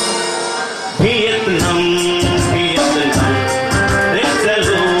 Vietnam, Vietnam. Let's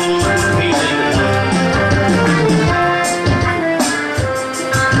salute Vietnam.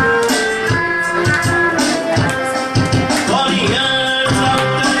 40 years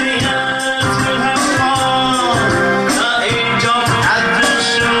after the years you have gone, the age of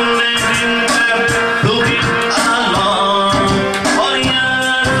addition made in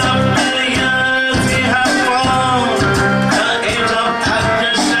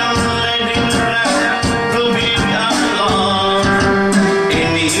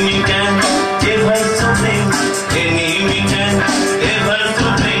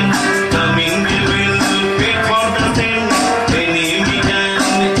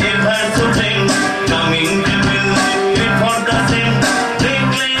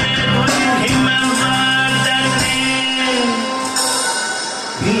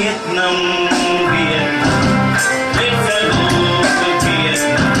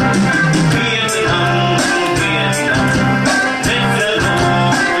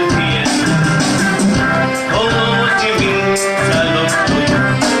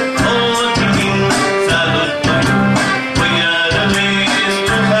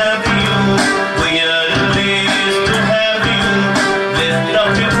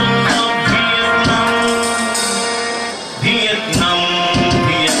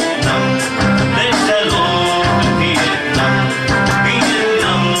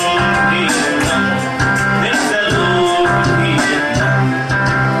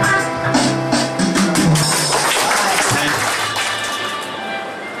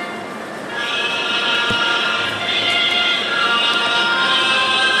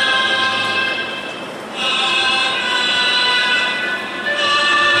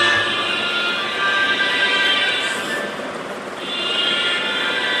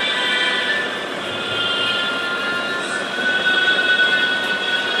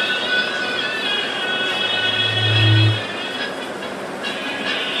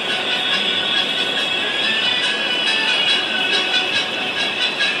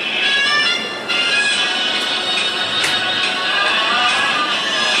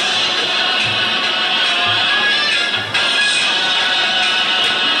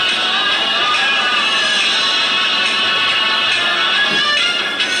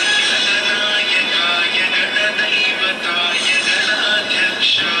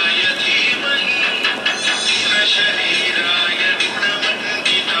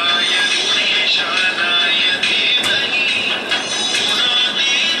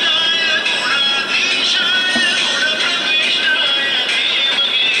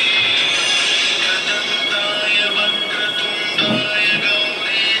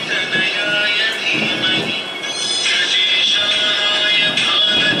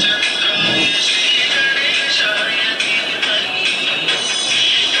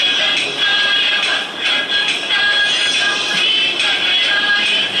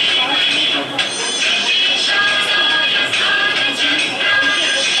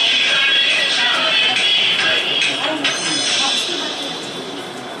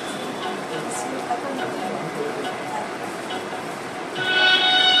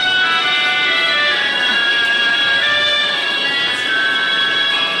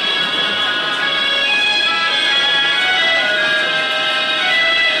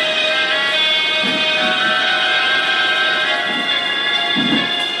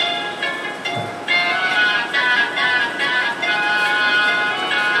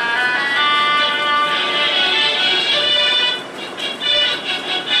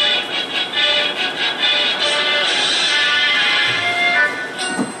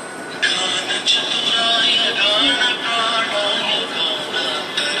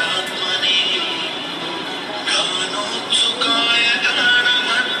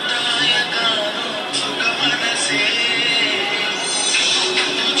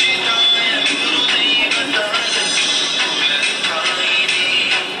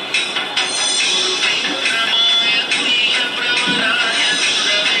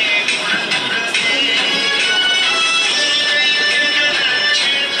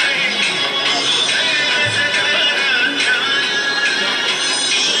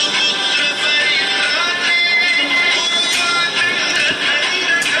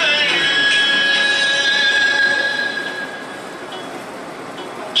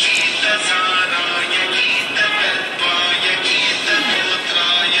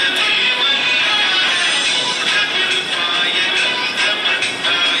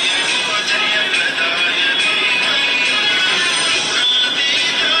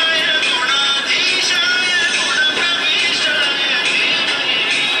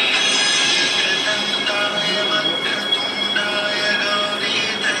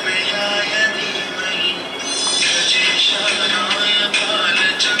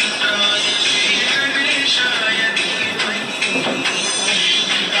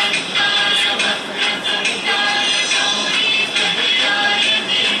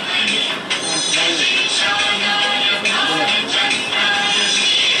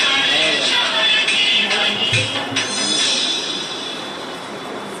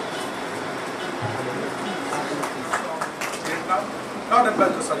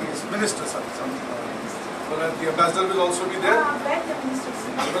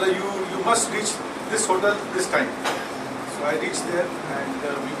you must reach this hotel this time. So I reached there and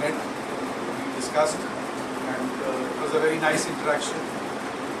we met, we discussed, and it was a very nice interaction.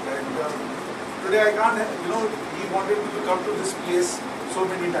 And today I can't, he wanted me to come to this place so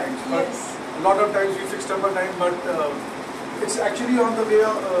many times, but a lot of times we fixed up a time, but it's actually on the way,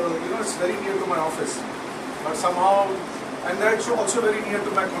 it's very near to my office, but somehow, and that's also very near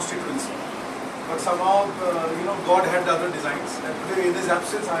to my constituency. But somehow, God had other designs, and today in his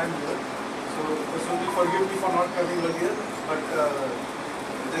absence I am here. So forgive me for not coming earlier, but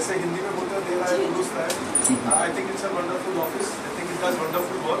जैसे हिंदी में बोलते हैं देर आए दुरुस्त आए. I think it's a wonderful office. I think it does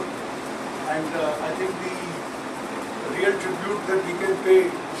wonderful work, and I think the real tribute that we can pay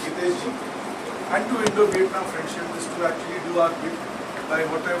Hitesh ji and to Indo-Vietnam friendship is to actually do our bit by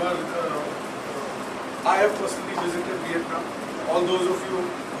whatever. I have personally visited Vietnam. All those of you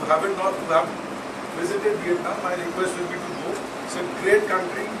who have visited Vietnam, my request will be to go. It's a great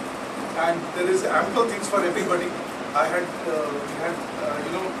country, and there is ample things for everybody. I had,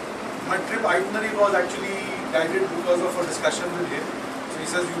 my trip itinerary was actually guided because of a discussion with him. So he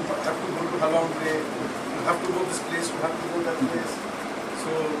says you have to go to Halong Bay, you have to go this place, you have to go that place.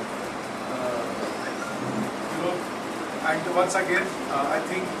 So, and once again, I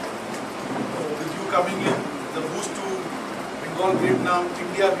think with you coming in, the boost to Bengal, Vietnam,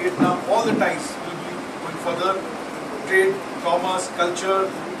 India, Vietnam, all the ties will be going further. Trade, commerce,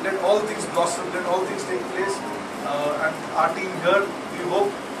 culture, let all things blossom, let all things take place. And our team here, we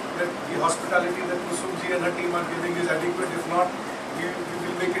hope that the hospitality that Kusumji and her team are giving is adequate. If not, we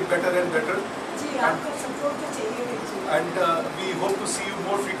will make it better and better. And we hope to see you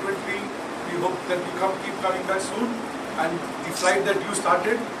more frequently. We hope that you keep coming back soon. And the flight that you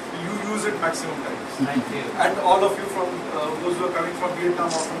started, you use it maximum times. Thank you. And all of you from those who are coming from Vietnam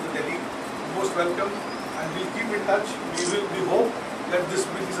or from the Delhi, most welcome. And we'll keep in touch. We hope that this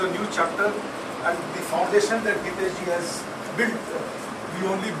is a new chapter, and the foundation that Hitesh ji has built, we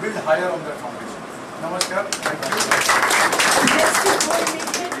only build higher on that foundation. Namaskar. Thank you.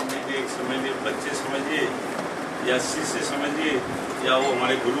 एक समझिए, बच्चे समझिए या शिष्य समझिए, या वो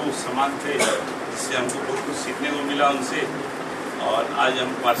हमारे गुरु समान थे, जिससे हमको बहुत कुछ सीखने को मिला उनसे, और आज हम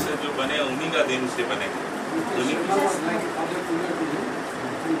पार्षद जो बने उन्हीं का दिन से बने.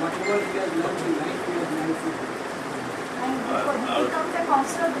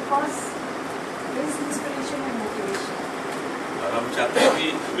 और हम चाहते हैं कि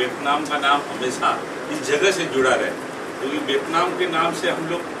वियतनाम का नाम हमेशा इस जगह से जुड़ा रहे, क्योंकि वियतनाम के नाम से हम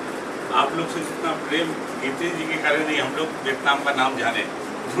लोग, आप लोग से जितना प्रेम गीते जी के कारण नहीं हम लोग वियतनाम का नाम जाने.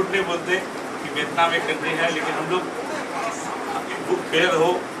 झूठ नहीं बोलते कि वियतनाम एक कंट्री है, लेकिन हम लोग बुक फेयर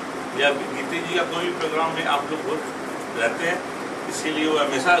हो या गीते जी का कोई प्रोग्राम में आप लोग बहुत रहते हैं, इसीलिए वो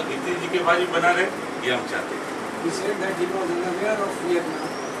हमेशा गीते जी के बाद भी बना रहे, ये हम चाहते हैं. He said that he was unaware of Vietnam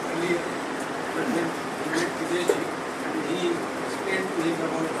earlier, but then he met Hitesh ji and he explained to him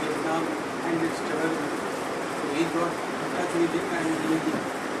about Vietnam and its development. So he got in touch with him and he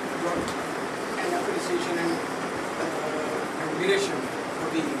got an appreciation and admiration for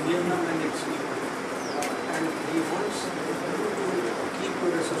the Vietnam and its people. And he wants to keep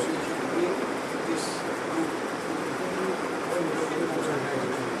your association with this group.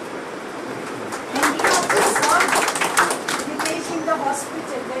 In the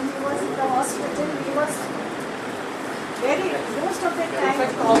hospital, when he was in the hospital, he was most of the time.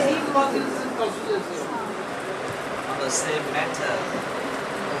 On the same matter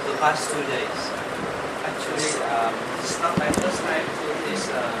of the past 2 days. Actually, it's not my first time to this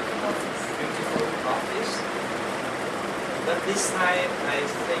beautiful office, but this time I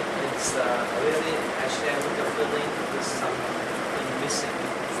think it's really, I share with the feeling there's something missing.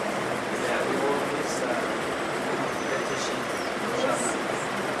 Yeah, we all miss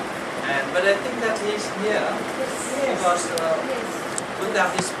but I think that he's here because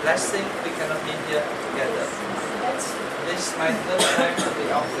without his blessing we cannot be here together. This is my third time to the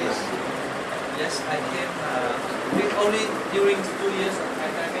office. Yes, I came only during 2 years of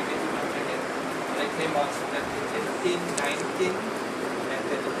pandemic I did not make it. I came on 2018, 19 and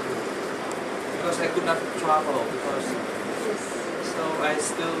 22 because I could not travel because so I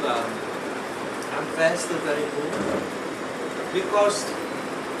still I'm still very moved because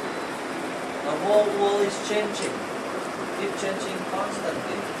the whole world is changing, keep changing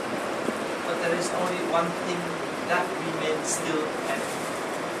constantly. But there is only one thing that remains still and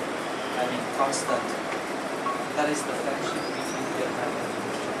constant. That is the friendship between Vietnam and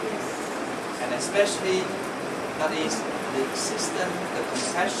Indonesia. And especially that is the existence, the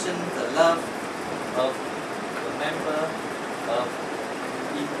compassion, the love of the member of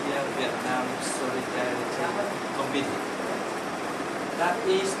India-Vietnam Solidarity Committee. that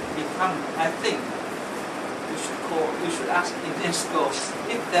is become, I think, we should ask UNESCO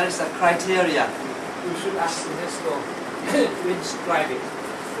if there is a criteria. We should ask UNESCO to inscribe it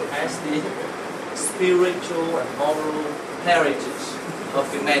as the spiritual and moral heritage of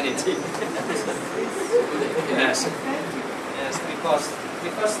humanity. Yes, yes,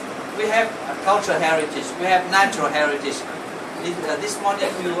 because we have a cultural heritage, we have natural heritage. This morning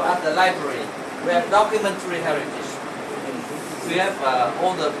we were at the library. We have documentary heritage. We have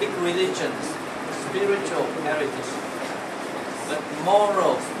all the big religions, spiritual heritage, but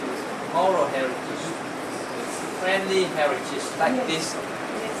moral heritage, friendly heritage like this.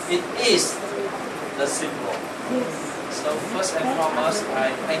 It is the symbol. So first and foremost,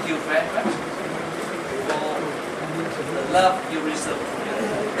 I thank you very much for the love you reserve.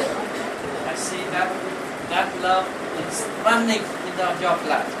 I see that love is running in your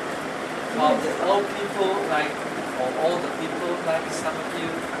blood. Of the old people like, or all the people like some of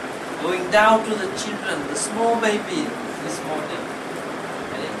you, going down to the children, the small baby this morning.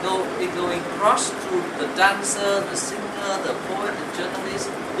 And it going across to the dancer, the singer, the poet, the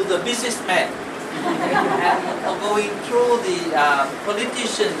journalist, to the businessman. And going through the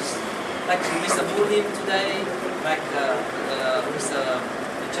politicians, like Mr. Mulim today, like Mr.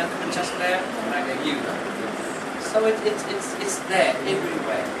 gentleman just left, like you. So it's there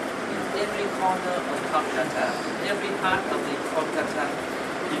everywhere, in every corner of Kolkata, every part of the Kolkata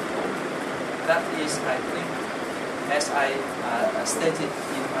people. That is, I think, as I stated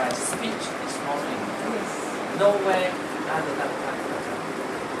in my speech this morning, nowhere other than Kolkata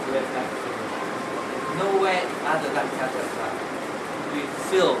we have that feeling. Nowhere other than Kolkata we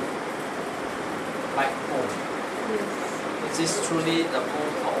feel like home. It is truly the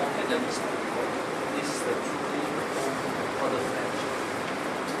home for all Vietnamese people. This is the truly home for the friendship.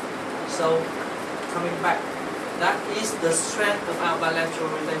 So, coming back, that is the strength of our bilateral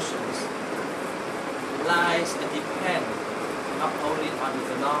relations. Lies and depend not only on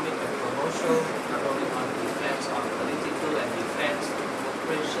economic and commercial, not only on defense, on political and defense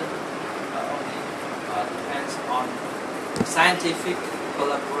cooperation, not only depends on scientific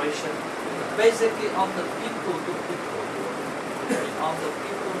collaboration, but basically on the people to people, on the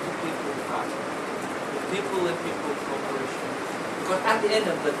people to people part, the people and people cooperation. Because at the end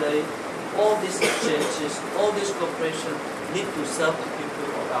of the day, all these exchanges, all this cooperation need to serve the people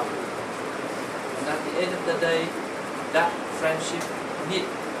of our country. And at the end of the day, that friendship need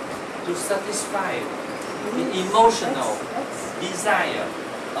to satisfy the emotional desire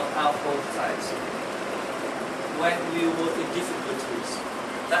of our both sides. When we were in difficulties,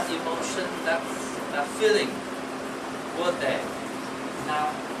 that emotion, that feeling were there.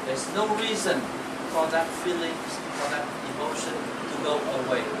 Now, there's no reason for that feeling, for that emotion to go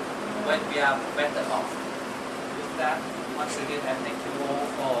away when we are better off. With that, once again, I thank you all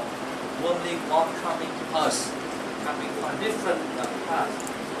for warmly welcoming us, coming from different paths.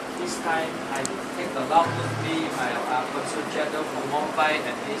 This time, I take along with me my Consul General from Mumbai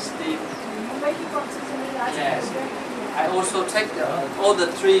and his team. Yes. I also take all the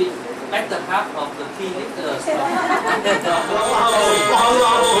three better half of the key leaders.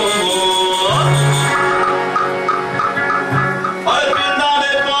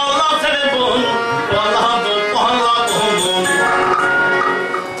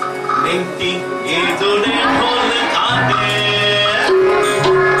 Ninti idule kol kate